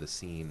over the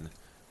scene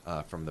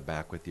from the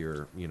back with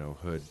your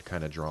hood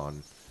kind of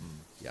drawn.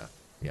 Yeah.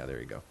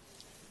 There you go.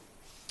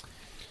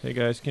 Hey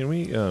guys, can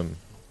we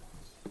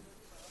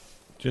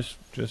just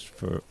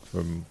for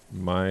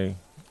my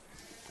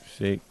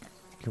sake,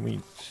 can we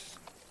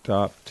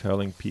stop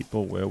telling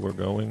people where we're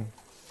going?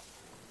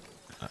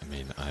 I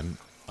mean,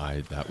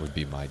 that would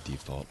be my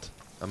default.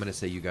 I'm gonna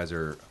say you guys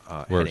are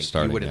We're heading.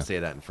 starting, You wouldn't yeah. say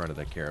that in front of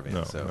the caravan.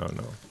 No, so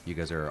no. You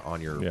guys are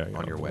on your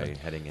way,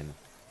 heading in.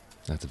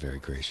 That's a very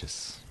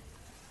gracious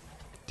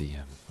DM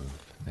move.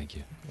 Thank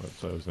you. Well,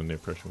 so I was under the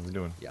impression we were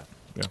doing. Yeah.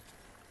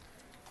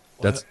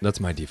 That's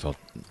my default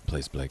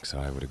place, Blake. So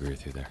I would agree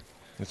with you there.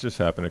 It's just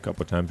happened a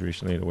couple of times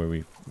recently where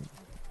we've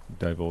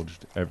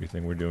divulged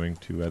everything we're doing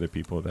to other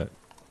people that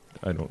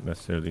I don't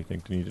necessarily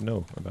think they need to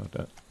know about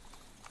that.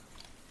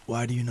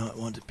 Why do you not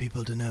want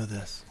people to know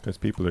this? Because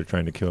people are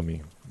trying to kill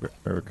me,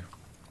 Berg.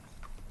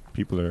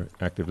 People are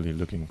actively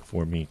looking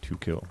for me to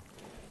kill.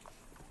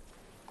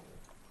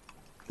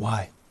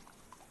 Why?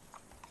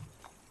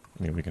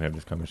 I mean, we can have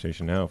this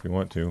conversation now if we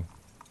want to.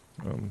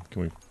 Can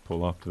we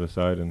pull off to the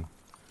side and...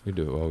 We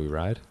do it while we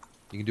ride.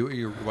 You can do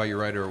it while you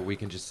ride, or we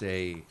can just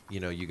say,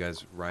 you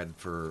guys ride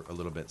for a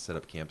little bit, set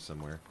up camp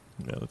somewhere.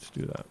 Yeah, let's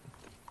do that.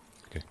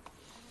 Okay.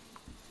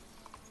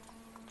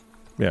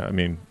 Yeah, I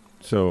mean,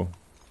 so...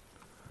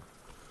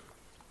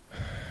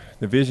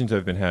 The visions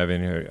I've been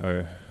having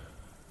are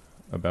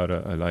about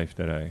a life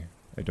that I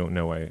don't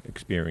know I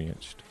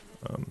experienced.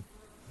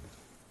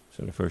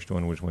 So the first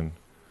one was when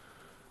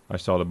I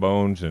saw the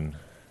bones and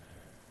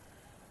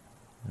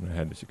I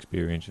had this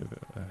experience of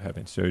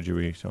having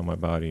surgery, saw my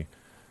body.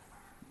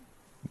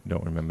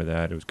 Don't remember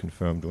that. It was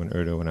confirmed when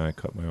Erdo and I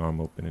cut my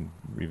arm open and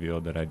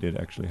revealed that I did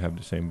actually have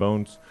the same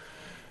bones.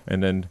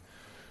 And then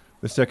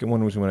the second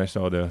one was when I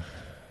saw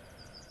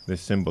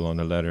this symbol on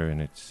the letter,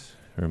 and it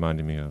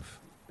reminded me of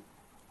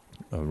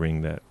a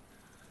ring that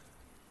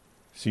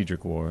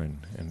Cedric wore,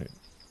 and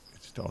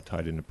it's all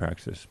tied into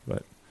Praxis.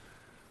 But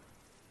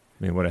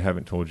I mean, what I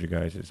haven't told you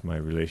guys is my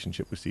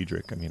relationship with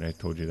Cedric. I mean, I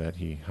told you that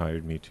he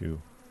hired me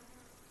to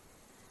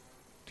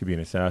be an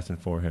assassin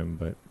for him,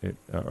 but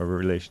our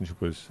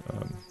relationship was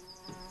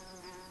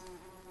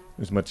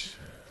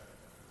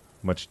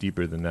much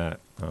deeper than that.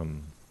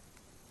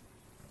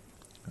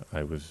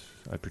 I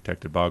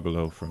protected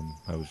Bogolo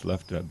I was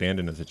left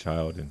abandoned as a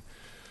child and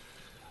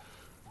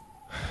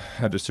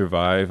had to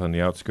survive on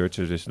the outskirts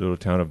of this little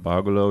town of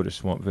Bogolo, the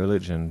swamp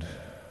village, and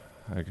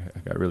I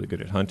got really good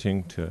at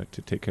hunting to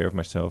take care of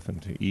myself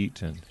and to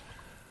eat, and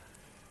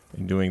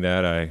in doing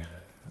that I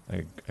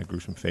grew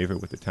some favor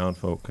with the town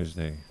folk because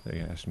they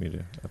asked me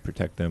to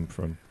protect them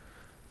from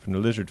the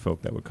lizard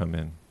folk that would come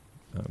in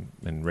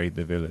and raid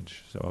the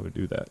village. So I would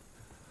do that.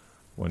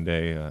 One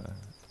day,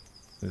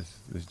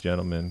 this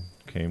gentleman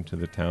came to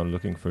the town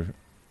looking for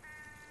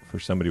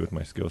somebody with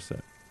my skill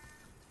set,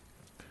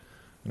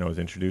 and I was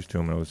introduced to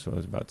him. I was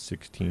about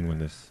 16 when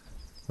this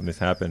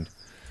happened,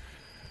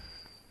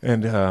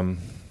 and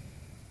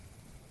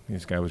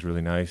this guy was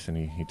really nice, and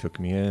he took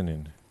me in,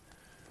 and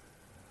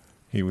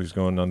he was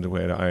going on the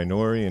way to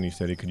Ayanori, and he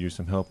said he could use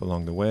some help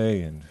along the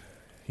way, and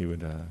he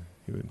would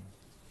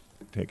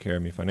take care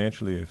of me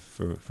financially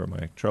for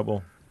my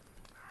trouble.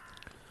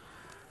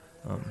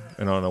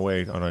 And on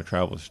our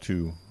travels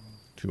to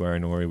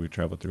Ayanori, we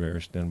traveled through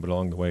Ariston, but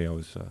along the way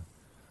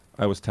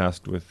I was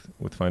tasked with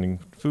finding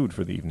food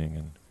for the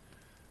evening,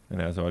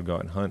 and as I would go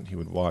out and hunt, he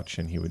would watch,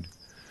 and he would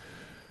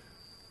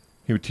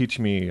teach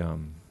me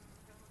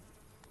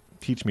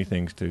teach me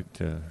things to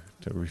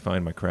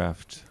refine my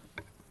craft.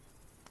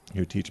 He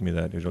would teach me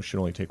that it should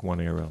only take one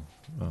arrow.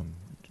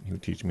 He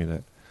would teach me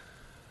that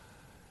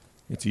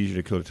it's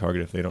easier to kill a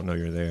target if they don't know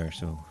you're there.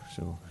 So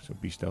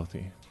be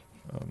stealthy.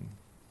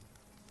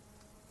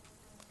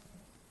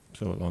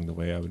 So along the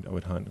way, I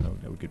would hunt. And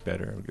I would get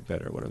better. I would get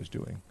better at what I was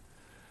doing.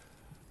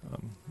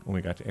 When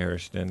we got to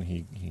Ariston,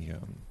 he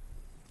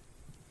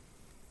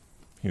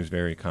was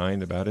very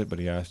kind about it, but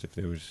he asked if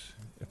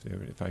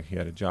he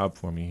had a job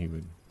for me,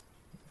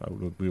 I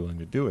would be willing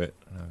to do it.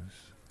 And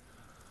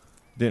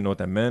I didn't know what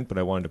that meant, but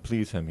I wanted to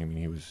please him. I mean,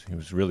 he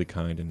was really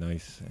kind and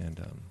nice, and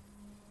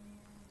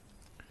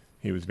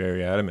he was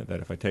very adamant that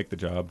if I take the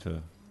job,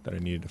 that I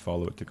needed to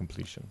follow it to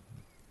completion.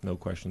 No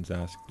questions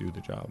asked, do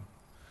the job.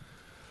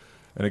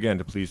 And again,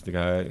 to please the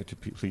guy, to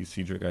please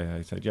Cedric,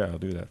 I said, yeah, I'll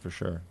do that for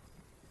sure.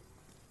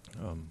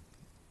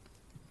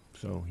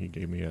 So he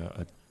gave me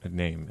a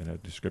name and a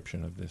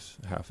description of this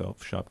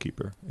half-elf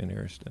shopkeeper in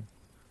Ariston.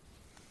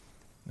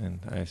 And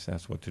I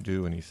asked what to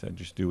do, and he said,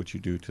 just do what you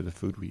do to the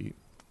food we eat.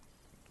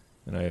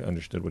 And I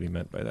understood what he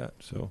meant by that.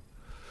 So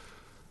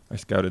I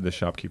scouted the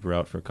shopkeeper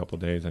out for a couple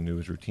of days. I knew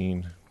his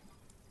routine.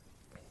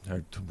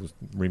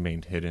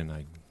 Remained hidden.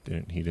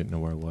 He didn't know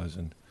where I was.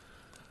 And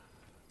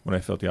when I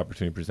felt the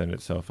opportunity present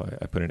itself,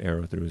 I put an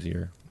arrow through his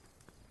ear.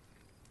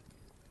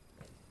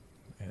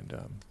 And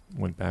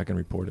went back and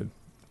reported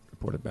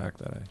back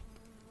that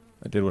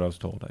I did what I was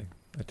told.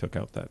 I took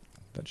out that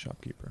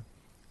shopkeeper.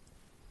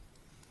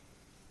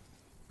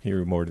 He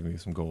rewarded me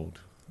with some gold,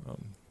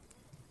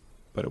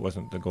 but it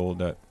wasn't the gold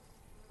that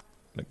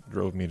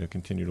drove me to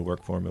continue to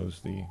work for him. It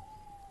was the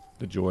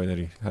joy that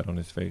he had on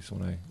his face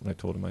when I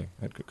told him I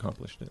had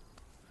accomplished it.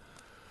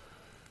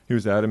 He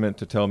was adamant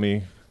to tell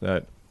me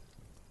that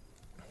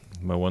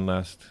my one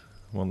last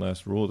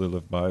rule to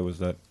live by was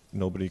that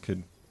nobody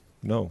could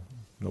know.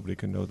 Nobody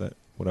could know that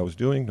what I was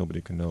doing.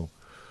 Nobody could know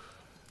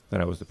that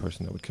I was the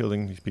person that was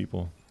killing these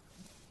people.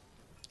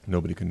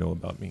 Nobody could know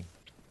about me.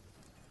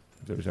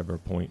 If there was ever a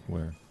point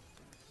where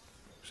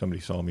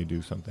somebody saw me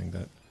do something,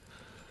 that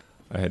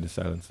I had to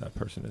silence that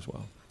person as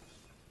well.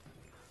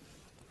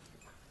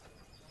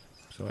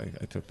 So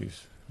I took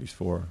these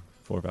four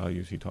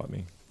values he taught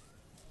me.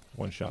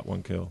 One shot,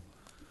 one kill.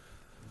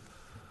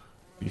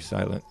 Be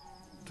silent.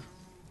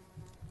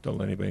 Don't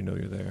let anybody know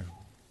you're there.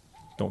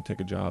 Don't take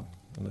a job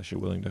unless you're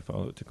willing to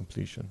follow it to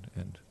completion.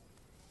 And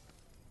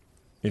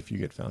if you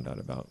get found out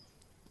about,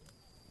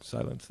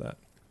 silence that.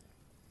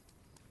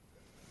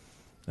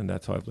 And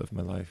that's how I've lived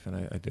my life. And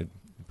I did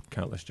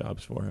countless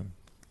jobs for him.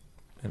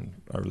 And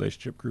our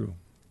relationship grew.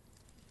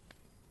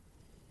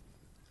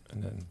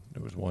 And then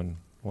there was one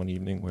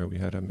evening where we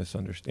had a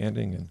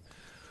misunderstanding, and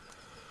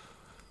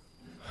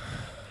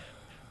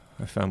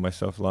I found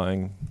myself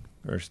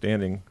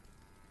standing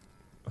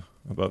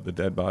above the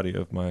dead body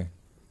of my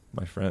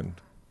friend,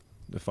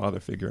 the father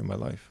figure in my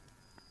life.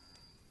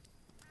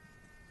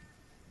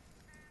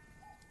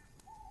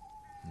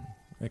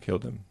 I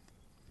killed him.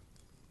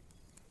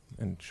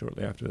 And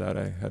shortly after that,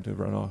 I had to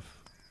run off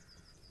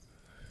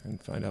and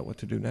find out what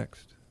to do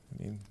next.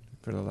 I mean,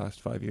 for the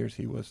last 5 years,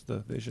 he was the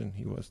vision.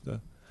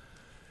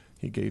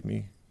 He gave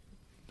me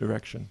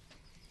direction.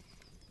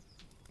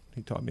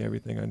 He taught me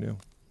everything I knew.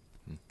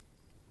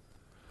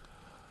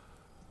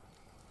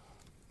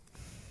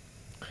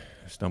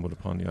 I stumbled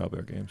upon the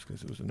Owlbear Games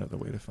because it was another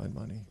way to find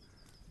money.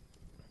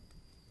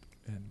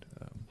 And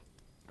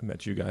I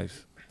met you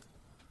guys.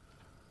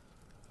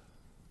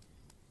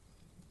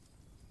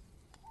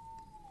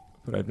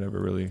 But I've never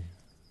really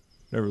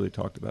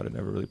talked about it,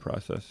 never really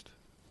processed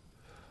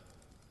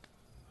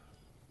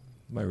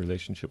my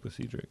relationship with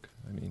Cedric.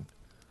 I mean,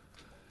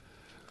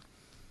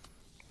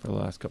 for the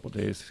last couple of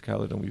days,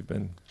 Kaladin, we've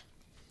been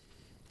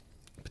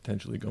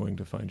potentially going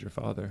to find your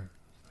father,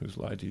 who's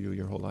lied to you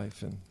your whole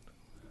life, and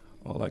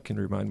all I can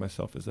remind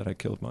myself is that I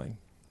killed mine.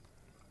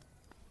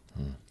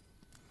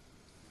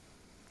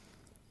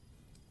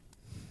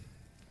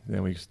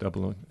 Then we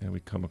stumble and we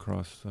come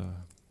across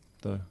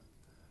the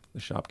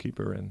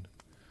shopkeeper in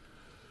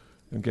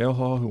Gale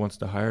Hall, who wants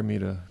to hire me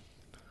to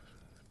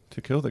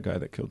kill the guy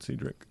that killed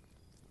Cedric.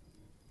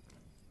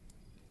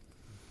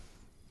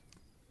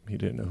 He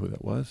didn't know who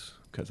that was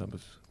because I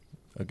was,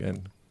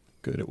 again,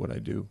 good at what I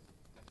do.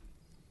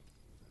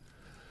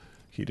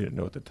 He didn't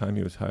know at the time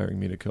he was hiring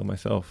me to kill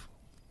myself.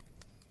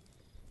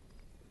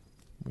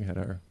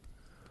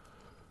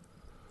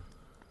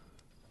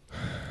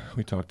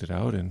 We talked it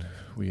out, and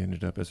we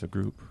ended up as a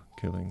group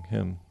killing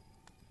him.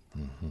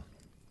 Mm-hmm.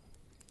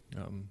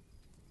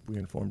 We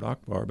informed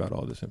Akbar about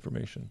all this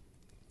information.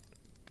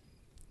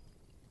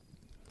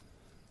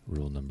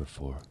 Rule number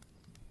 4.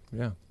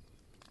 Yeah.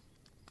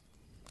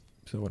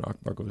 So when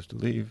Akbar goes to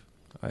leave,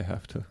 I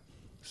have to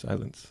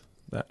silence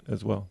that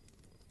as well.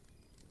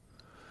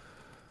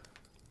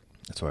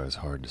 That's why it was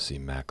hard to see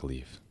Mac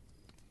leave.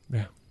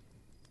 Yeah.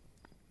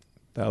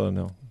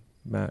 Thalano,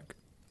 Mac,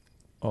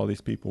 all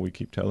these people we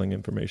keep telling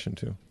information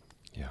to.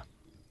 Yeah.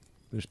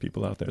 There's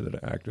people out there that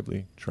are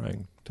actively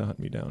trying to hunt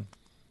me down.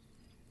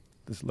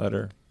 This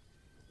letter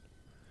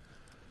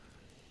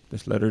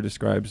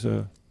describes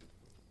a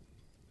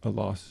a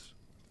loss,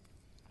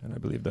 and I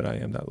believe that I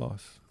am that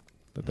loss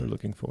that they're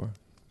looking for.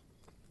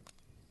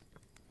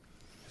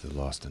 It's a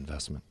lost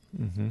investment.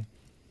 Mm-hmm.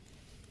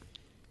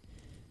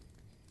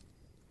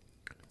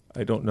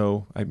 I don't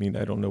know. I mean,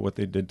 I don't know what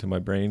they did to my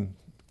brain.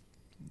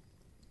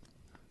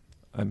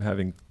 I'm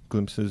having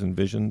glimpses and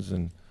visions,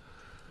 and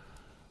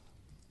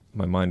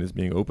my mind is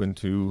being open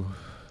to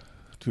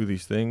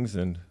these things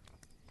and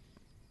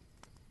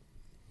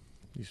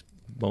these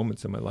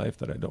moments in my life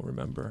that I don't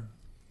remember.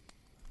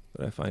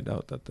 That I find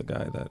out that the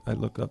guy that I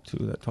look up to,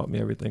 that taught me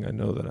everything I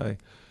know, that I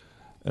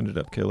ended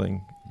up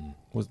killing,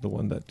 was the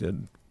one that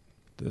did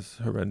this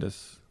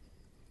horrendous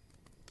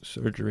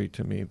surgery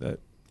to me that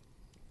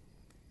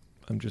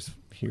I'm just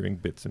hearing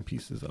bits and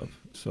pieces of.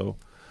 So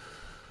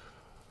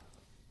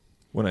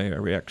when I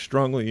react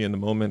strongly in the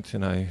moment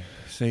and I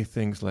say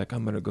things like,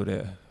 I'm going to go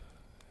to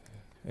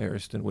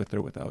Ariston with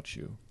or without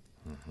you,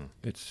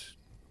 it's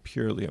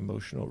purely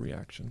emotional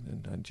reaction,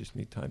 and I just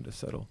need time to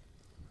settle.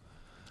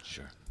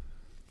 Sure.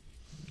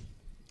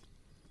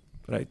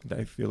 But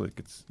I feel like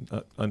it's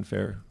not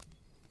unfair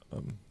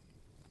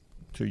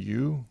to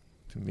you,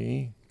 to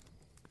me,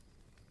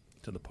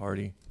 to the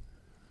party,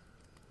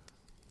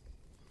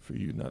 for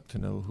you not to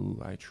know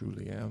who I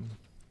truly am.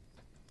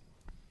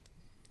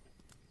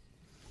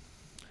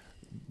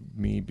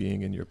 Me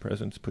being in your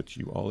presence puts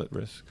you all at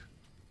risk.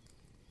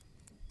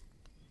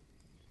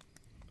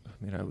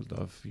 I mean, I would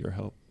love your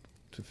help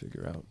to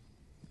figure out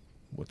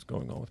what's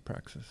going on with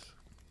Praxis,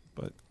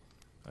 but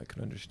I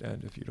can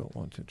understand if you don't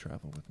want to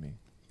travel with me.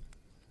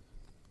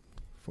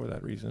 For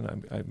that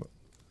reason,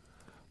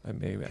 I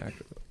may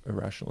act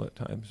irrational at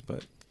times,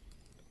 but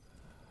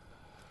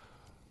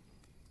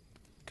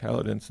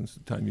Kaladin, since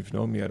the time you've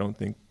known me, I don't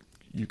think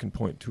you can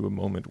point to a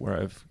moment where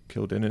I've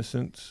killed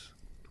innocents,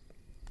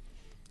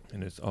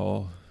 and it's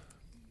all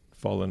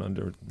fallen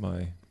under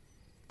my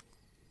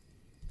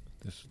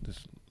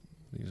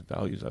these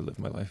values I live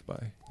my life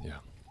by. Yeah.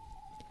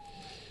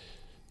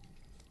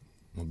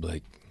 Well,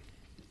 Blake,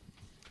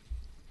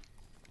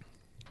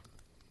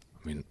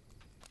 I mean,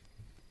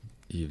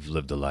 you've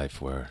lived a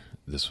life where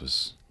this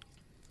was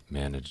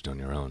managed on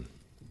your own.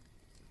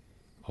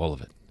 All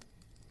of it.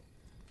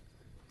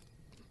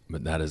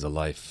 But that is a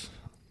life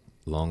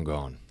long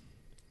gone.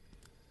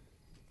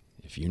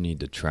 If you need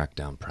to track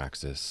down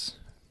Praxis,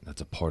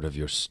 that's a part of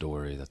your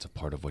story, that's a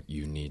part of what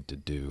you need to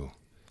do.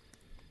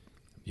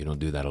 You don't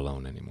do that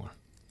alone anymore.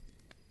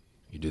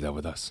 You do that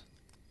with us.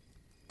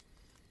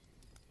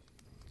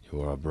 You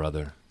are a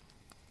brother,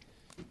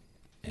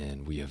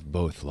 and we have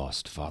both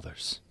lost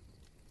fathers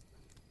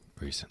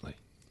recently.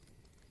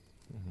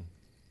 Mm-hmm.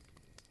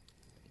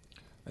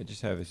 I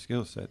just have a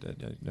skill set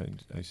that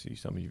I see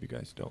some of you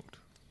guys don't.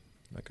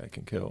 Like, I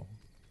can kill,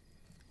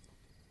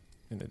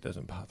 and it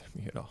doesn't bother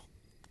me at all.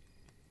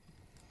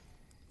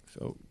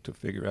 So to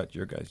figure out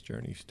your guys'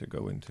 journeys to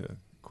go into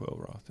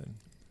Quillroth and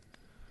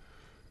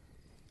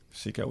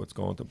seek out what's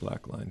going on with the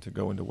Black Line, to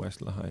go into West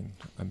Lahain,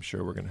 I'm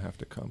sure we're going to have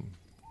to come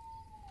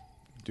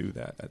do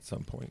that at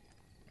some point.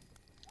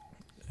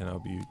 And I'll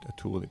be a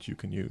tool that you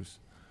can use.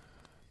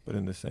 But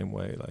in the same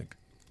way, like,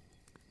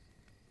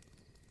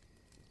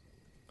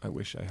 I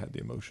wish I had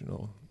the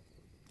emotional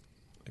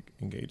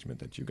engagement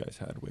that you guys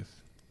had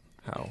with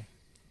how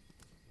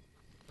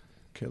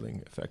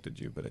killing affected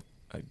you, but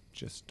I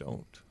just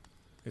don't.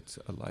 It's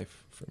a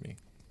life for me.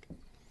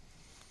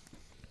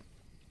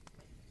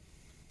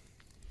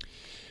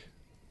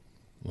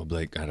 Well,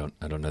 Blake, I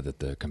don't know that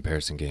the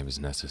comparison game is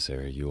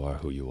necessary. You are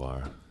who you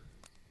are,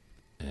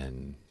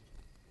 and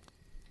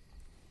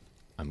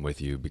I'm with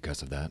you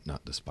because of that,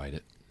 not despite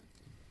it.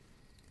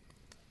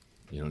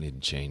 You don't need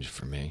to change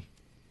for me.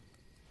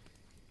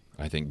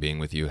 I think being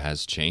with you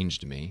has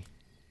changed me,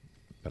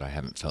 but I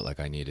haven't felt like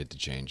I needed to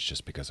change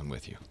just because I'm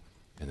with you.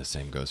 And the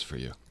same goes for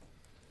you.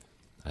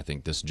 I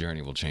think this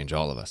journey will change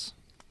all of us.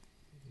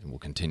 It will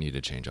continue to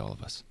change all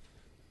of us.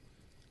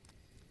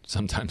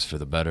 Sometimes for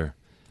the better,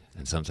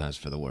 and sometimes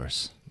for the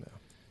worse. No.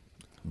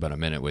 But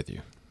I'm in it with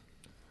you.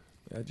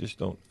 I just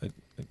don't.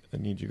 I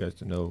need you guys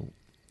to know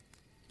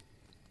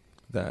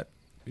that,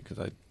 because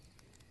I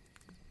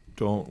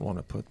don't want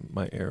to put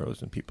my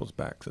arrows in people's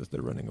backs as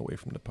they're running away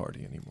from the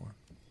party anymore.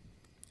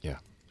 Yeah.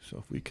 So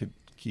if we could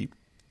keep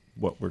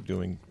what we're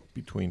doing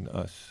between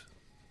us,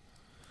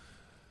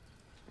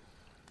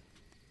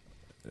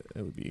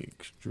 it would be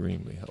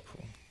extremely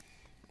helpful.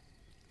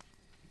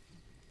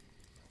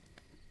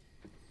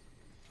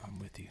 I'm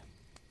with you.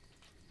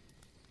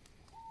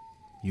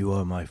 You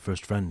are my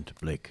first friend,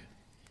 Blake.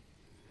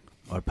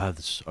 Our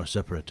paths are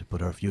separate,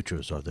 but our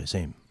futures are the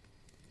same.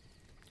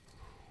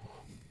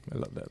 I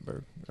love that,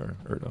 Berg. Or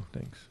Erdo,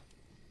 thanks.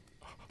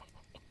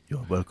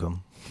 You're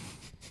welcome.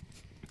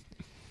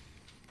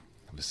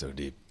 It was so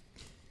deep.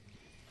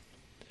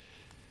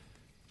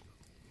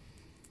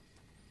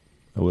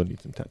 I will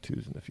need some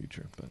tattoos in the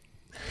future, but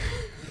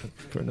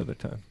for another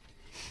time.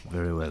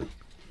 Very well.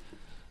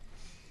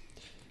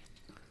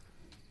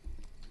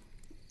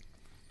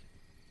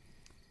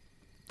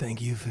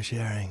 Thank you for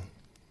sharing.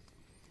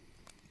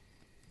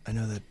 I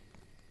know that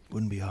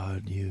wouldn't be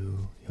hard.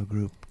 Your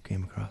group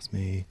came across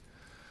me.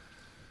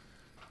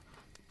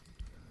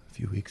 a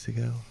few weeks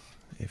ago,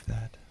 if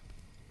that.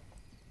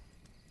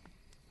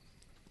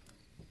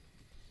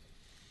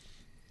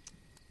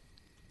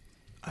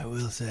 I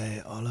will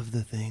say all of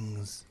the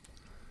things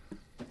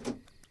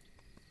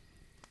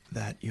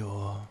that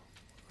your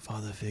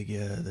father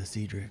figure, the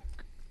Cedric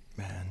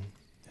man,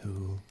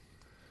 who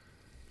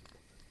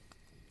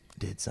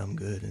did some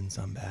good and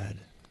some bad,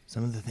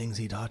 some of the things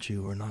he taught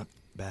you were not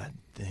bad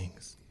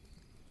things.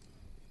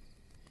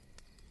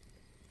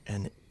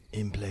 And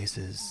in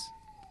places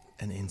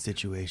and in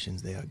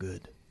situations they are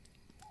good.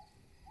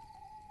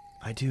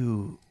 I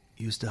too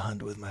used to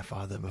hunt with my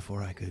father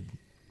before I could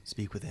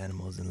speak with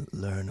animals and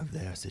learn of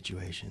their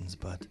situations,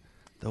 but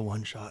the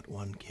one shot,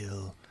 one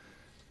kill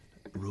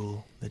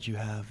rule that you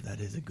have, that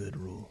is a good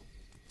rule.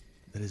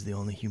 That is the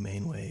only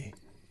humane way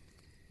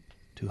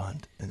to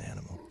hunt an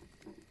animal.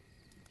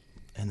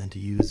 And then to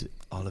use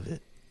all of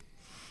it.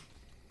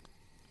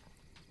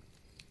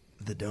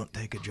 The don't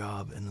take a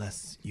job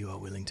unless you are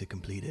willing to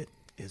complete it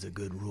is a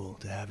good rule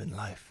to have in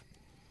life.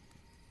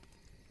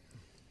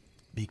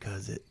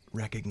 Because it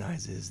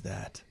recognizes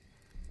that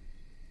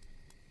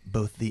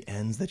both the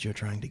ends that you're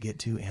trying to get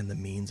to and the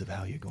means of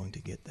how you're going to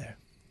get there.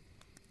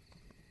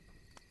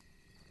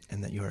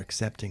 And that you're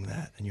accepting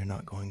that and you're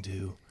not going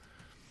to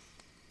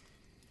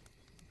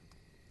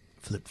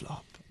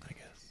flip-flop, I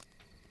guess.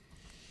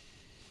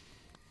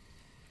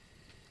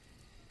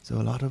 So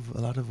a lot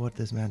of what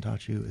this man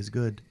taught you is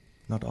good.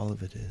 Not all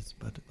of it is,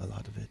 but a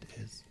lot of it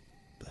is,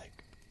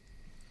 Blake.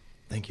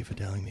 Thank you for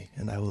telling me,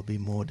 and I will be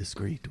more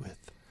discreet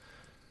with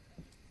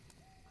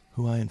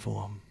who I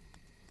inform.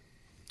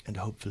 And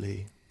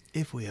hopefully,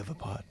 if we ever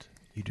part,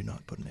 you do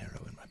not put an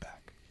arrow in my back.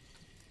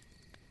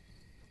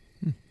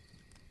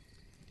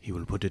 He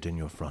will put it in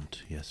your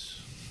front,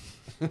 yes.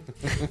 That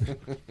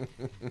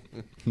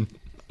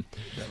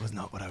was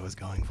not what I was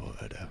going for,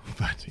 Odo,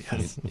 but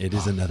yes. It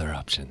is another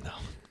option, though.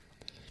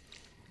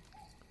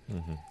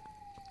 Mm-hmm.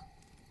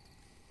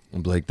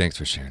 Well, Blake, thanks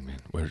for sharing,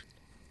 man.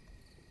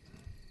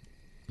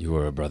 You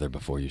were a brother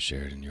before you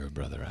shared, and you're a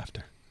brother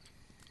after.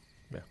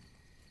 Yeah.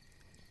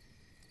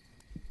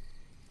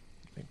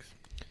 Thanks.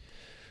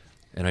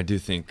 And I do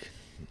think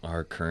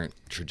our current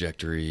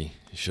trajectory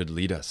should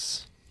lead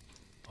us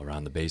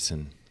around the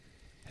basin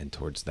and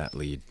towards that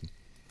lead.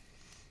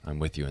 I'm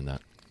with you in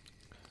that.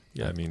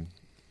 Yeah, I mean,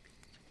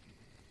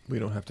 we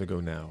don't have to go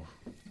now,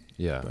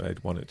 Yeah. but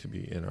I'd want it to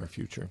be in our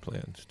future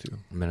plans too.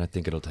 I mean, I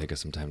think it'll take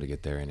us some time to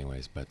get there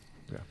anyways, but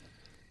Yeah.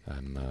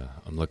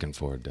 I'm looking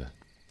forward to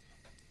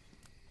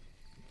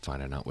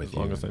finding out with As you.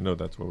 long as I know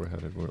that's where we're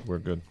headed, we're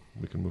good.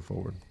 We can move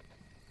forward.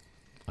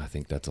 I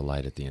think that's a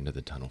light at the end of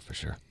the tunnel for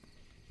sure.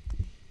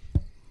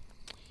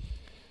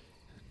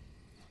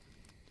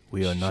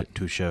 We are not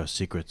to share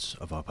secrets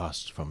of our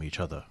past from each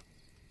other.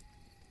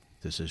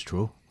 This is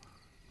true?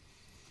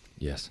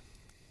 Yes.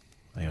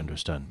 I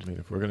understand. I mean,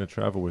 if we're going to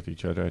travel with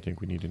each other, I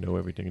think we need to know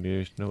everything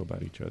there is to know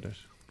about each other.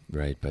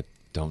 Right, but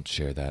don't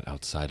share that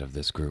outside of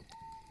this group.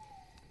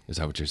 Is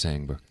that what you're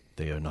saying, Brooke?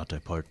 They are not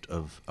a part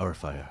of our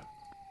fire.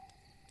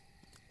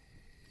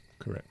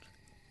 Correct.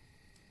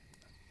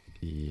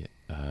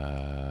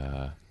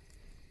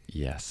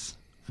 Yes.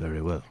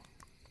 Very well.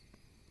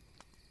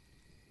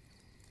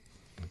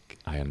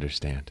 I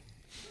understand.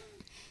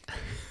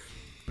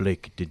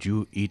 Blake, did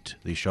you eat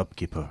the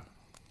shopkeeper?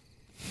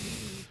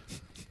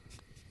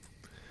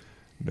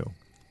 No.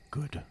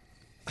 Good.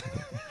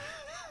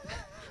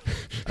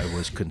 I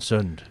was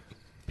concerned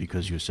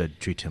because you said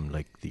treat him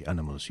like the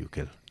animals you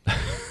kill.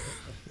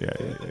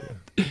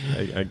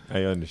 Yeah.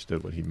 I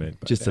understood what he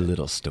meant by Just that. a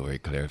little story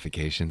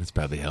clarification. That's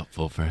probably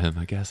helpful for him,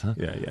 I guess, huh?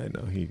 Yeah,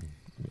 no,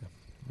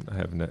 I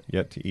have not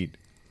yet to eat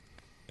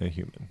a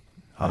human.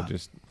 I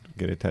just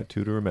get a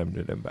tattoo to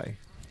remember them by.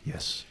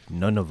 Yes,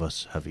 none of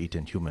us have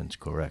eaten humans,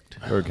 correct?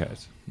 Berg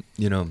has.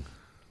 You know,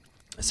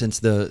 since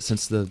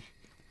the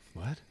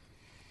what?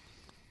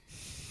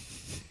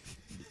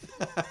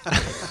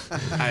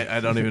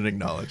 I don't even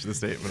acknowledge the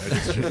statement. I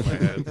just shook my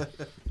head.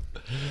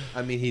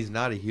 I mean, he's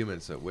not a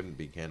human, so it wouldn't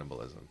be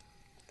cannibalism.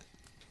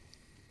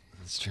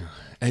 That's true.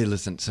 Hey,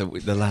 listen. So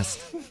the last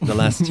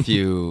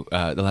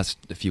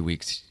few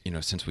weeks, you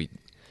know, since we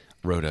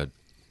rode a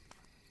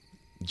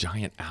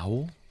giant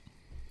owl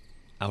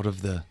out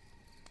of the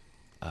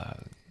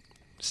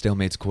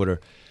Stalemate's Quarter,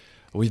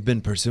 we've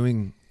been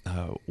pursuing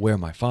where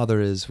my father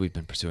is. We've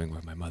been pursuing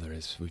where my mother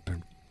is. We've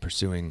been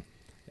pursuing,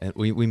 and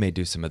we may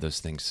do some of those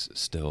things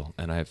still.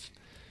 And I've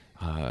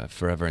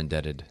forever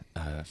indebted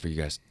for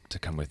you guys to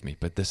come with me.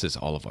 But this is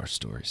all of our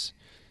stories.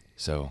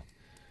 So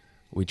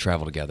we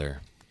travel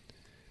together.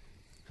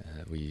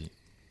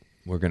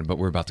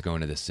 We're about to go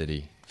into this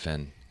city,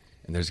 Fen,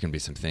 and there's gonna be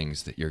some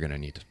things that you're gonna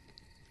need to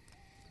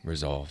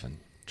resolve and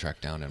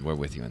track down, and we're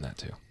with you in that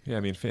too. Yeah, I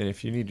mean, Finn,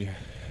 if you need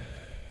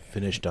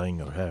Finish dyeing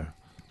your hair.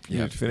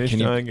 Yeah, finish can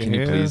dyeing your you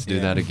hair? please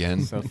do that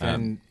again? So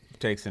Finn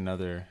takes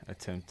another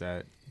attempt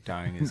at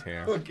dyeing his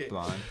hair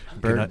blonde.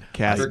 Bird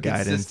cast For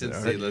guidance.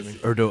 consistency, let's.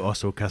 Erdo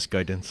also cast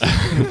guidance.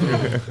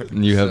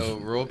 You have So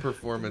roll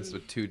performance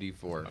with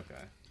 2d4.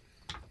 Okay.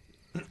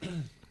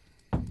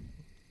 All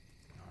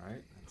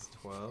right, that's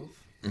 12.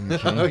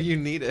 Oh, you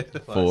need it.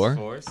 Plus 4.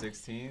 4,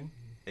 16,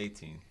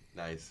 18.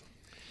 Nice.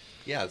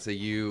 Yeah, so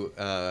you're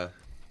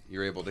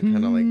able to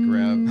kind of like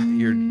grab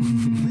your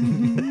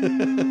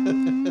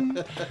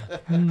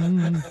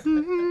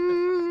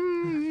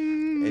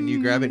and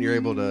you grab it and you're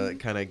able to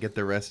kind of get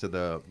the rest of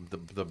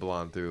the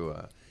blonde through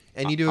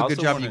and you do a I good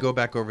also job. wanna- You go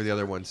back over the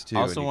other ones too.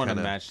 I also and you want to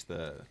kinda- match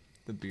the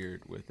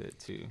beard with it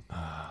too.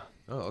 Oh,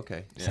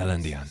 okay. Yeah.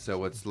 Celendion. So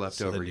what's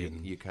left over,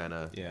 Celendion. you kind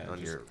of Yeah, on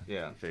just- your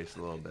yeah. face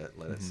a little bit,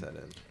 let it set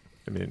in.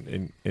 I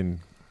mean, in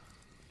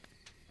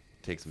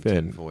Take some Finn.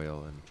 tin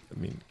foil and I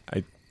mean,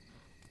 I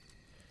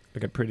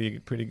got pretty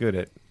good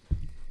at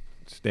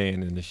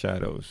staying in the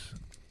shadows,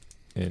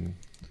 and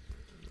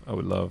I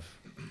would love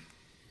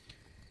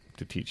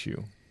to teach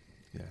you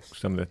Yes.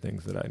 some of the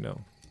things that I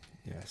know,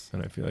 Yes.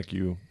 and I feel like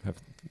you have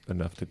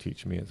enough to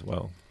teach me as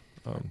well.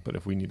 But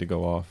if we need to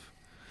go off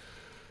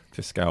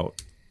to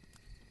scout,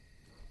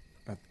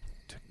 Uh,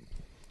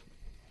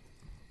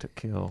 to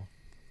kill,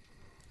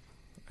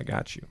 I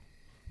got you.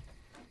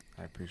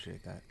 I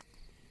appreciate that.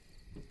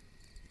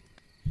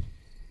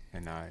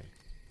 And I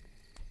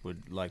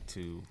would like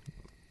to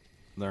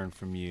learn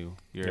from you.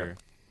 You're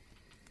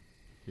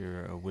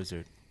a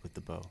wizard with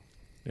the bow.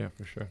 Yeah,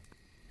 for sure.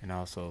 And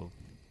also,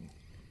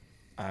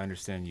 I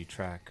understand you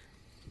track,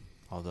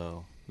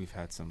 although we've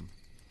had some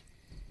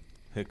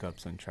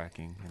hiccups in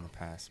tracking in the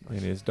past. But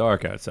And it's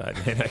dark outside,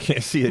 man. I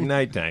can't see at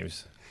night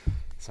times.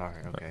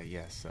 sorry, okay,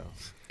 yes.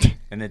 So,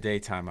 in the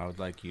daytime, I would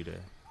like you to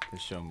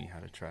show me how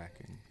to track,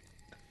 and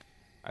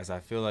as I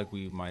feel like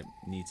we might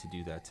need to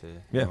do that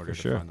Yeah, in order for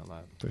to sure. find the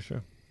lab. For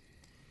sure.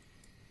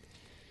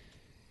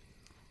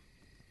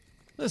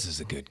 This is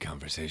a good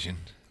conversation.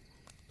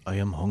 I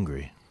am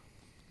hungry.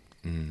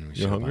 We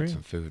should have hungry? bought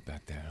some food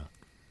back there. Huh?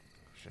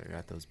 Sure,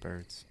 got those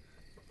birds.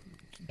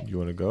 You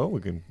want to go?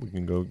 We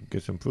can go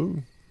get some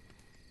food.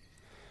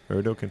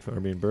 Bird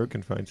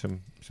can find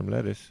some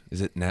lettuce.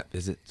 Is it nap?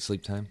 Is it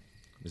sleep time?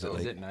 Is it Is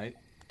late? it night?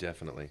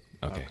 definitely.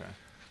 Okay.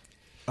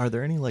 Are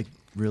there any like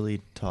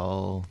really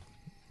tall,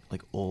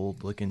 like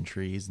old looking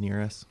trees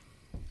near us?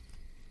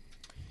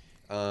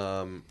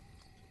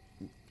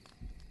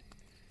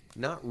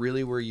 Not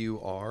really where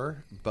you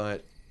are,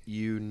 but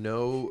you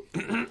know,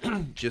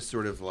 just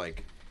sort of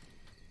like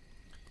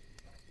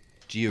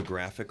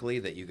geographically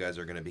that you guys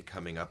are going to be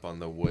coming up on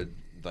the wood,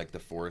 like the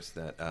forest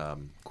that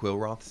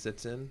Quillroth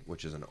sits in,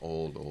 which is an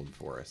old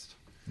forest.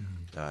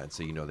 And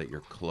so you know that you're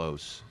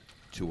close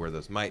to where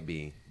those might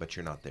be, but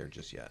you're not there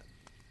just yet.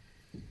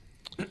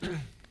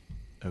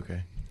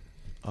 Okay.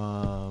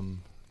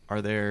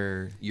 Are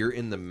there? You're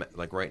in the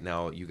like right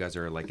now. You guys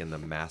are like in the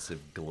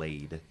massive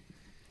glade.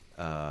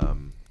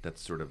 That's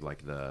sort of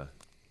like the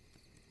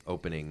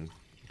opening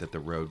that the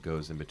road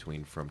goes in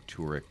between from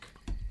Turek,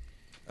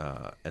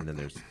 and then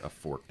there's a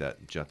fork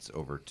that juts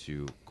over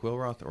to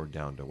Quillroth or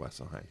down to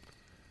Wesselheim.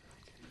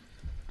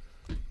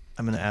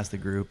 I'm going to ask the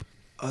group,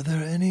 are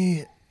there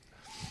any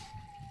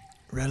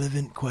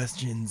relevant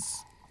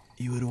questions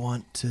you would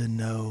want to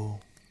know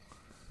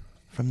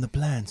from the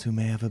plants who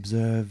may have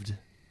observed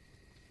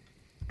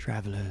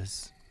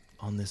travelers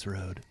on this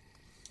road?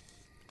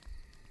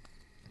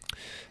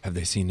 Have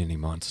they seen any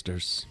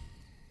monsters?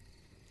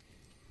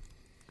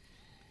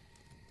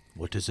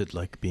 What is it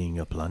like being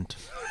a plant?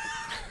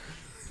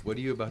 What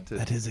are you about to?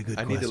 That is a good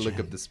I need to look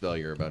question. up the spell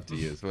you're about to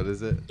use. What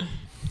is it?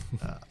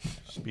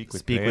 Speak with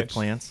Speak with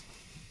plants. plants.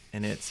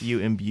 And it's you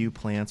imbue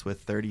plants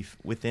with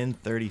within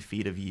 30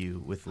 feet of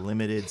you with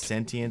limited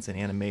sentience and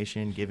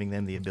animation, giving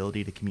them the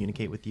ability to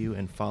communicate with you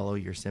and follow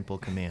your simple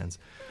commands.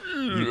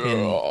 You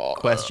can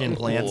question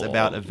plants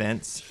about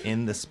events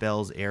in the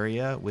spell's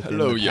area within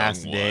Hello, the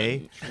past young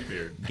day,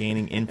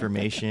 gaining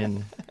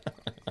information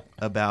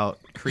about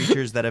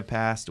creatures that have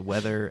passed,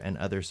 weather, and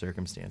other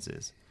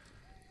circumstances.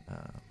 And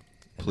then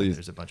Please-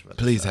 there's a bunch of other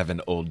Please stuff. have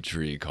an old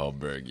tree called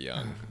Berg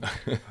Young.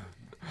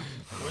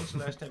 When's the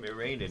last time it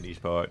rained in these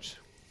parts?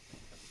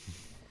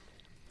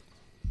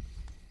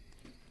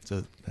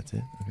 So that's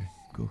it? Okay,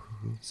 cool.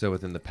 So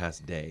within the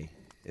past day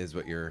is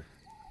what you're.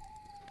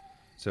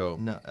 So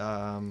No,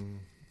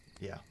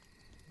 yeah.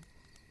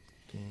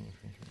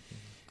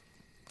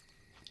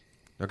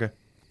 okay.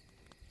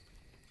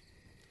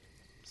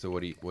 So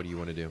what do you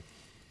want to do,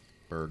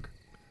 Berg?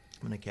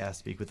 I'm gonna cast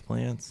Speak with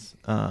Plants.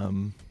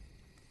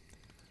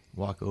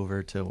 Walk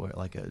over to where,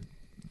 like a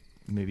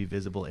maybe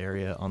visible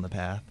area on the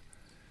path,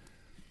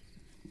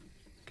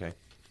 Okay.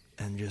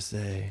 And just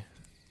say,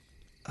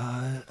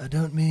 I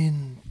don't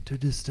mean to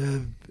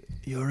disturb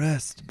your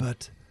rest,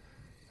 but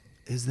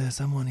is there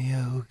someone here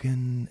who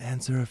can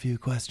answer a few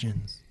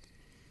questions?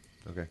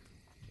 Okay.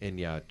 And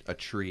yeah, a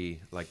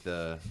tree, like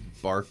the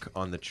bark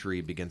on the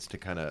tree begins to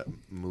kind of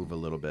move a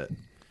little bit,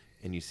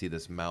 and you see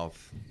this mouth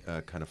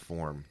kind of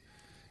form,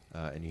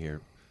 and you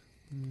hear,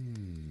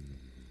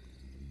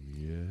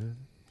 yes.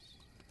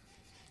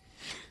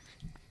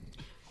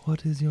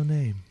 What is your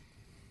name?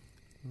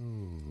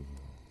 Oh,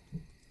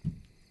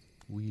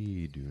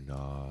 we do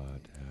not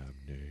have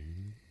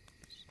names.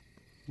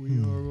 We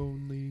Hmm. are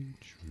only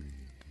trees.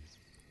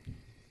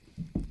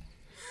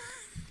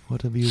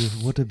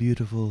 What a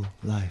beautiful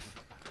life.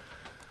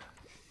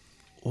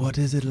 What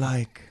is it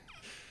like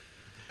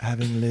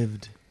having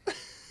lived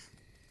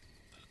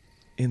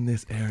in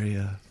this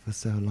area for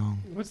so long?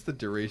 What's the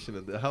duration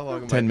of How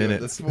long am 10 I doing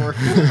minutes. this for?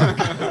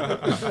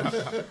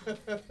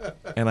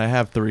 And I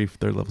have 3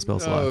 third-level spell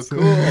Oh, slots.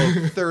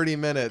 cool. 30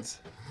 minutes.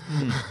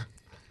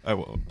 I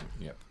will.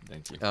 Yep.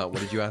 Thank you. What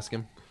did you ask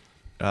him?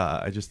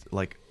 I just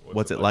like,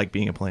 what's it like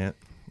being a plant?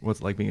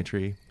 What's it like being a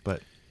tree?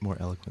 But more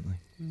eloquently.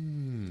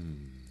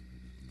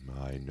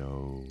 I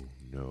know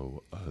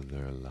no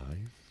other life,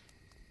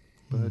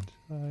 but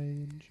I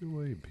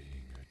enjoy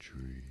being a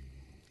tree.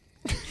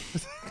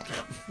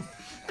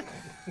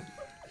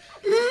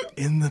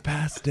 In the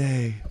past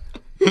day,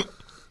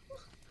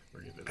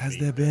 has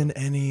there been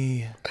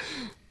any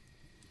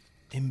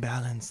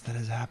imbalance that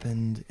has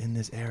happened in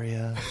this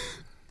area?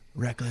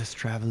 Reckless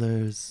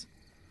travelers,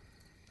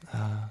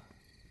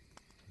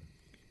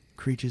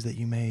 creatures that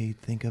you may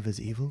think of as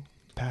evil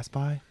pass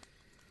by?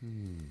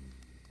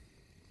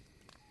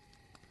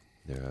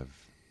 There have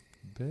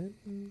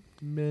been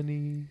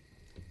many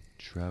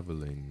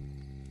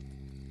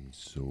traveling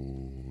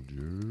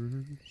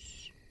soldiers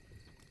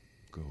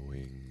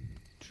going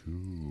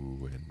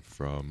to and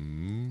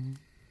from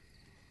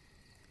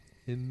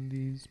in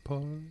these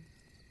parts.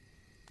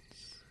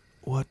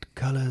 What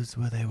colors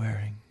were they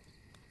wearing?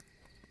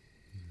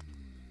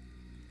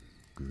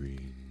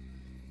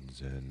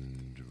 Greens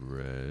and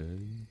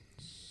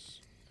reds,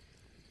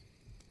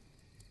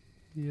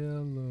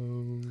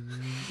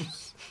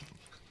 yellows,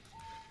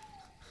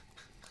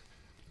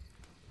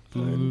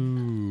 blue.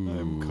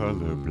 I'm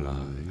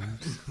colorblind.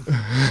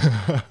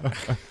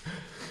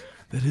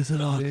 That is a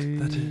lot. They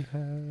That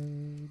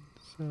had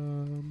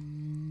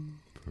some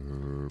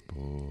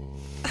purple.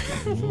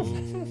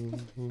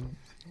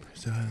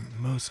 so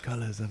most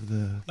colors of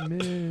the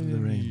rainbow.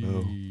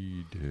 rainbow.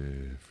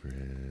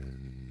 Different.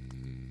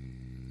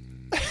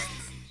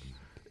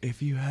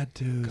 If you had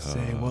to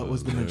say what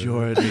was the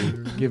majority,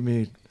 give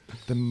me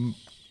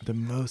the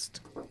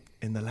most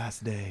in the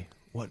last day.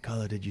 What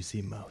color did you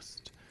see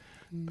most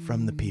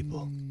from the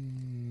people?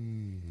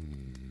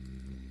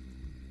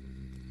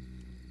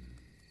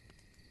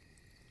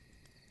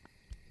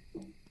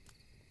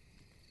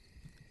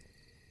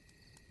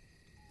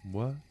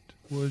 What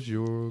was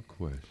your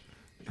question?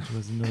 It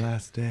was in the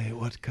last day.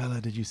 What color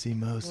did you see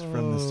most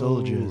from the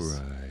soldiers?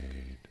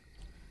 Right.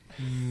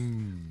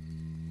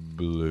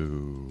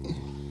 Blue.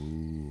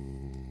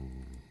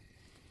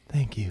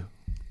 Thank you.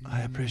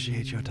 I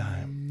appreciate your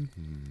time.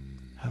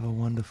 Have a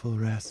wonderful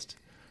rest.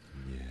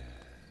 Yeah.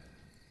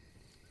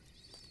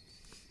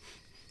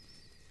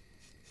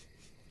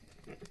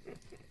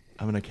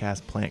 I'm going to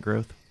cast plant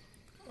growth.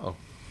 Oh.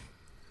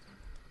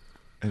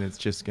 And it's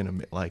just going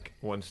to like...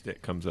 One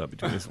stick comes up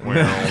between his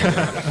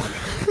Yeah.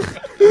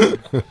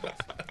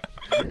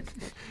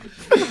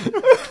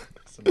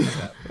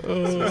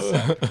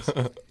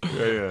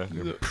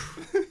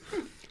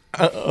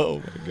 Oh,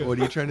 my God. What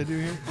are you trying to do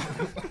here?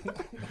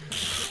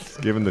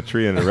 Giving the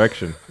tree an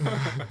erection.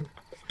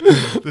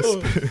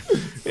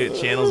 It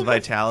channels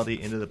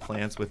vitality into the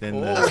plants within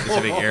the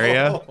specific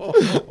area.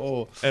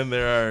 And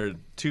there are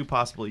 2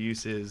 possible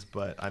uses,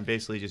 but I'm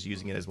basically just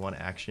using it as one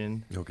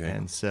action. Okay.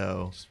 And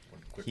so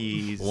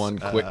he's... One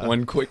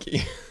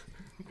quickie.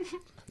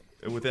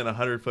 Within a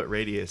 100-foot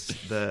radius,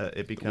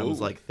 it becomes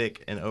Whoa. like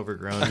thick and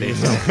overgrown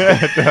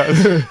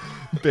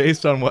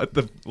based on what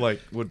the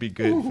would be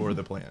good for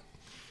the plant.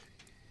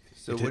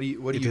 So what are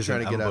you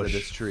trying to get out of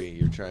this tree?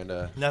 You're trying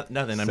to...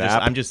 Nothing.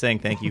 Sap. I'm just saying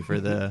thank you for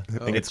the. I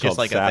think it's it's just called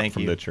like a sap thank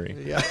from you. the tree.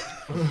 Yeah.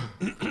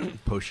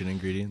 Potion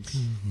ingredients.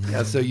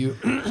 Yeah, so you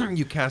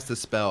you cast a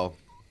spell,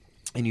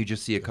 and you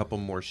just see a couple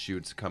more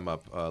shoots come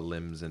up,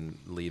 limbs and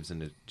leaves,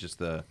 and just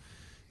the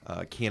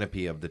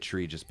canopy of the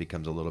tree just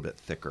becomes a little bit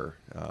thicker,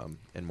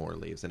 and more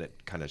leaves, and it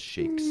kind of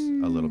shakes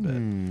a little bit.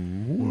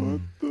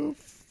 What the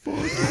fuck?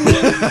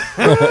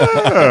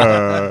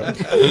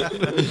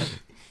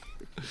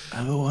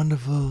 Have a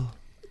wonderful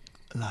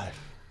life.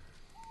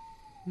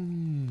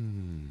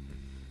 And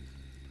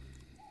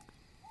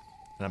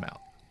I'm out.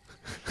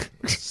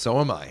 So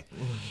am I.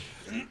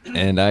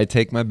 And I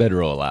take my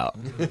bedroll out.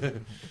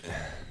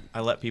 I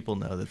let people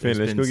know that Finn, there's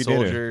let's been go get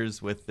dinner.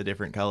 soldiers with the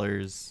different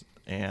colors,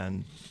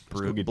 and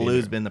go get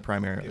blue's dinner. been the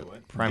primary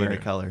Dinner.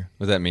 color.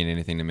 Does that mean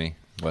anything to me,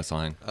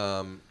 Westline?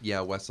 Yeah,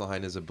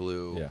 Wesselheim is a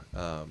blue.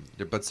 Yeah.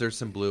 But there's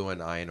some blue in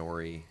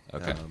Ionori.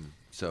 Okay.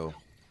 So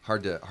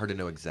hard to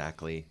know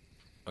exactly.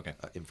 Okay.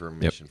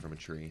 Information from a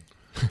tree.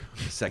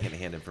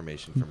 Secondhand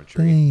information from a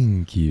tree.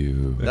 Thank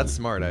you. That's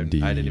smart. I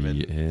didn't even.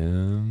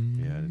 DM.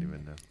 Yeah, I didn't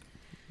even know.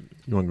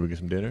 You want to go get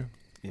some dinner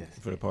Yes.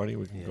 for the party?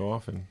 We can Yeah. go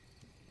off and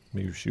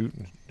maybe shoot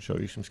and show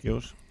you some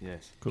skills.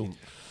 Yes. Cool.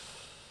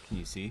 Can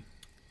you see?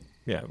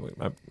 Yeah,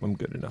 I'm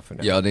good enough for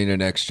now. Y'all need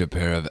an extra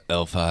pair of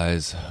elf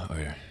eyes,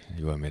 or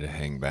you want me to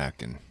hang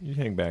back and? You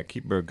hang back,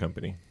 keep Bird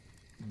company.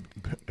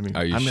 I mean,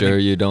 Are you I'm sure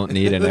gonna- you don't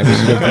need an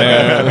extra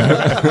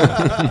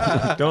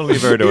pair? Don't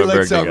leave Erdo He and Bird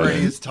looks over together. and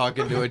he's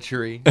talking to a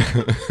tree.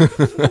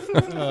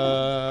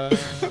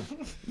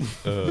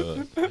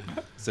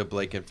 So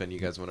Blake and Finn, you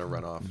guys want to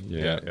run off?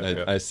 Yeah,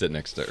 Yeah. I sit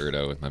next to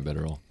Erdo with my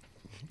bedroll.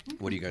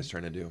 What are you guys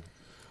trying to do?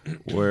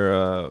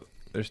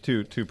 There's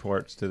two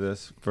parts to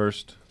this.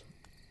 First,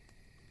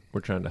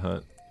 we're trying to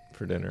hunt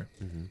for dinner.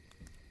 Mm-hmm.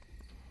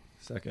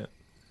 Second,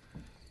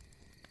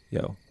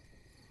 yo,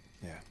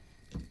 Yeah.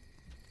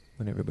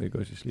 when everybody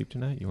goes to sleep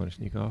tonight, you want to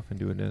sneak off and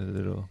do another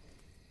little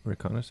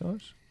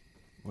reconnaissance?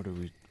 Where are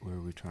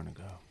we trying to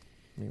go?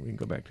 I mean, we can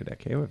go back to that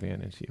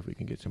caravan and see if we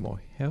can get some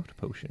more health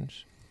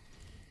potions.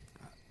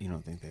 You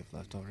don't think they've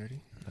left already?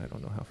 I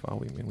don't know how far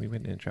we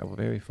didn't travel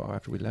very far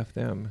after we left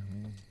them.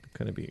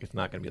 It's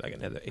not gonna be like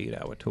another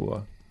 8-hour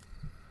tour.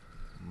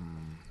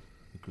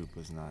 The group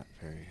was not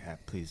very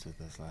pleased with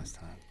us last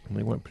time. And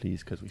we weren't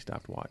pleased because we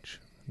stopped watch.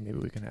 Maybe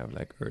we can have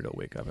like Erdo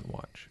wake up and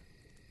watch.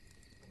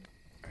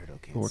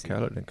 Erdo can't Or see.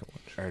 Kaladin can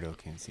watch. Erdo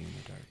can't see in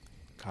the dark.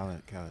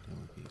 Kaladin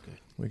would be good.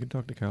 We can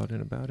talk to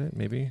Kaladin about it.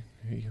 Maybe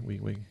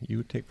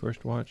you take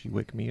first watch, you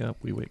wake me up,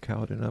 we wake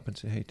Kaladin up and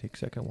say, hey, take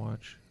second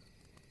watch.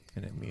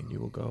 And then me and you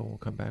will go, we'll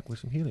come back with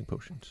some healing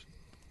potions.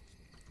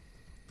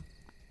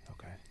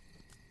 Okay.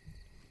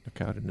 If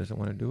Kaladin doesn't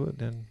want to do it,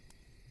 then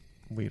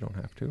we don't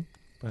have to.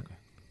 But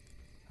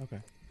Okay.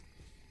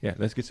 yeah,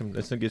 let's get some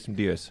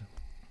deers.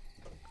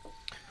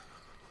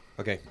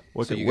 Okay.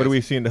 What so you are guys-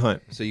 we seeing to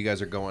hunt? So you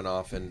guys are going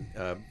off, and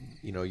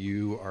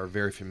you are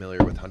very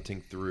familiar with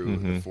hunting through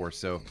the forest.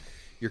 So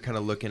you're kind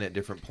of looking at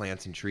different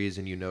plants and trees,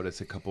 and you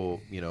notice a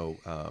couple,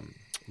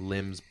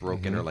 limbs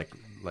broken or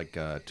like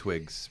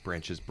twigs,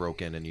 branches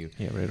broken, and you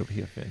Right over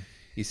here, Finn.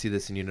 you see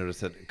this, and you notice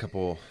that a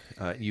couple.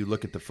 You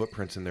look at the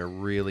footprints, and they're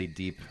really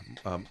deep,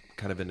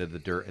 kind of into the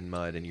dirt and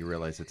mud, and you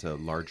realize it's a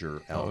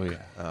larger elk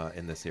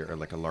in this area,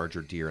 like a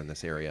larger deer in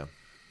this area.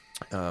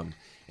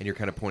 And you're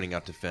kind of pointing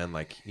out to Fenn,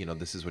 like,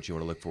 this is what you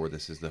want to look for.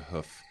 This is the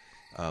hoof.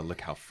 Look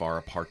how far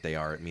apart they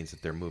are. It means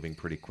that they're moving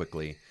pretty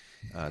quickly.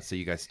 So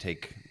you guys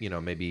take,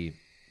 maybe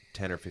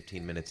 10 or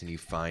 15 minutes, and you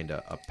find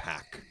a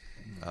pack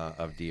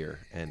of deer.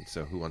 And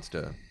so who wants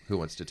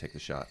to take the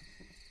shot?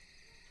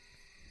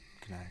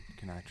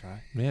 Can I try?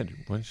 Yeah,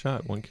 one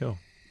shot, one kill.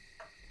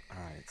 All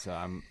right. So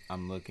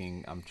I'm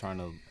looking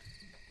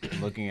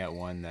at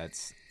one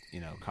that's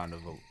kind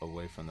of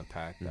away from the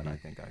pack that I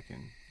think I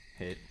can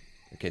hit.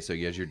 Okay, so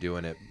as you're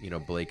doing it,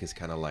 Blake is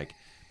kind of like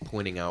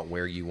pointing out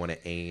where you want to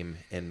aim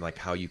and like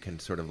how you can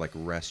sort of like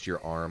rest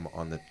your arm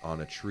on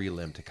a tree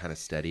limb to kind of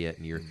steady it,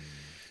 and you're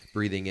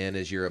breathing in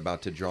as you're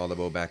about to draw the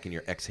bow back, and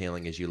you're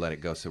exhaling as you let it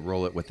go. So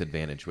roll it with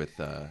advantage with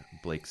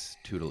Blake's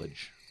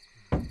tutelage.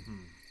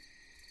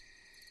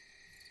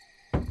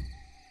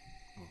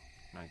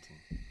 19.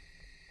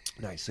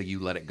 Nice. So you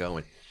let it go,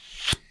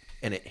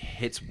 and it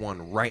hits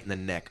one right in the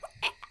neck.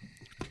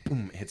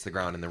 Boom! It hits the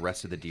ground, and the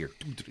rest of the deer.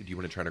 Do you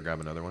want to try to grab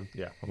another one?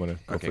 Yeah, I'm going to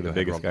go Okay, for go the ahead,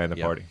 biggest roll. guy in the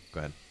Yeah, party. Go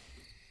ahead.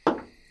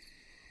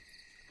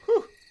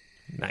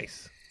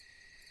 Nice.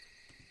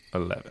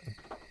 11.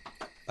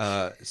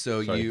 So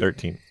Sorry, you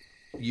 13.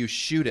 you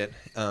shoot it,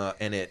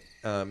 and it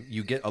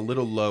you get a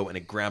little low, and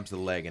it grabs the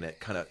leg, and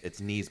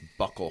its knees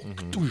buckle,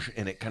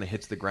 and it kind of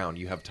hits the ground.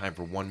 You have time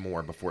for one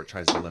more before it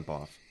tries to limp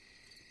off.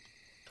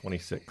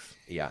 26.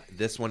 Yeah,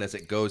 this one, as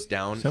it goes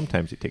down,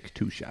 Sometimes it takes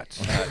 2 shots.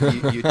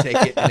 you take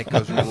it, and it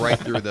goes right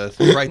through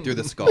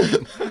the skull.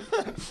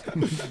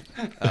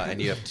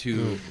 And you have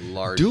 2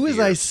 large. Do as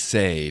deer I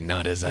say,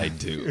 not as I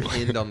do.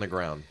 pinned on the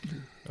ground.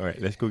 All right,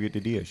 let's go get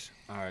the deers.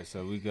 All right.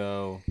 So we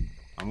go.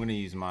 I'm gonna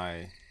use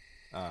my.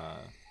 I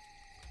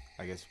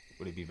guess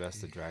would it be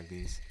best to drag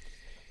these?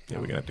 Yeah,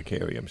 we're going to have to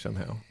carry them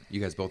somehow. You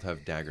guys both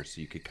have daggers,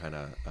 so you could kind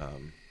of,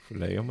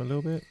 Fillet them a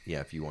little bit? yeah,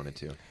 if you wanted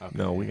to. Okay.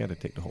 No, we got to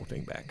take the whole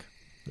thing back.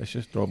 Let's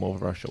just throw them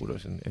over our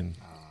shoulders and I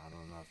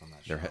don't know if I'm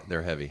not sure.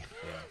 They're heavy.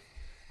 Yeah.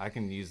 I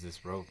can use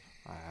this rope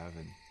I have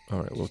and. all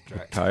right, we'll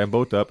Drag. tie them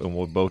both up and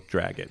we'll both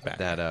drag it back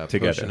That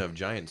together. potion of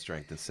giant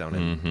strength is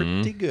sounding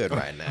pretty good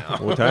right now.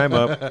 We'll tie them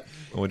up and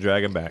we'll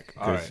drag them back.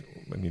 All 'cause,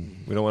 I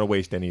mean, we don't want to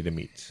waste any of the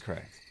meats.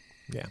 Correct.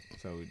 Yeah.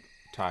 So we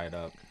tie it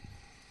up,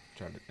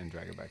 and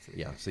drag it back to the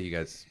Yeah, camp. so you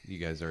guys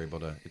are able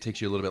to. It takes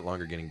you a little bit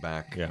longer getting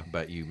back. Yeah.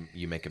 But you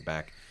make it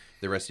back.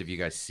 The rest of you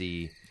guys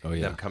see Oh,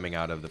 yeah. them coming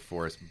out of the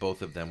forest.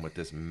 Both of them with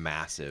this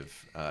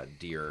massive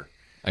deer.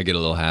 I get a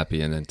little happy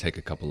and then take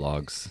a couple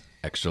logs,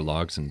 extra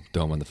logs, and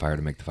throw them on the fire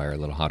to make the fire a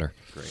little hotter.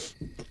 Great.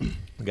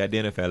 We got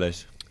dinner,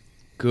 fellas.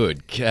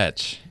 Good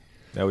catch.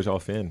 That was all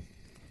Finn.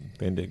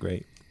 Finn did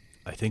great.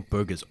 I think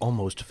Berg is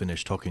almost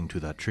finished talking to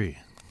that tree.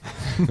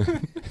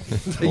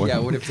 Yeah,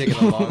 it would have taken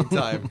a long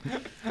time.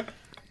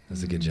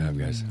 That's a good job,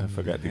 guys. I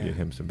forgot to get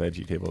him some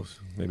veggie tables.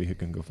 Maybe he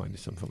can go find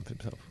some for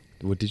himself.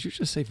 What did you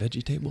just say?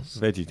 Veggie tables?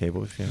 Veggie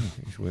tables, yeah.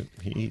 It's what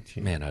he eats.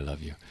 you know. Man, I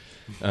love you.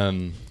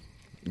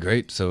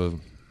 Great. So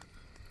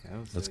That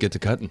was let's it. get to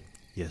cutting.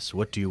 Yes,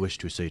 what do you wish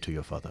to say to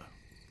your father?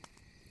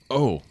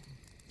 Oh,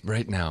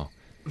 right now.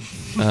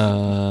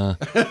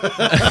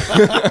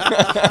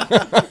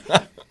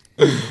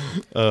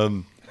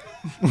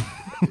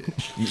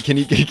 Can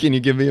you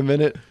give me a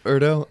minute,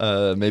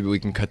 Erdo? Maybe we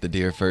can cut the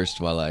deer first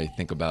while I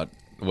think about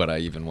what I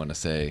even want to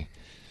say.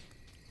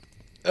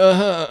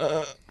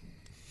 I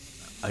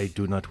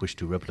do not wish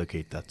to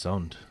replicate that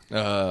sound.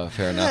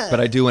 Fair enough. But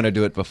I do want to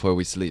do it before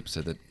we sleep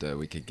so that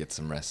we could get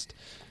some rest.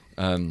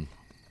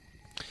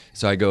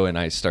 So I go and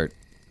I start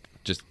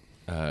just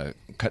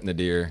cutting the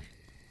deer,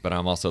 but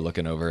I'm also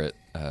looking over at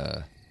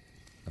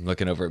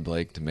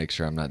Blake to make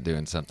sure I'm not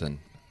doing something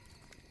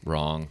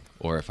wrong,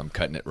 or if I'm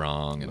cutting it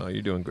wrong. And No,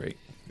 you're doing great.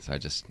 so I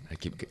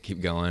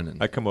keep going.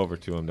 And I come over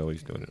to him though.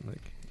 He's doing it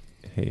like,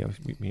 hey,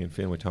 me and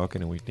Finn were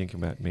talking, and we're thinking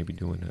about maybe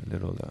doing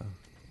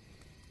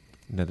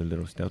another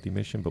little stealthy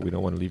mission, but we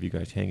don't want to leave you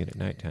guys hanging at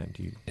nighttime.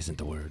 Do you? isn't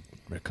the word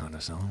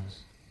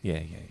reconnaissance?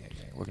 Yeah.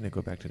 We're gonna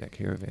go back to that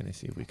caravan and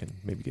see if we can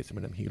maybe get some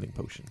of them healing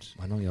potions.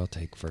 Why don't y'all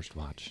take first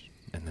watch,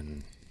 and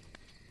then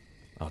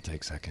I'll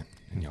take second,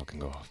 and y'all can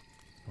go off.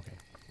 Okay.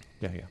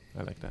 Yeah.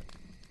 I like that.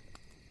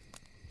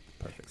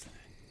 Perfect.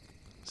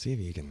 See if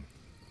you can.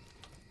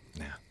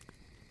 Nah.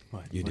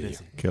 What? You What do is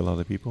you. it? Kill all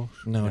the people?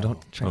 No,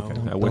 don't try. Okay.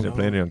 Don't, I wasn't don't,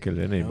 planning on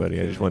killing anybody.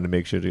 I just wanted to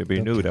make sure that we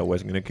Don't knew kill- that I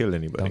wasn't gonna kill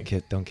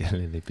anybody. don't kill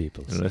any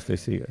people. Unless they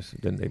see us,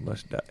 then they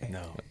must die.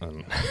 No.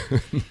 Um,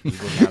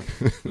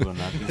 We will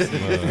not be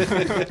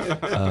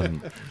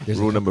seen. there's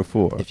Rule a- number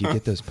 4. If you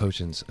get those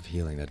potions of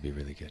healing, that'd be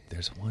really good.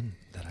 There's one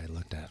that I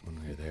looked at when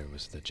we were there.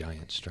 Was the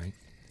giant strength?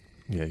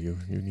 Yeah, you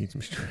need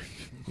some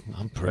strength.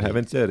 I'm I pretty.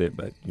 haven't said it,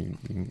 but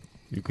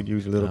you could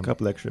use a little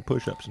couple extra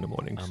push-ups in the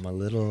mornings.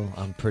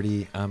 I'm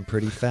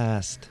pretty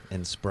fast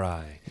and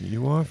spry.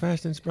 You are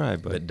fast and spry,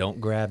 But but don't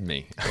grab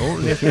me.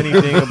 don't lift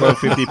anything above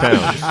 50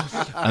 pounds.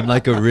 I'm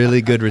like a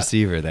really good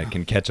receiver that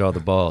can catch all the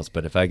balls,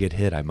 but if I get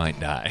hit, I might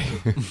die.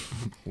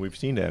 We've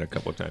seen that a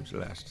couple of times the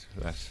last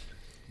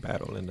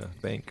battle in the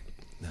bank.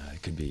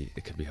 It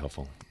could be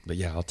helpful. But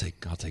yeah, I'll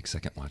take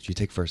second watch. You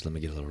take first. Let me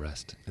get a little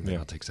rest, and then Yeah.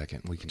 I'll take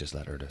second. We can just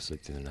let Erda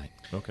sleep through the night.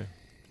 Okay.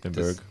 And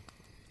Does- Berg?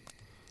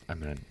 I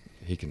mean,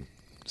 he can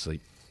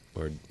sleep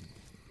or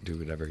do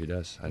whatever he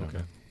does. I don't Okay.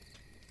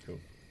 know.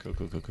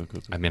 Cool.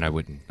 I mean, I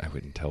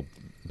wouldn't tell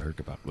Berg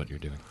about what you're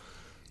doing.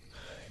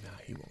 Nah,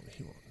 he won't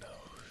know.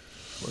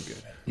 We're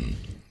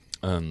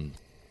good.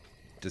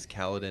 Does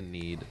Kaladin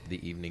need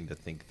the evening to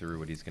think through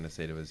what he's going to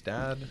say to his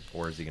dad,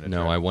 or is he going to?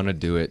 No, I want to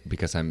do it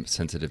because I'm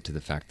sensitive to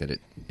the fact that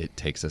it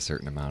takes a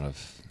certain amount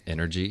of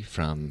energy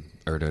from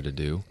Erdo to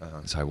do.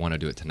 Uh-huh. So I want to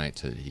do it tonight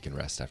so that he can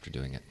rest after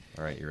doing it.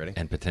 All right, you ready?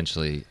 And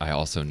potentially, I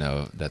also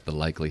know that the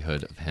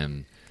likelihood of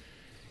him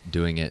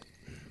doing it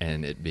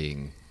and it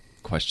being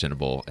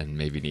questionable and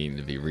maybe needing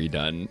to be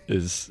redone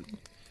is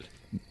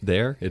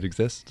there. It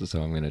exists.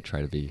 So I'm going to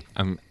try to be.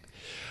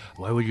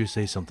 Why would you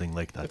say something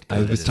like that?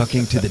 I was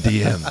talking to the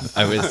DM.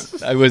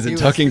 I wasn't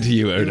talking to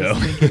you, He was Erdo.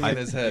 thinking in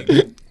his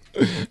head.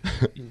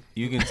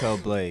 You can tell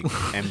Blake,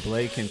 and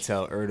Blake can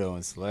tell Erdo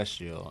and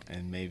Celestial,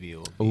 and maybe it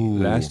will be. Ooh.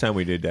 Last time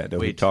we did that, though,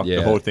 we Wait, talked yeah.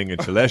 the whole thing in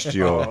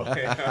Celestial, and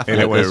Yeah,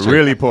 it went that's true.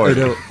 really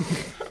poorly.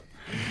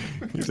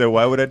 You said,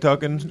 why would I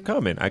talk in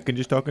Common? I can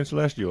just talk in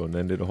Celestial, and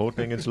then did the whole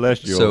thing in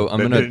Celestial. So I'm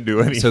that gonna. didn't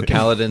do anything. So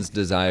Kaladin's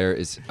desire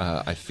is.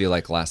 I feel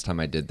like last time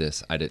I did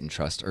this, I didn't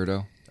trust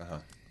Erdo. Uh-huh.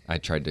 I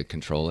tried to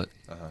control it.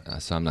 Uh-huh.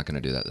 So I'm not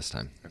going to do that this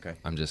time. Okay.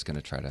 I'm just going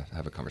to try to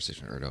have a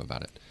conversation with Erdo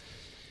about it.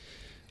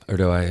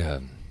 Erdo,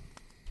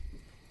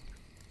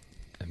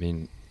 I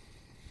mean,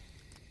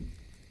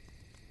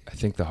 I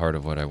think the heart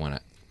of what I want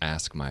to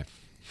ask my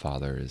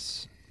father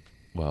is,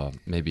 well,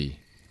 maybe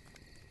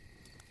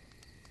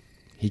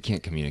he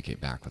can't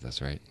communicate back with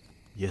us, right?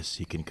 Yes,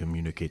 he can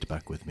communicate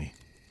back with me.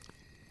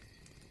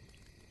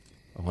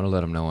 I want to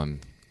let him know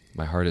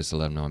my heart is to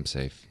let him know I'm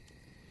safe,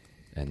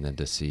 and then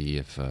to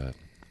see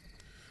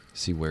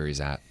see where he's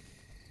at,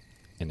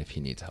 and if he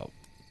needs help.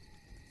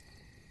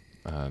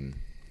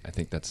 I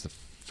think that's the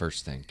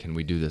first thing. Can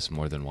we do this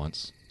more than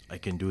once? I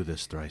can do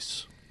this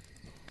thrice.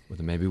 Well,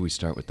 then maybe we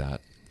start with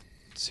that,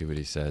 see what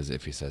he says,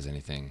 if he says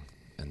anything,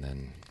 and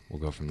then we'll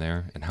go from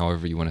there. And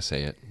however you want to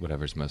say it,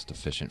 whatever's most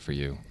efficient for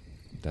you,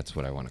 that's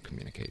what I want to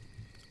communicate.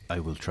 I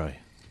will try.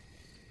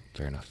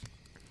 Fair enough.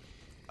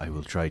 I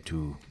will try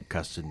to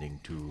cast sending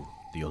to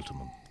the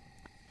ultimum.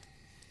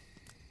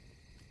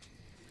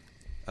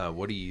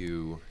 What do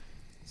you?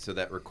 So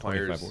that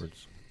requires. 25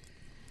 words.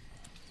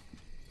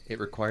 It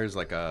requires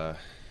like a.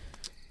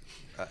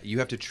 You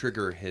have to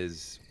trigger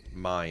his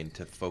mind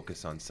to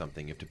focus on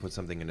something. You have to put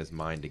something in his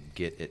mind to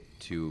get it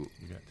to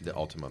the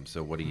ultimum.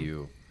 So what do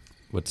you?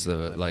 What's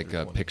like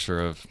a picture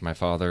of my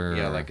father?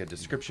 Yeah, or- like a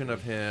description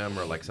of him,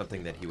 or like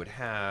something that he would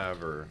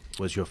have, or.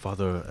 Was your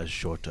father as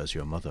short as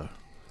your mother?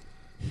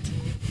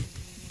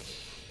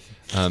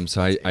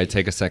 So I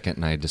take a second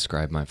and I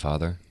describe my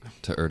father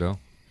to Erdo.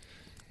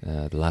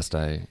 The last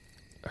I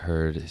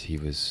heard, he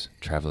was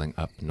traveling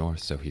up north,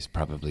 so he's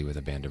probably with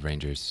a band of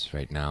rangers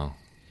right now.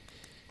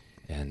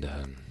 And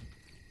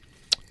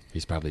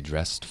he's probably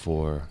dressed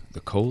for the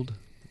cold,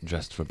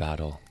 dressed for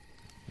battle,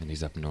 and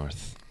he's up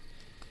north.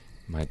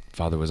 My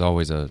father was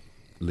always a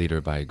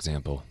leader by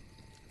example,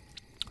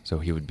 so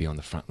he would be on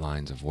the front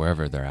lines of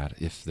wherever they're at,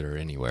 if they're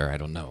anywhere, I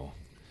don't know.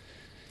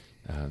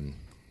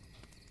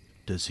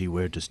 Does he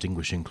wear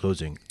distinguishing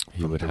clothing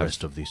He from would the have-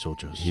 rest of the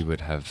soldiers? He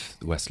would have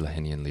West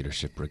Lahenian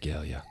leadership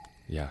regalia.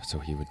 Yeah, so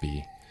he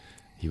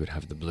would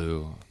have the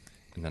blue,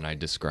 and then I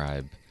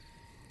describe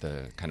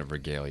the kind of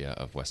regalia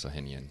of West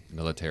Lahenian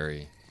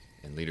military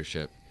and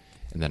leadership,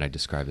 and then I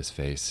describe his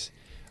face.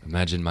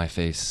 Imagine my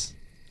face,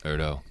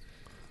 Erdo,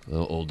 a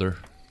little older,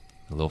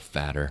 a little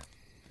fatter,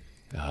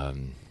 A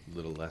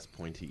little less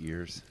pointy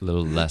ears. a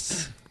little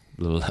less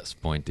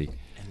pointy.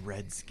 And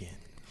red skin.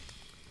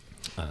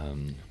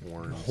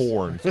 Horns.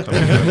 Horns.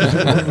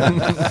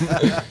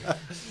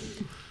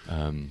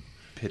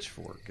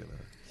 Pitchfork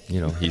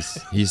and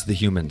He's the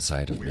human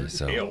side of me.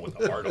 So with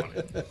a heart on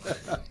it.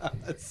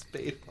 a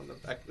spade on the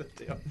back of the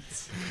tail.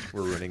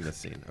 We're ruining the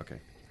scene. Okay.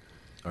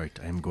 All right,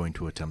 I am going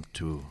to attempt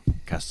to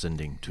cast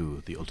Sending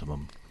to the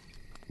Ultimum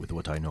with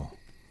what I know.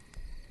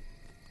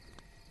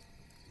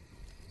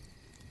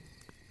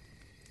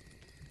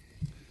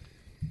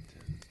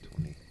 10,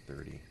 20,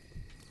 30,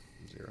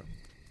 0.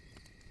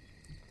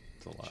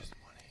 It's a lot.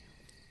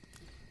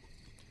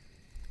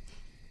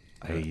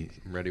 I'm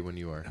ready when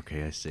you are.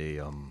 Okay, I say,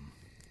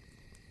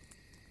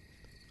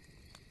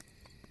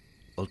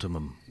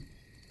 Ultimum,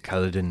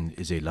 Kaladin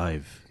is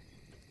alive,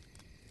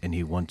 and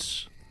he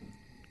wants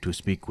to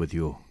speak with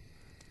you.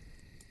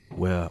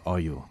 Where are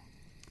you?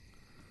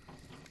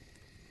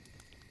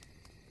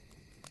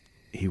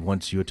 He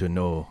wants you to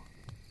know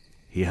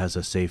he has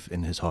a safe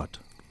in his heart.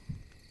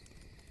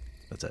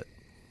 That's it.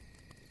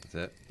 That's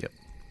it? Yep.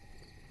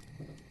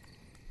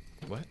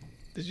 what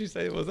did you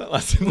say? Was that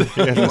last? He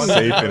has a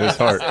safe in his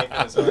heart.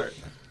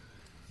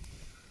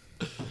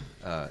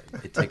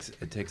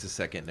 It takes a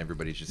second, and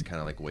everybody's just kind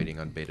of like waiting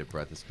on bated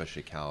breath,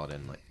 especially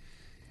Kaladin.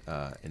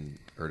 And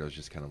Erdo's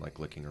just kind of like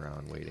looking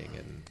around, waiting,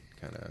 and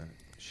kind of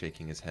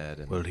shaking his head.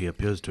 And Well, he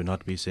appears to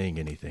not be saying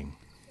anything.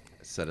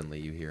 suddenly,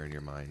 you hear in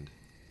your mind,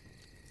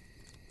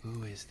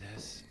 "Who is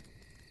this?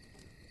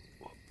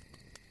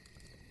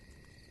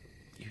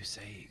 You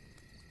say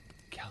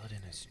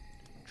Kaladin is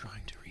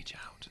trying to reach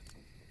out.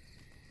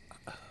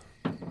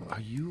 Are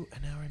you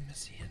an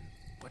Aramisian?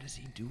 What is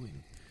he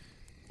doing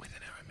with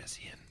an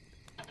Aramisian?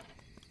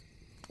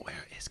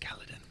 Where is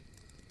Kaladin?"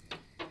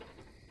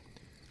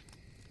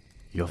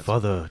 Your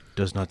father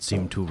does not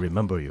seem to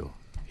remember you.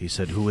 He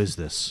said, "Who is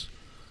this?"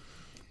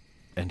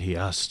 And he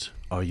asked,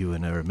 "Are you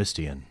an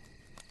Aramistian?"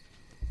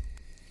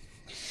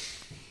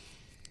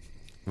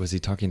 Was he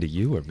talking to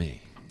you or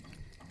me?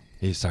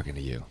 He's talking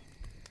to you.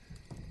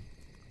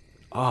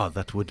 Ah,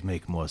 that would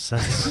make more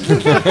sense.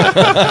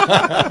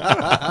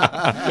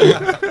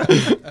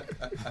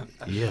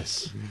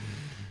 Yes.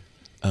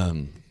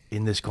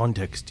 In this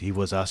context, he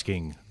was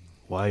asking,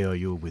 "Why are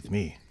you with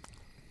me?"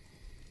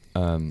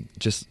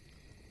 Just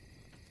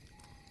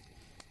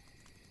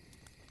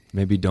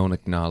maybe don't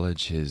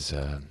acknowledge his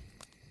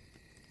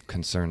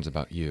concerns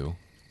about you,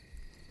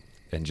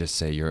 and just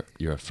say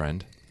you're a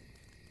friend.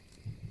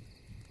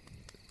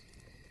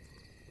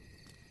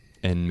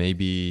 And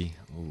maybe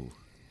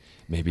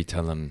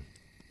tell him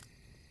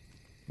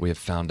we have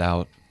found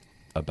out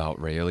about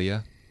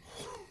Raelia.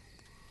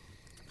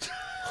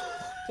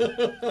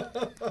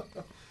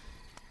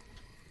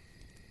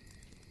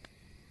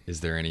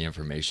 Is there any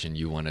information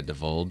you want to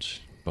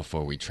divulge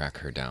before we track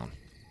her down?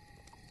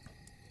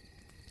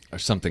 Or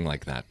something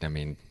like that. I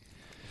mean,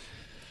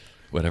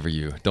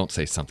 don't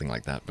say something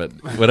like that, but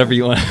whatever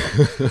you want.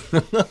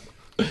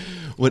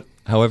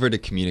 However to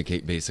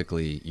communicate,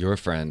 basically, you're a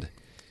friend.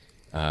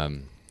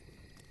 I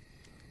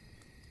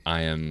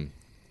am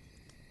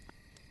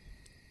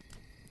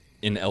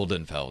in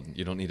Eldenfeld.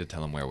 You don't need to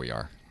tell him where we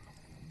are.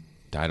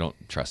 I don't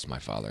trust my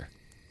father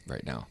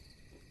right now.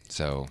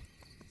 So,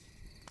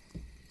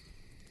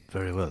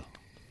 Very well.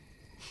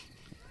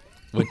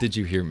 what did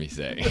you hear me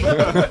say?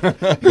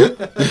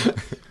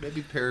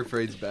 Maybe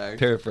paraphrase back.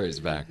 Paraphrase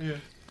back.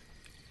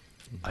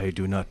 I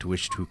do not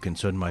wish to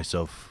concern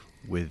myself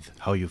with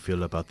how you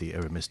feel about the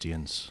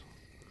Aramistians.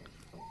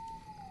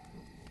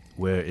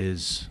 Where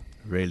is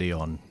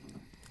Raelion?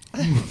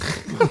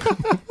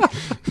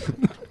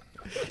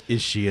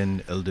 Is she in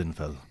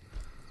Eldenfell?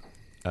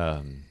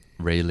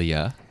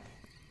 Raelia.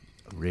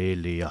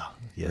 Raelia,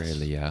 yes.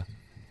 Raelia.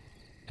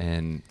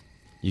 And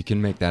you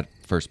can make that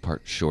first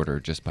part shorter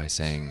just by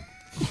saying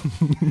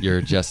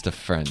you're just a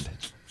friend.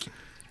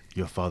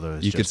 Your father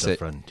is You could just say- a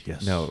friend,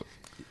 yes. No.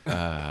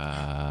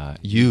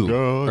 You,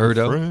 Got a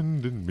Erdo,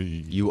 friend in me.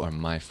 you are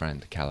my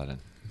friend, Kaladin.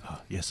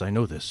 Yes, I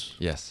know this.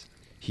 Yes,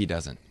 he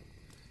doesn't.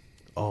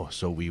 Oh,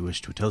 so we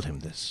wish to tell him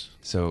this.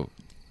 So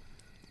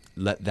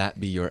let that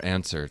be your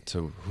answer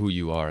to who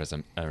you are as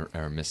an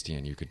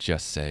Aramistian. You could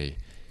just say,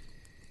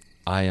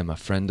 I am a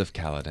friend of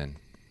Kaladin.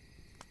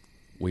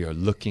 We are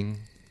looking,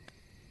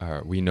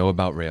 we know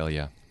about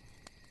Raelia.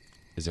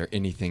 Is there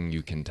anything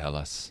you can tell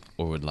us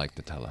or would like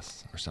to tell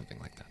us? Or something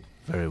like that.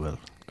 Very well.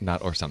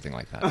 Not or something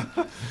like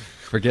that.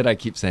 Forget I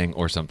keep saying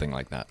or something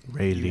like that.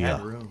 You had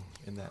Raelia. room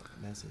in that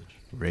message.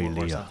 Or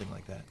Raelia. something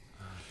like that.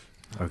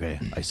 Okay,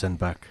 I send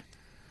back.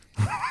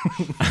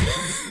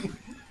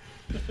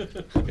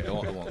 Okay, I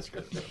won't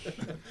screw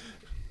it.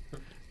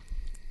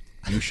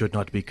 You should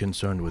not be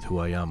concerned with who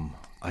I am.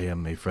 I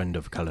am a friend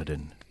of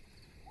Kaladin.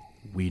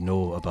 We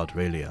know about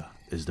Raelia.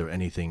 Is there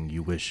anything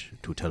you wish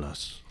to tell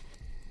us?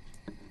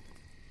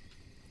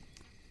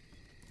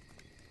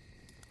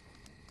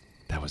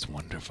 That was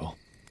wonderful.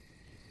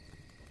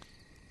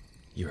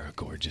 You're a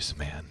gorgeous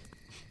man.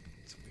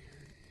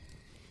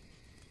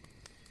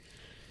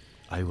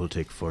 I will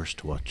take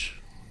first watch.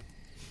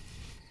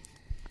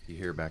 You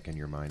hear back in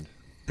your mind.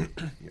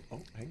 Oh,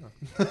 hang on.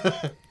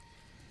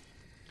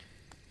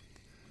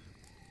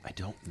 I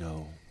don't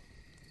know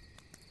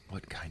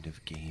what kind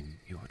of game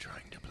you are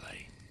trying to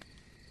play.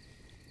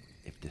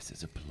 If this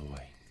is a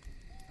ploy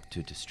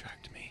to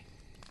distract me.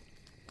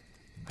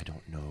 I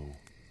don't know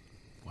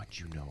what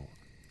you know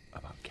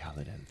about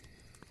Kaladin,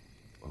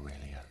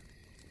 Aurelia,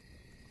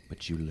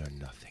 but you learn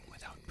nothing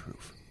without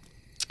proof.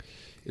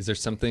 Is there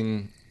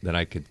something that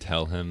I could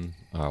tell him?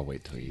 Oh, I'll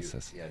wait till he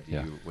says.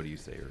 What do you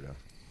say, Erdo?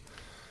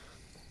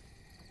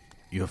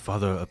 Your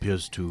father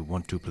appears to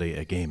want to play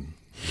a game,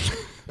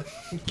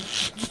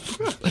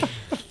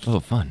 Oh,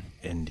 fun.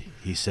 and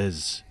he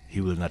says he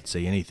will not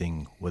say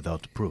anything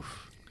without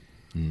proof.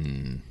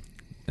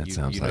 That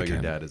sounds you know like your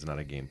him. dad is not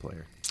a game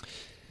player.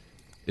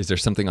 Is there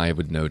something I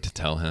would know to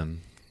tell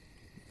him?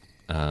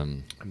 I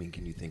mean,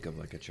 can you think of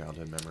like a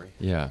childhood memory?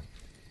 Yeah.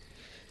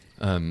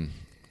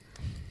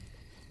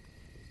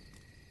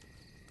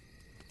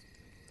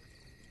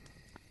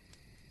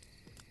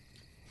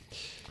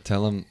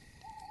 Tell him.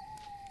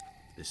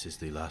 This is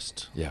the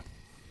last. Yeah.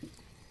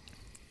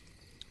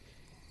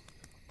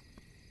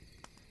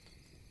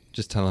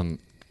 Just tell him.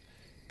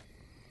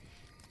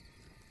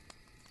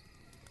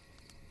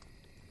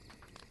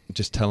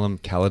 Just tell him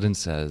Kaladin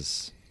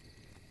says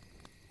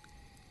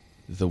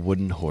the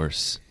wooden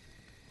horse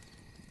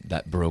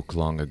that broke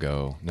long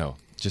ago. No,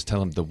 just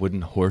tell him the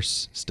wooden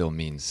horse still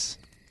means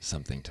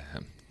something to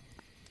him.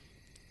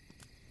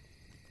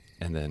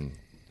 And then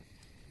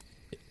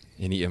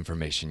any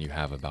information you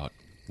have about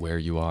where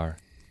you are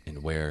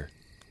and where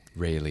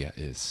Raylia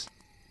is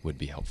would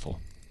be helpful.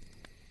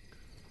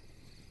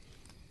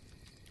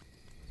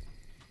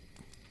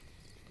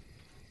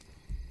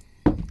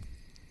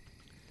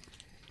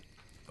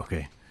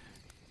 Okay.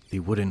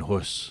 The wooden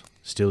horse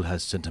still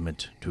has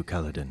sentiment to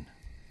Kaladin.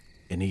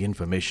 Any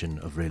information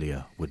of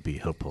Raylia would be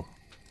helpful.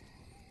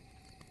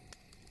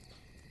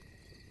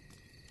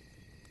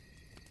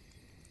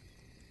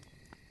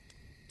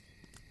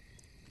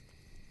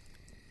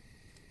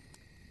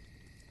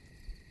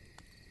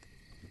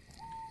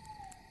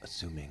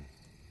 Assuming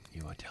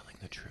you are telling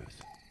the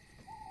truth,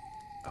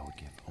 I would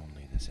give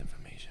only this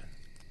information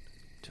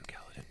to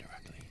Kaladin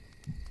directly.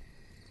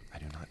 I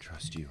do not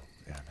trust you,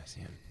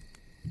 Ermesian.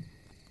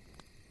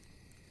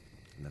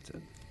 And that's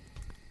it.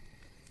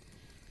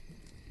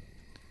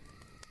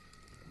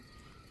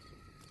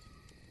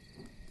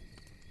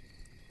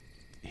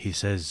 He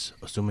says,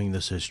 assuming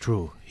this is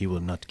true, he will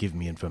not give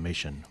me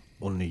information,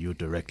 only you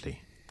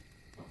directly.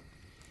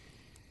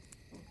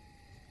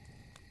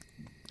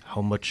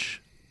 How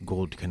much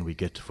gold can we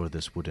get for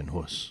this wooden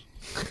horse?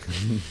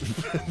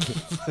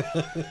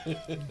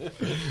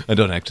 I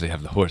don't actually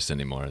have the horse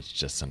anymore. It's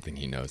just something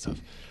he knows of.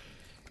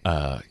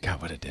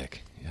 God, what a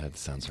dick. Yeah, that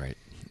sounds right.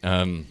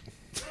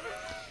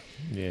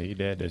 Yeah, your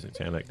dad doesn't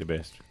sound like the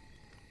best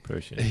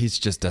person. He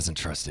just doesn't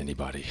trust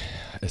anybody,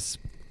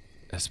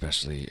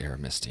 especially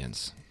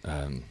Aramistians.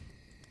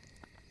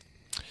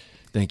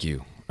 Thank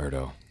you,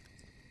 Erdo.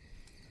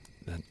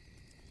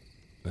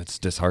 That's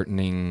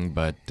disheartening,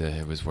 but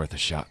it was worth a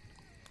shot.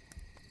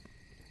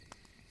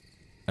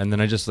 And then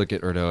I just look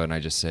at Erdo and I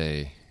just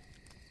say,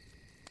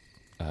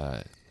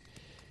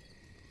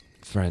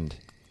 friend,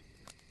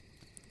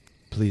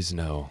 please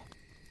know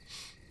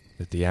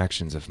that the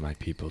actions of my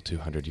people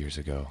 200 years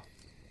ago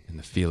and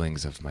the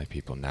feelings of my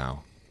people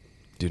now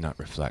do not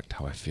reflect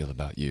how I feel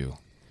about you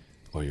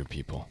or your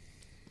people.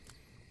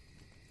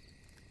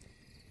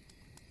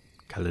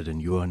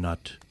 Kaladin, you are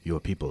not your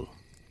people.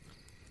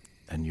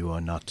 And you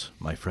are not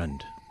my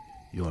friend.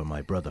 You are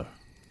my brother.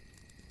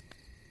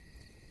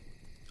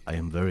 I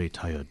am very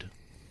tired.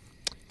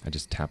 I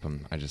just tap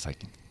him. I just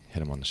hit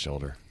him on the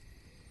shoulder.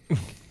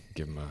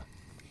 Give him a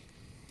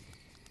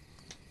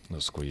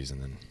little squeeze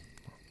and then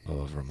all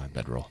over my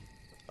bedroll.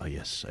 Ah,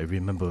 yes, I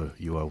remember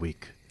you are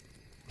weak.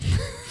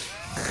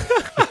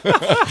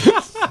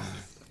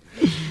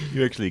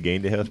 You actually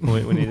gained a health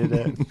point when you did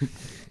that?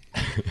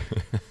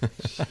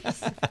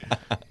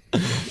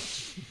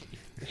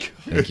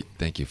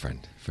 Thank you,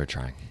 friend, for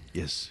trying.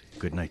 Yes,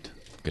 good night.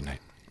 Good night.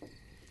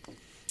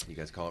 You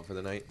guys call it for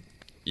the night?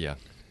 Yeah.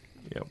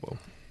 Yeah, well,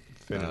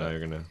 Finn and I are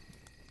going to...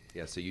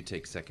 Yeah, so you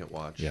take second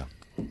watch. Yeah.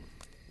 And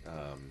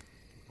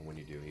when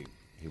you do,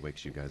 he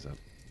wakes you guys up.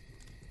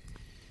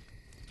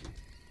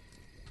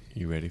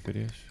 You ready for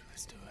this?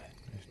 Let's do it.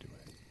 Let's do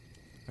it.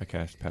 I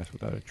cast Pass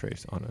Without a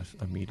Trace on us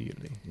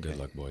immediately, Good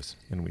luck, boys.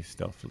 and we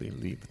stealthily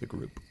leave the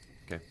group.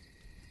 Okay.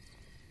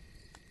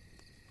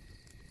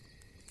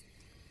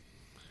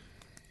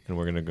 And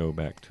we're going to go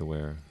back to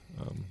where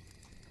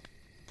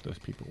those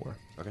people were.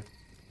 Okay.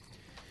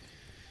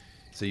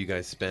 So you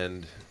guys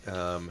spend,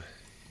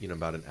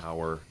 about an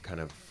hour kind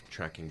of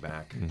tracking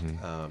back.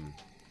 Mhm.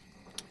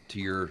 To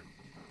your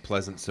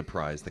pleasant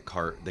surprise,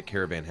 the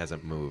caravan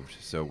hasn't moved.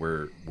 So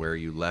where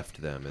you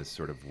left them is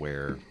sort of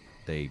where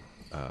they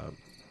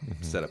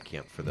set up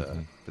camp for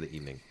the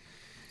evening.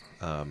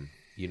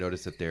 You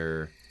notice that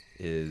there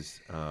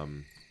is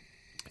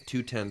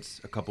 2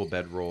 tents, a couple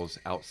bedrolls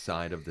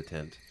outside of the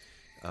tent,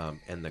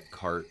 and the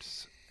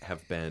carts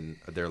have been,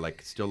 they're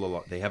like still a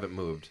lot, they haven't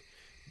moved,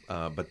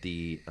 but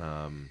the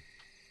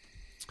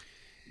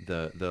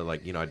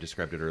like, you know, I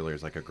described it earlier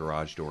as like a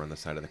garage door on the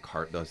side of the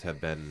cart. Those have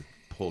been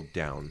pulled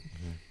down.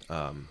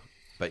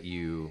 But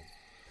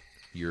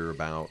you're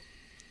about,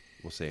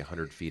 we'll say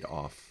 100 feet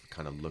off,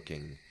 kind of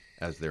looking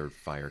as their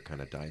fire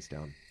kind of dies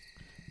down.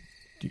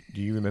 Do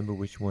you remember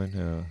which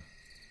one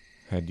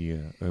had the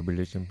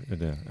herbalism,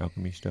 the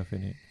alchemy stuff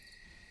in it?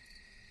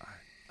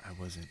 I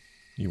wasn't.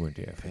 You weren't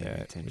there for Paying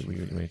that. attention We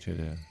for went to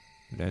the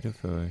leather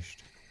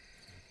first,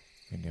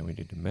 and then we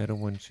did the metal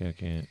one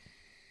second,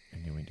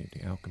 and then we did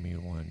the alchemy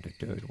one, the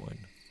third one.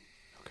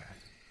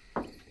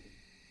 Okay.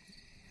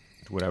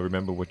 Would I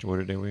remember which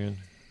order they were in?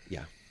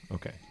 Yeah.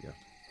 Okay. Yeah.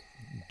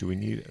 Do we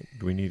need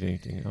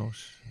anything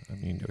else? I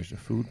mean, there was the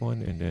food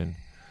one, and then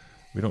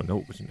we don't know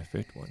what was in the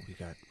fifth one. We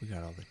got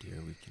all the deer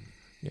we can.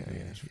 Yeah, yeah.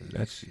 manage for the Let's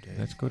next few days.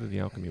 let's go to the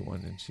alchemy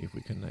one and see if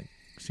we can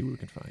see what we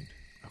can find.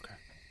 Okay.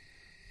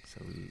 So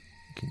we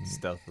Can you,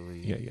 stealthily.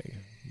 yeah.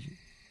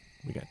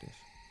 We got this.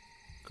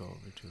 Go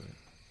over to it.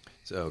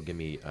 So give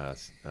me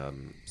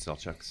stealth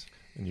checks.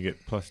 And you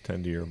get plus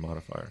 10 to your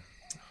modifier.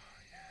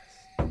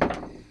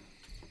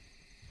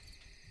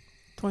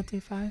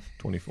 25.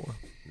 24.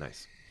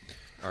 Nice.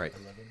 All right.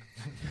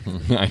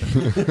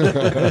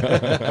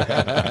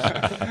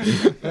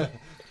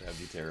 That'd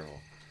be terrible.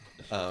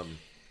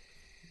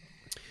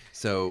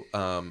 So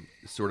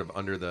sort of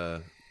under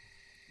the,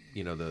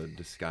 you know, the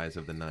disguise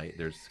of the night,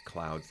 there's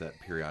clouds that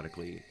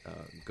periodically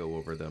go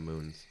over the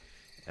moons.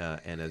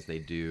 And as they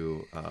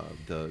do,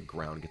 the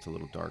ground gets a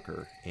little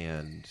darker.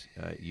 And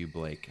you,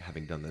 Blake,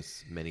 having done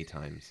this many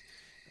times,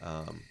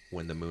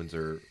 when the moons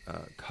are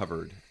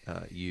covered,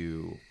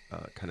 you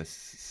kind of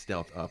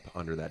stealth up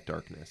under that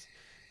darkness.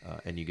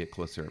 And you get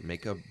closer.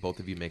 Both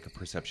of you make a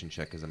perception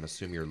check, because I'm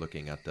assuming you're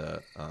looking at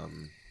the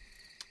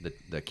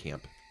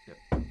camp. Yep.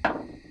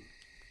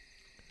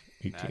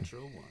 18.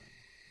 Natural 1.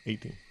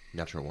 18.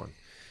 Natural 1.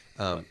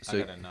 So So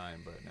I got a 9,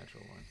 but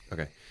natural 1.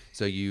 okay.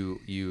 So you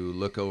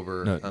look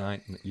over. No,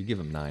 9. You give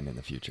him 9 in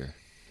the future.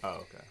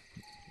 Oh, okay.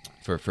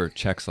 For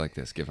checks like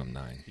this, give him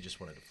 9. He just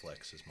wanted to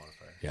flex his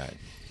modifier. Yeah.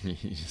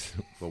 You just-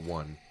 Well,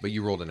 1, but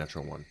you rolled a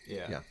natural 1.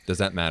 Yeah. Yeah. Does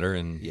that matter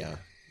in Yeah.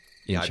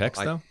 checks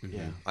though? Mhm.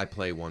 Yeah. I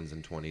play 1s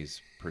and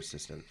 20s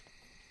persistent.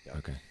 Yeah.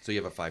 Okay. So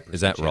you have a 5%.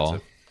 Is that chance raw?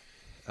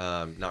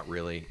 of- not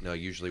really. No,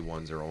 usually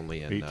 1s are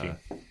only in. 18.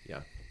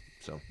 Yeah.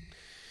 So.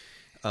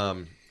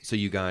 So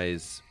you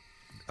guys,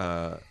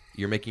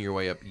 you're making your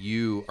way up.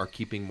 You are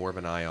keeping more of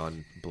an eye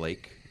on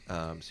Blake.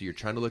 So you're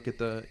trying to look at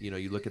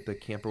you look at the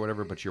camp or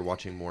whatever, but you're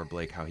watching more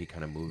Blake, how he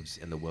kind of moves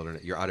in the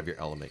wilderness. You're out of your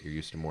element. You're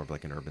used to more of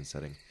like an urban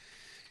setting.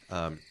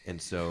 And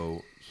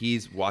so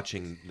he's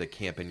watching the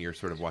camp, and you're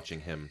sort of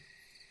watching him.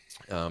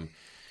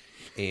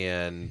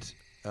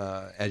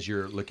 As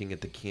you're looking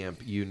at the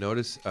camp, you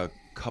notice a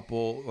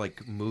couple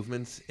like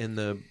movements in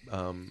the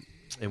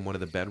in one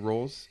of the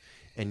bedrolls,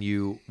 and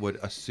you would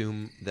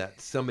assume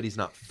that somebody's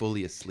not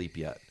fully asleep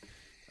yet.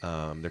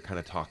 They're kind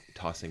of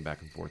tossing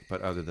back and forth,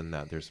 but other than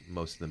that, there's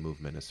most of the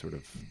movement is sort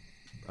of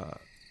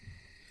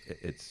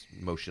it's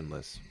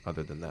motionless.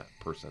 Other than that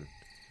person.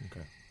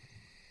 Okay.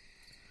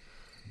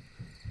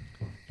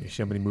 There's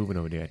somebody moving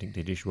over there. I think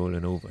they're just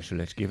rolling over. So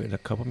let's give it a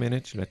couple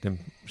minutes, let them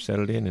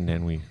settle in, and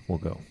then we'll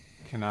go.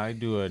 Can I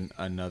do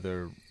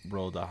another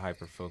roll to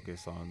hyper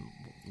focus on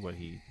what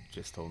he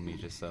just told me,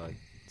 just so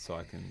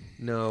I can?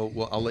 No,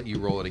 well, I'll let you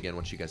roll it again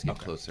once you guys get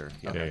Okay. closer.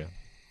 Yeah, yeah.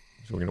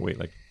 So we're going to wait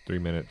like 3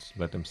 minutes,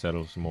 let them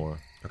settle some more.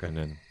 Okay. And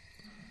then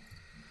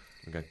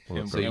Okay.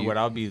 we'll And, approach. and what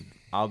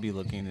I'll be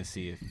looking to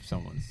see if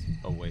someone's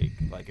awake,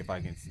 like if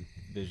I can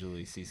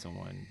visually see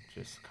someone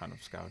just kind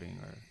of scouting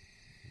or.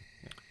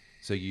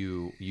 So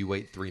you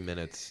wait 3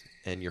 minutes,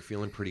 and you're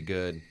feeling pretty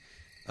good.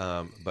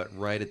 But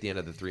right at the end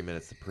of the 3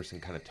 minutes, the person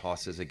kind of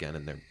tosses again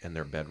in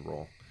their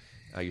bedroll.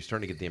 You're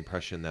starting to get the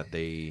impression that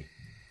they,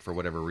 for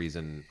whatever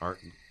reason, aren't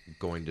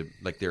going to,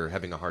 like, they're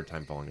having a hard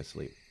time falling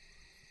asleep.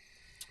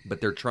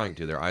 But they're trying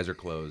to. Their eyes are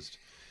closed.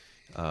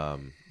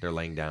 They're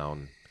laying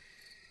down.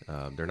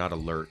 They're not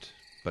alert,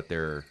 but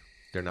they're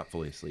not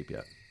fully asleep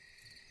yet.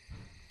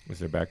 Is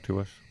their back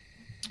to us?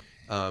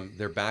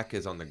 Their back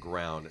is on the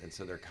ground, and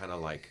so they're kind of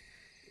like,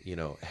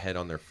 head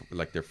on their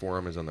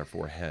forearm is on their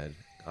forehead.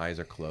 Eyes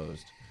are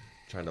closed,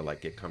 trying to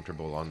like get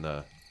comfortable on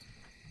the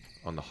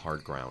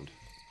hard ground.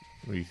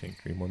 What do you think?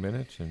 3 more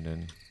minutes, and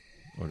then,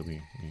 or do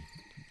we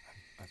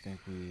I think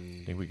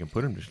we can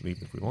put them to sleep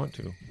if we want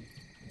to?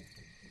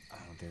 I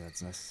don't think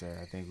that's necessary.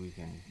 I think we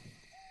can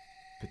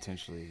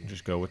potentially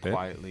Just go with it.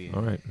 quietly.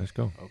 All right, let's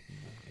go. Open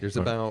There's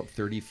All right. about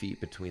 30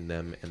 feet between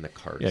them and the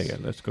carts. Yeah,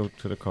 let's go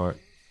to the cart.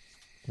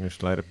 I'm going to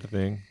slide up the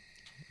thing,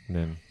 and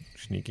then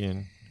sneak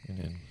in, and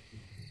then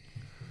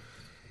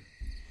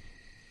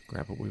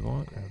grab what we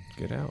want,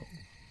 get out,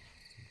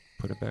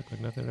 put it back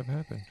like nothing ever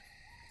happened.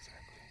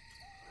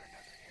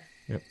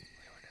 Yep.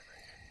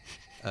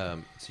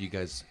 So you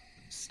guys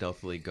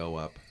stealthily go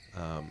up.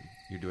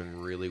 You're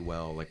doing really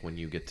well. Like when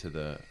you get to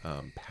the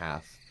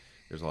path,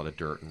 there's a lot of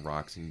dirt and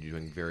rocks, and you're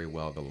doing very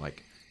well to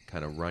like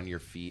kind of run your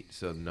feet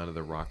so none of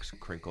the rocks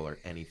crinkle or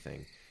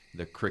anything.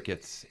 the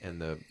crickets and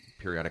the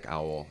periodic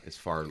owl is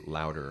far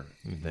louder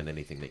than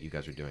anything that you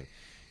guys are doing.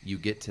 You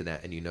get to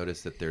that and you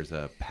notice that there's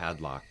a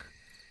padlock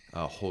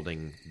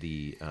holding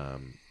the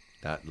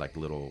that like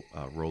little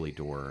rolly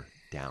door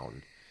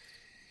down.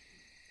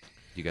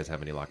 Do you guys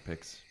have any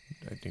lockpicks?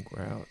 I think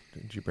we're out.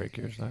 Did you break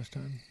yours last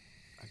time?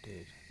 I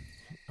did.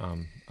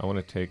 I want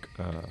to take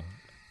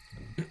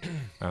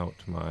out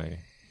my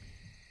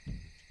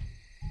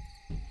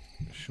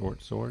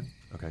short sword.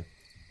 Okay.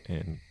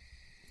 And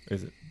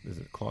is it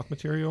cloth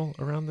material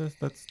around this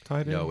that's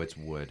tied in? No, it's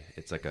wood.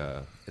 It's like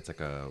a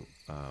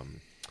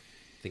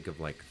think of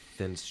like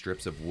thin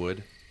strips of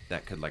wood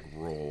that could like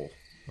roll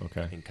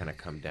Okay. and kind of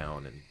come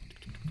down,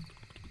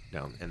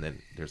 and then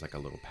there's like a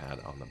little pad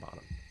on the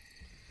bottom.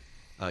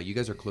 You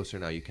guys are closer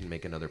now. You can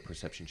make another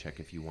perception check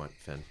if you want,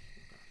 Finn.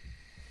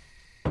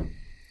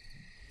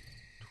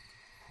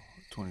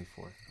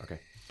 24. Okay.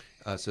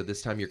 So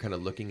this time you're kind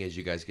of looking as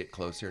you guys get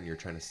closer and you're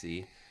trying to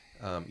see.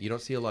 You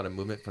don't see a lot of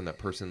movement from that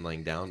person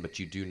laying down, but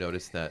you do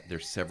notice that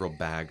there's several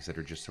bags that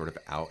are just sort of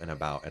out and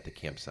about at the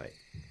campsite.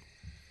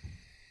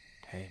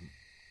 Hey,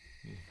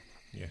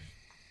 Yes.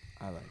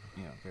 I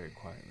very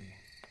quietly.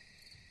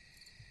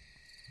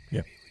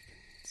 Yeah. Maybe we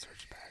can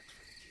search bags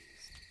for the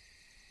keys.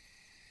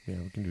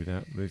 Yeah, we can do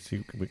that. Let's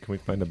see. Can we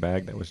find a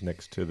bag that was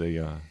next to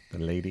the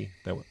lady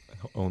that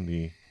owned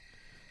the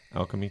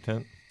alchemy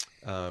tent?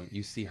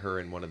 You see her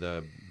in one of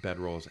the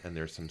bedrolls, and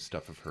there's some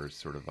stuff of hers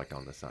sort of like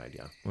on the side,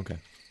 yeah. Okay.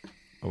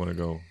 I want to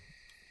go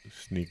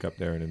sneak up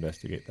there and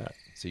investigate that.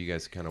 So you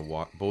guys kind of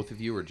walk, both of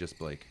you, or just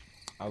Blake?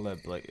 I'll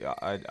let Blake.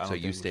 I don't So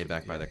you think we stay should-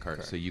 back by yeah, the cart.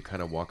 correct. So you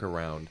kind of walk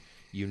around.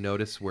 You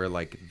notice where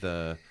like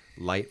the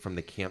light from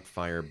the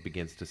campfire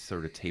begins to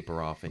sort of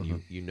taper off,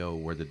 and you know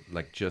where the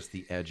like just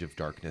the edge of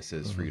darkness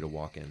is for you to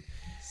walk in.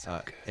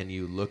 And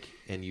you look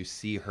and you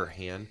see her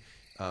hand.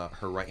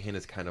 Her right hand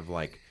is kind of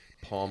like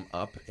palm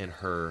up, and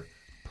her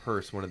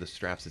purse, one of the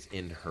straps, is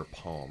in her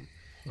palm.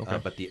 Okay.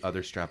 But the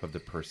other strap of the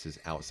purse is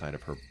outside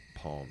of her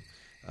palm.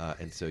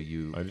 And so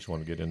you I just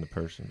want to get in the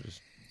purse and just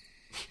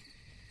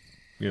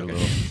get Okay. a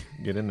little,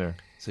 get in there.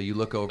 So you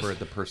look over at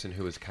the person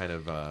who is kind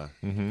of,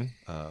 Mm-hmm.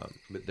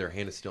 but their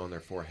hand is still on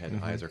their forehead,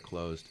 eyes are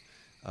closed.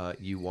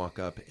 You walk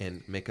up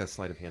and make a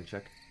sleight of hand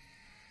check.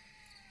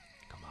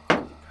 Come on,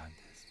 you got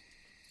this.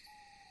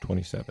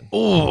 27.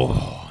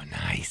 Oh,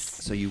 nice.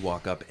 So you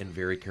walk up and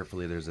very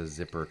carefully there's a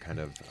zipper kind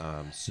of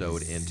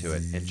sewed into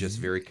it, and just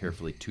very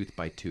carefully, tooth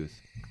by tooth,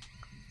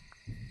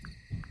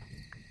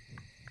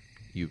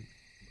 you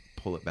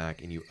pull it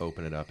back and you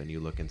open it up and you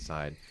look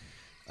inside.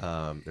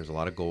 There's a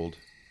lot of gold.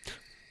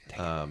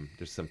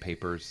 There's some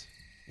papers,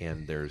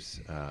 and there's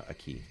a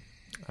key.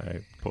 I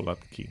pulled out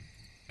the key.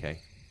 Okay,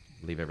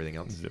 leave everything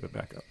else. Zip it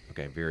back up.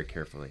 Okay, very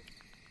carefully.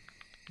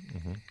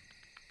 Mm-hmm.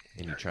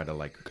 And you try to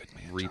like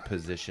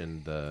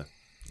reposition the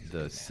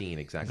scene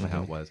exactly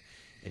how it was,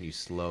 and you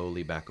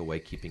slowly back away,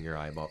 keeping your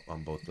eye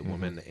on both the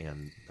woman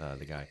and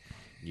the guy.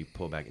 You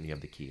pull back and you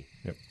have the key.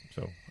 Yep.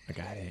 So I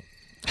got it.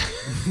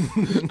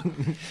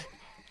 Okay.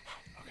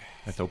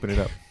 Let's open it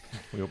up.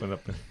 We open it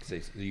up. So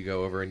you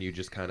go over and you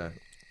just kind of,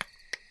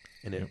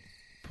 and it Yep.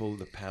 pull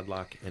the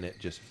padlock, and it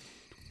just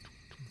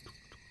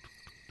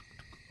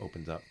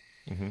opens up.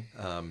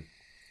 Mm-hmm.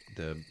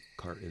 The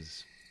cart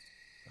is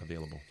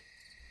available.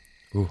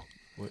 Ooh.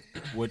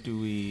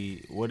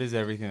 What is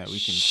everything that we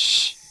can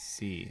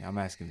see? I'm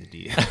asking the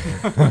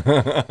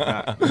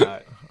DM.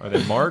 not, Are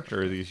they marked,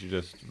 or are these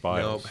just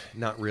vials? Nope,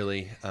 not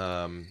really.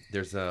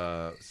 There's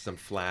some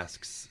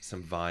flasks,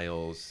 some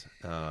vials,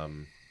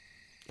 and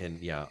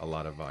yeah, a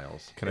lot of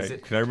vials. Can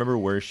I remember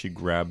where she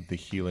grabbed the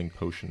healing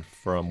potion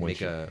from when Make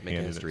she a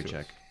handed history it to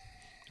check.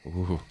 us?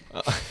 Ooh.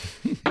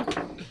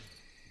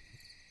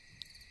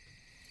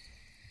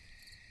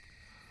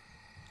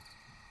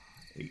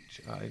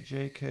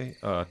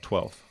 HIJK.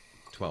 12.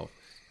 12.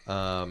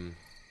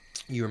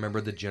 You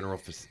remember the general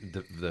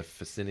the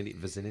vicinity?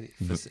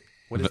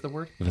 What is the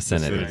word?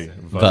 Vicinity.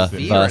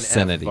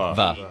 Vicinity. V or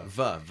an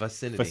F?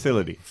 Vicinity. Vicinity.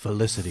 Facility.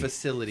 Felicity.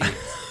 Facility.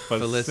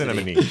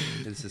 Felicity.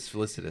 This is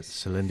felicitous.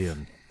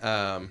 Celindian.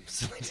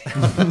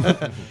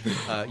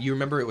 You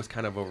remember it was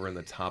kind of over in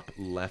the top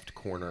left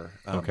corner,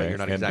 but Okay, you're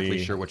not and exactly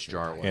the- sure which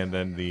jar it was. And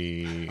then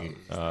the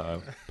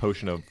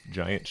potion of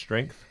giant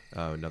strength.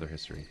 Another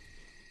history.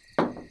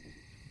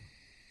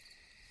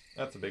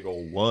 That's a big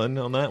old 1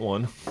 on that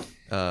one.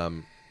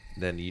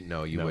 Then you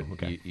No, would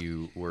okay.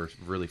 you were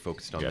really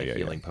focused on Yeah, the yeah,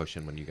 healing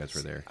potion when you guys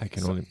were there. I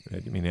can only.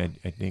 I mean,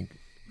 I think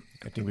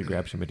we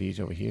grab some of these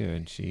over here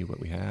and see what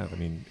we have. I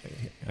mean,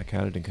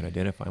 Kaladin can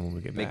identify when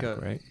we get Make back,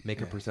 a right? make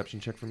a perception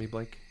check for me,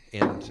 Blake,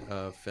 and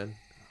Finn.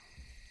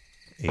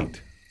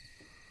 8.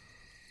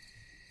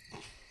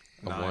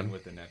 A 9 1?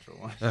 with the natural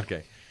one.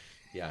 Okay,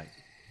 yeah.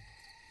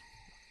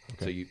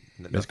 So Okay. you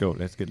Let's go.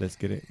 Let's get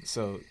it.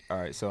 So all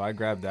right, so I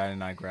grabbed that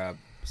and I grabbed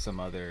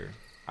some other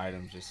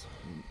items, just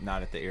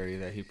not at the area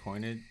that he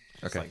pointed.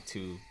 Just Okay. like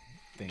 2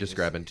 things. just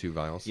grabbing 2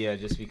 vials. Yeah,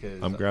 just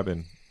because. I'm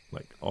grabbing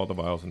like all the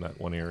vials in that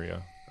one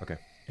area, Okay.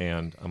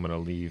 and I'm gonna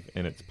leave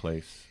in its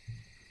place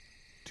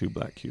 2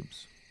 black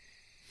cubes.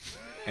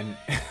 And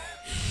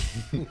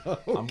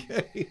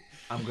Okay.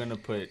 I'm gonna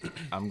put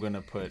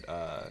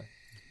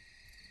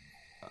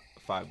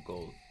 5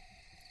 gold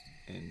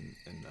in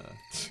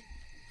the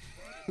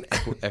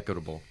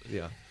Equitable.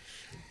 Yeah.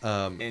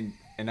 and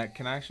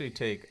can I actually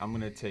take? I'm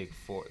gonna take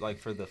 4. Like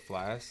for the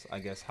flask, I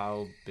guess.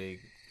 How big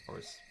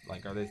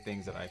like are there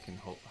things that I can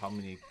hold? How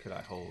many could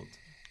I hold?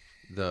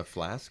 The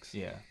flasks?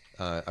 Yeah.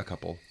 A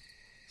couple.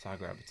 So I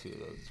grab 2 of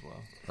those as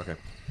well. Okay.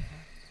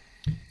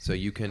 So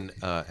you can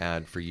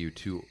add for you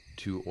two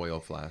oil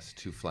flasks,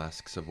 2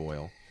 flasks of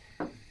oil.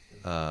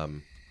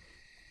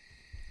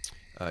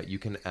 You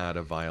can add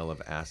a vial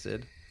of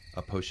acid,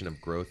 a potion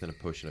of growth, and a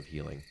potion of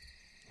healing.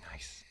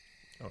 Nice.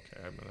 Okay,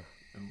 I'm gonna.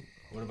 And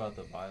what about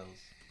the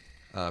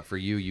vials? For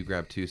you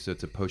grab 2, so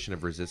it's a potion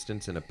of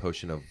resistance and a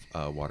potion of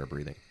water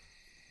breathing.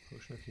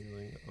 Potion of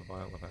healing, a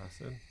vial of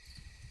acid,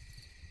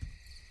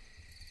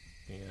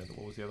 and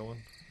what was the other one?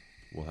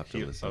 We'll have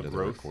to listen to the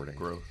growth, recording.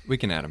 Growth. We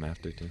can add them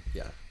after too.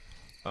 Yeah.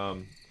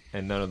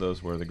 And none of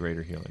those were the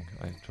greater healing.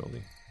 I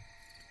totally.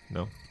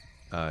 No.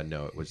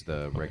 No, it was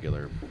the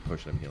regular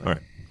potion of healing. All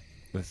right.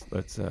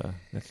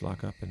 Let's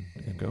lock up and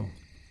go. All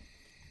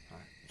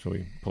right. So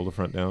we pull the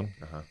front down,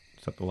 Uh-huh.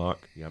 set the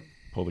lock, Yep.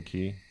 pull the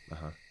key,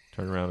 Uh-huh.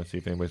 turn around and see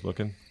if anybody's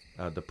looking.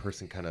 The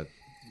person kind of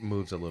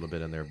moves a little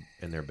bit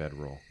in their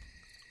bedroll.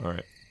 All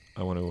right.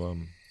 I want to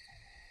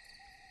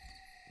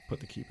put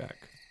the key back.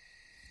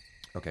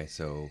 Okay,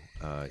 so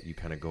you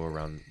kind of go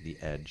around the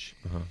edge.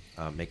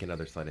 Uh-huh. Make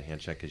another sleight of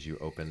hand check as you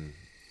open.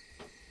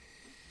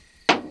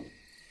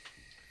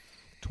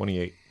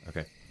 28.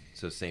 Okay,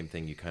 so same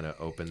thing. You kind of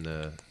open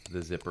the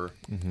zipper,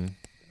 Mm-hmm.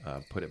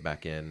 put it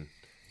back in.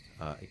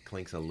 It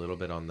clinks a little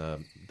bit on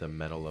the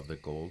metal of the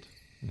gold,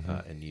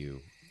 and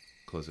you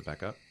close it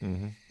back up.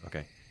 Mm-hmm.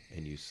 Okay,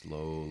 and you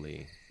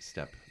slowly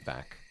step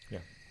back. Yeah.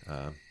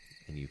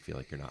 And you feel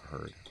like you're not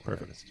heard. or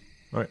Perfect. noticed.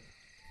 All right.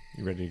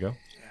 You ready to go?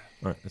 Yeah.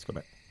 All right. Let's go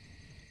back.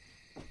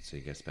 So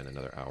you guys spend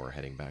another hour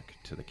heading back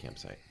to the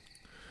campsite.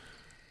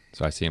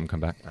 So I see him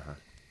come back. Uh-huh.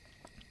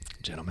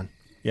 Gentlemen.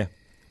 Yeah.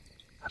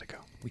 How'd it go?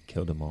 We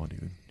killed them all,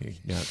 dude.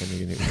 Yeah.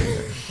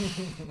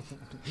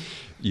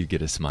 You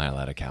get a smile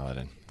out of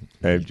Kaladin.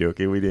 I'm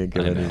joking. We didn't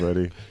kill I know.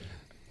 anybody.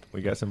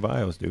 We got some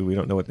vials, dude. We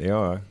don't know what they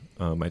are.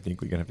 I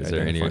think we're gonna have to Is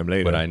there identify any? them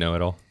later. Would I know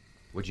at all?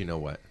 Would you know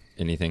what?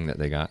 Anything that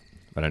they got?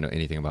 Would I know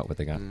anything about what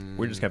they got?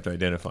 We just have to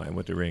identify them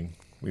with the ring.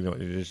 We don't.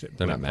 Just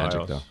They're not magic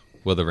vials. though.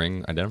 Will the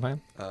ring identify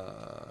him?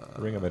 The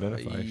Ring of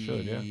Identify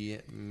should, yeah.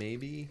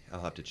 Maybe.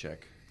 I'll have to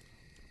check.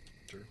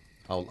 Sure.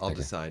 I'll Okay.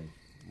 decide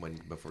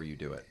before you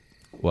do it.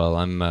 Well,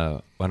 I'm.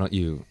 Why don't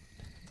you?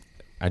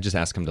 I just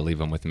ask him to leave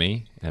them with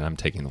me, and I'm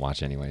taking the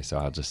watch anyway. So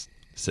I'll just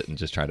sit and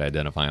just try to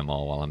identify them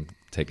all while I'm You're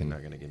taking. not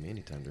going to give me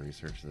any time to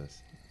research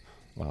this.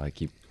 While I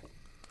keep.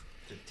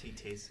 The tea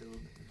taste so.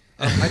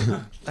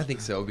 I think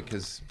so,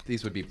 because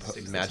these would be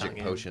Sticks the magic tongue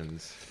in.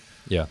 potions.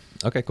 Yeah.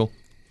 Okay. Cool.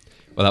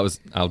 Well, that was.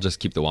 I'll just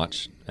keep the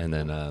watch, and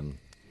then.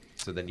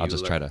 So then you I'll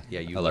just try to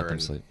you let learn, them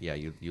sleep. Yeah,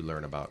 you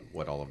learn about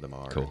what all of them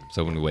are. Cool.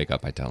 So when we wake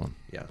up, I tell him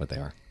Yeah. what they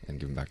are and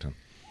give them back to him.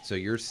 So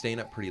you're staying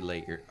up pretty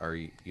late. Are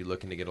you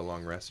looking to get a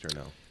long rest or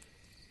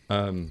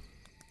no?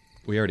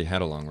 We already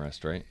had a long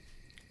rest, right?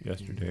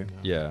 Yesterday.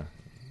 Yeah.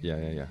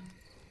 Yeah.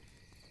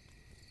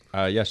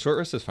 Short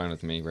rest is fine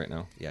with me right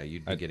now. Yeah,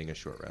 you'd be getting a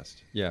short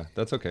rest. Yeah,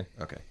 that's okay.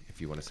 Okay, if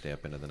you want to stay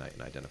up into the night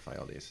and identify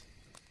all these.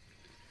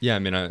 Yeah, I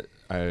mean,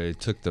 I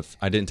took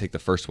I didn't take the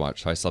first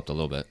watch, so I slept a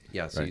little bit.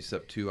 Yeah, so right? you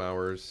slept 2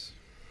 hours,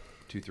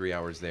 3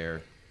 hours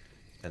there,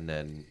 and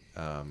then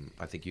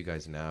I think you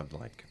guys nabbed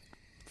like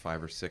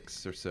 5 or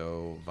 6 or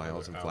so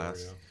vials and Another hour,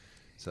 flasks. yeah.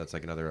 So that's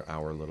like another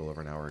hour, a little over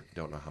an hour.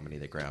 Don't know how many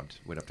they grabbed.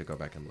 We'd have to go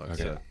back and look.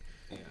 Okay.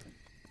 So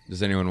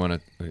Does anyone want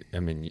to? I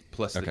mean,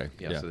 plus, okay,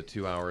 so the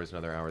 2 hours,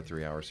 another hour,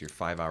 3 hours. So you're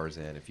 5 hours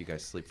in. If you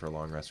guys sleep for a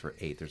long rest for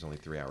 8, there's only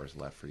 3 hours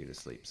left for you to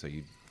sleep. So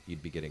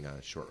you'd be getting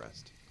a short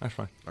rest. that's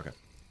fine. Okay.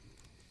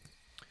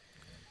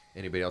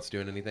 Anybody else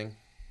doing anything?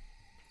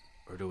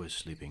 Erdo is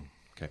sleeping.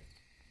 Okay.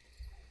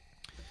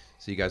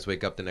 So you guys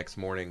wake up the next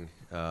morning.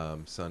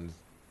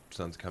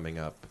 Sun's coming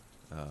up.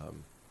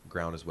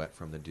 Ground is wet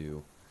from the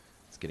dew.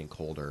 It's getting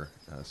colder,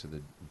 so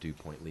the dew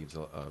point leaves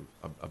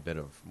a bit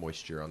of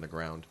moisture on the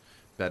ground.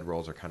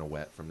 Bedrolls are kind of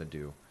wet from the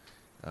dew.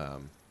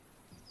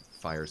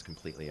 Fire's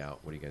completely out.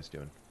 What are you guys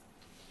doing?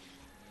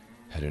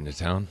 Head into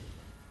town.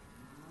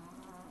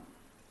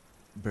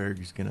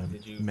 Berg's gonna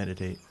Did you-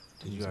 meditate.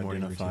 Did you his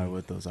morning identify routine.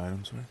 what those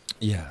items were?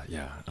 Yeah.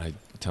 I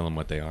tell him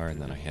what they are,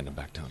 and then I hand them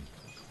back to him.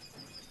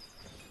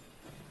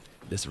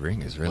 This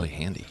ring is really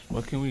handy.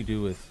 What can we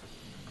do with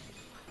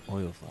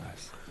oil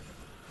flasks?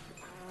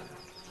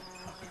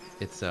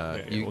 It's yeah,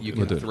 you we'll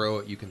can do it.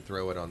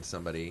 throw it on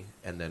somebody,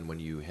 and then when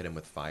you hit him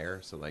with fire,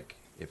 so like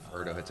if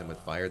Erdo hits him with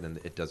fire, then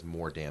it does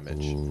more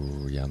damage.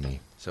 Ooh, yummy.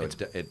 So it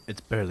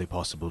It's barely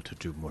possible to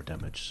do more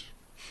damage.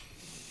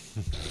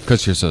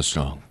 Because you're so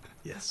strong.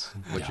 Yes.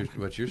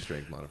 what's your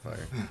strength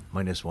modifier?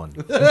 -1.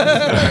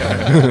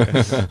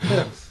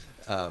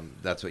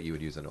 That's what you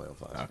would use an oil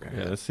flask. for.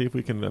 Yeah, let's see if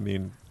we can. I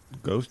mean,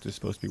 Ghost is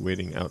supposed to be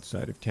waiting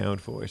outside of town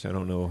for us. I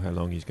don't know how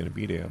long he's going to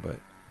be there, but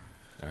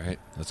All right,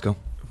 let's go.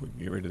 if we can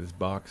get rid of this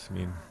box. I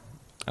mean,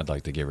 I'd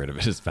like to get rid of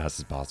it as fast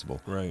as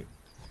possible. right.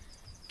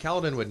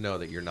 Kaladin would know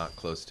that you're not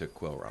close to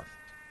Quillroth.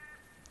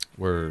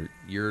 You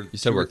You're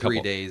said 2 we're or a 3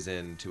 couple- days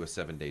into a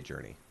 7-day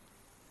journey.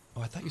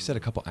 Oh, I thought you said a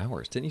couple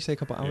hours. Didn't you say a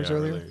couple hours Yeah,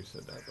 earlier? You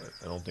said that, but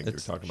I don't think you were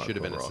It's- talking about Should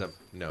have been a Quillroth.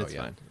 No, It's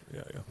yeah. fine.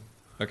 Yeah, yeah.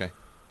 Okay.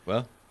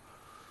 Well,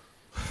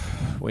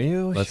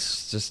 Well,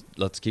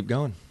 let's keep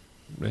going.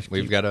 let's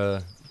We've keep- got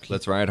to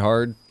let's ride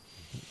hard.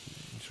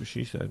 That's what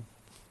she said.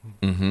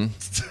 Mm-hmm.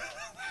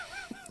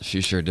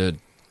 She sure did.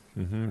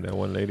 Mm-hmm. That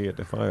one lady at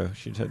the fire,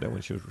 she said that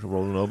when she was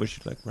rolling over,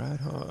 she's like, ride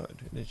hard.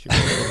 And then she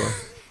rolled over.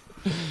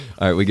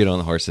 All right, we get on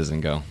the horses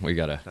and go. We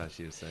gotta.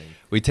 She was saying.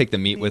 We take the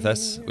meat with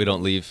us. We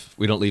don't leave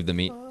the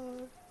meat.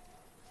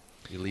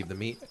 You leave the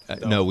meat.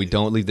 No, we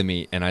don't leave the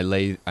meat. And I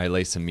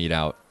lay some meat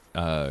out,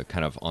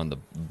 kind of on the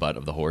butt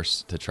of the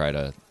horse to try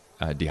to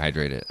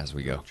dehydrate it as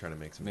we go. Trying to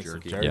make some Make some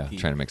jerky. jerky. Yeah,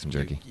 trying to make some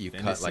jerky. You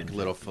cut Venison. like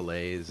little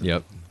fillets. and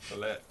Yep.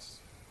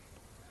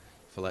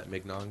 Fillet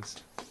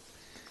mignons.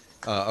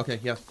 Okay,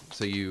 yeah.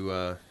 So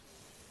you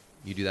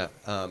do that.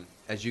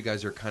 As you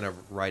guys are kind of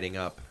riding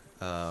up,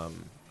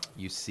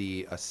 you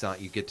see a sign.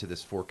 You get to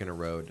this fork in a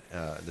road.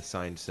 The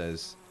sign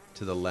says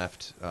to the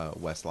left,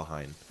 West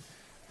Lahain.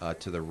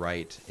 To the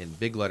right, in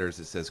big letters,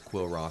 it says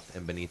Quillroth,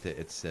 and beneath it,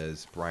 it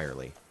says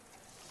Briarly.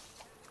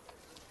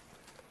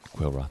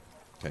 Quillroth.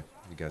 Okay,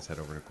 you guys head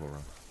over to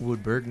Quillroth.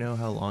 Would Berg know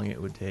how long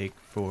it would take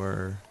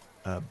for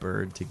a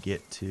bird to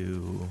get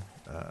to?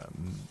 I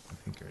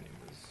think her name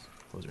was.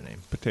 What was her name?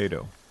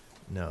 Potato.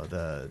 No,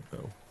 the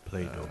Oh.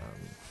 Play-Doh.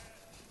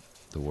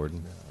 The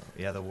warden.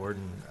 Yeah, the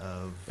warden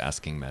of.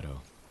 Basking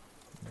Meadow.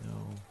 No,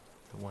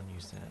 the one you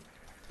sent.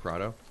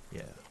 Prado.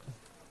 Yeah,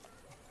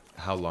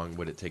 How long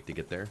would it take to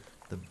get there?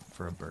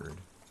 for a bird.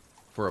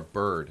 For a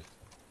bird,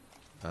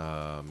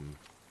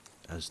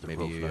 As the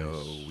maybe crow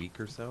flies. a week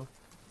or so.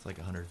 It's like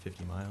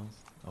 150 miles.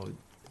 Oh,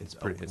 it's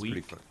Pretty, a it's week.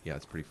 pretty far. Yeah,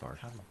 it's pretty far.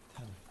 How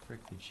the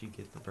frick did she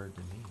get the bird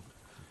to me?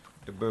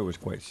 The bird was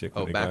quite sick.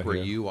 Oh, when it back got where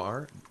here. you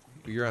are?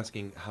 You're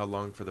asking how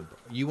long for the...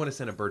 You want to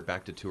send a bird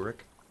back to Turek?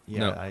 Yeah,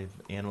 No. I've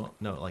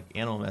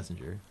animal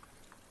messenger.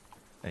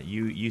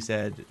 You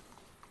said,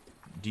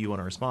 do you want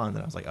to respond?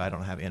 And I was like, I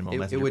don't have animal It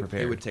messenger would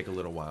prepared. it would take a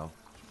little while.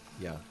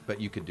 Yeah, but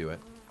you could do it.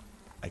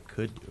 I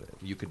could do it.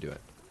 You could do it.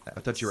 I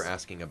thought you were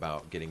asking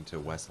about getting to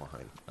West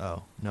Lahain.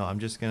 Oh no, I'm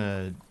just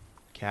gonna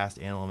cast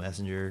animal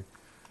messenger.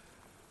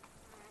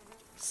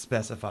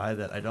 Specify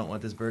that I don't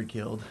want this bird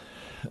killed,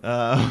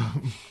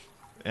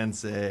 and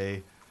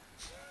say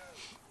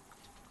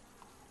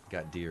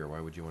Got deer. Why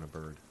would you want a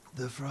bird?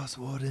 The Frost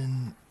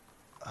Warden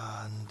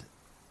and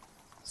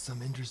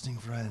some interesting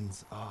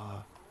friends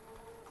are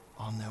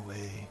on their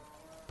way.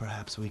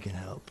 Perhaps we can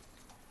help.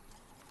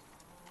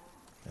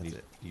 that's you,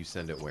 it. You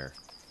send it where?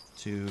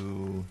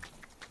 To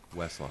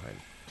West Lahain.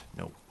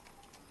 nope,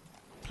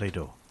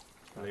 Play-Doh.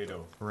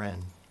 Potato. Ren,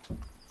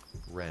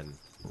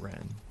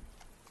 Ren.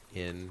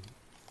 In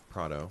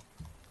Prado.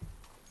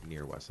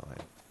 Near West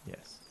Lahain.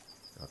 yes.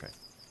 Okay.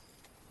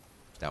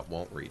 That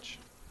won't reach.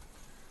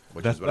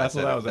 Which That's- is what I that's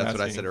said. what I was that's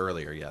what I asking. said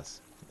earlier.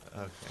 Yes.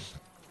 Okay,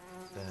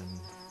 then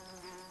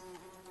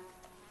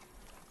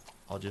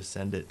I'll just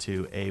send it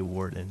to a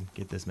warden.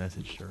 Get this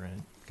message to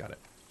Ren. Got it.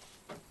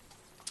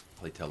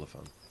 Play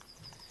telephone.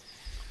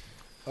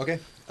 Okay.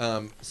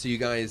 So you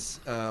guys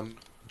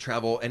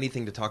travel.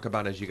 Anything to talk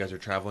about as you guys are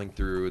traveling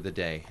through the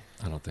day?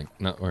 I don't think,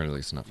 not, or at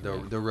least not for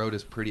me. The road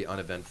is pretty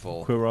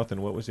uneventful. Quillroth,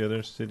 and what was the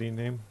other city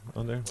name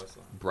on there?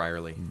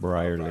 Briarly.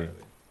 Briarly.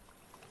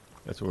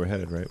 That's where we're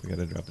headed, right? We got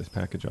to drop this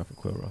package off at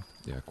Quillroth.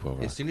 Yeah,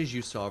 Quillroth. As soon as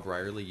you saw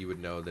Briarly, you would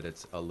know that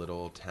it's a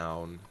little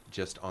town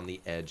just on the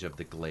edge of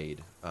the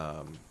glade,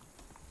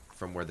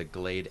 from where the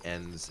glade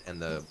ends and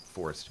the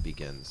forest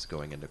begins,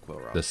 going into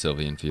Quillroth. The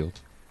Sylvian Field.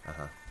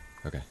 Uh-huh.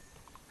 Okay.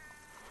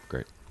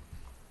 Great.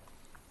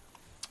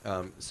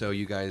 So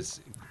you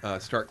guys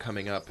start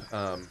coming up.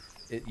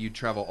 You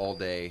travel all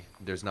day.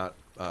 There's not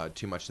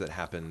too much that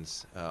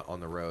happens on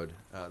the road.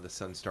 The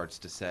sun starts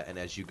to set, and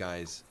as you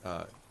guys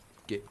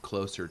get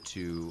closer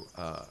to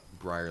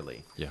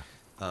Briarly, Yeah.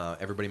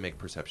 everybody make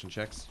perception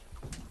checks.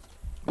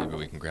 Maybe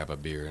we can grab a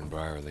beer in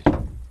Briarly.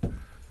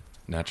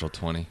 Natural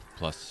 20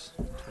 plus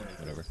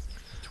whatever.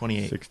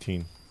 28.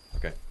 16.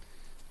 Okay.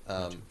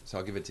 So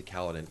I'll give it to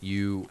Kaladin.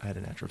 You, I had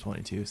a natural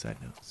 22. Side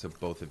note. so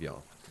both of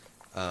y'all,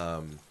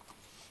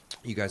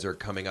 you guys are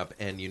coming up,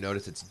 and you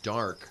notice it's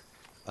dark.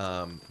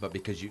 But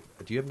because do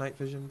you have night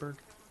vision, Berg?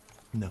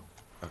 No.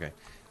 Okay.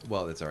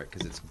 Well, that's all right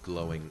because it's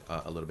glowing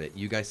a little bit.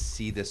 You guys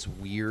see this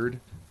weird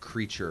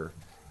creature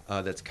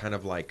that's kind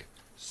of like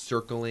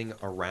circling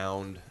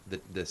around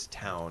this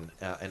town,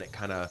 and it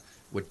kind of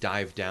would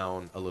dive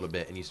down a little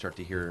bit, and you start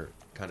to hear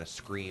kind of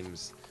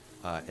screams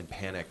and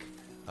panic,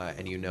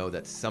 and you know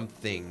that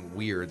something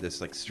weird, this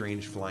like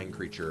strange flying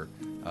creature,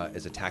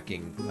 is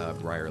attacking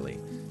Briarly,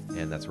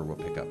 and that's where we'll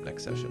pick up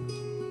next session.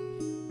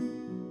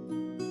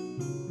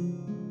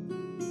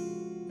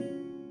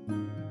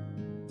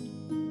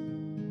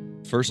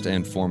 First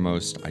and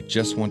foremost, I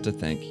just want to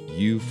thank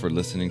you for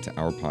listening to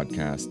our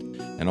podcast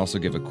and also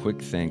give a quick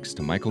thanks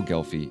to Michael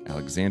Gelfi,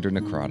 Alexander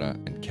Necrata,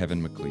 and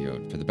Kevin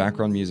McLeod for the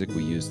background music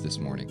we used this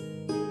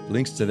morning.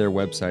 Links to their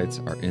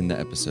websites are in the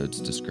episode's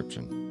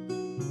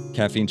description.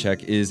 Caffeine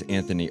Check is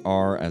Anthony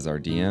R. as our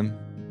DM,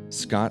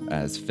 Scott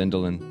as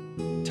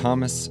Fendelin,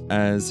 Thomas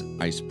as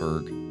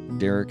Iceberg,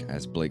 Derek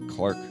as Blake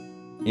Clark,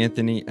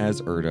 Anthony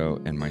as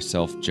Erdo, and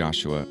myself,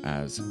 Joshua,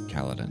 as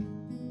Kaladin.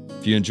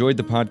 If you enjoyed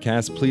the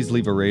podcast, please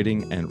leave a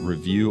rating and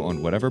review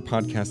on whatever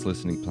podcast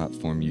listening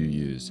platform you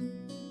use,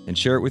 and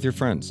share it with your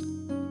friends.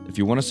 If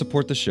you want to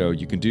support the show,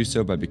 you can do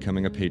so by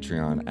becoming a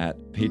Patreon at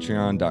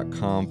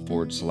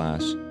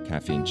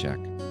patreon.com/caffeine check.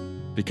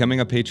 Becoming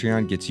a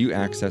Patreon gets you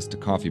access to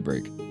Coffee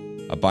Break,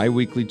 a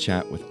bi-weekly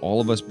chat with all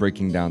of us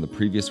breaking down the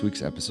previous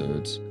week's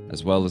episodes,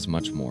 as well as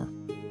much more.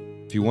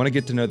 If you want to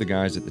get to know the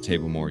guys at the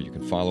table more, you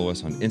can follow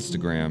us on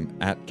Instagram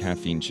at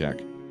Caffeine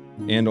Check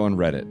and on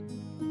Reddit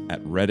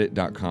at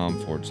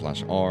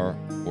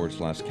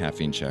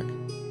reddit.com/r/caffeine check.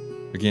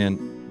 Again,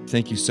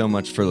 thank you so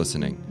much for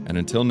listening, and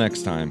until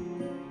next time,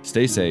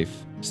 stay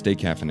safe, stay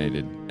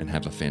caffeinated, and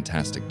have a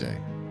fantastic day.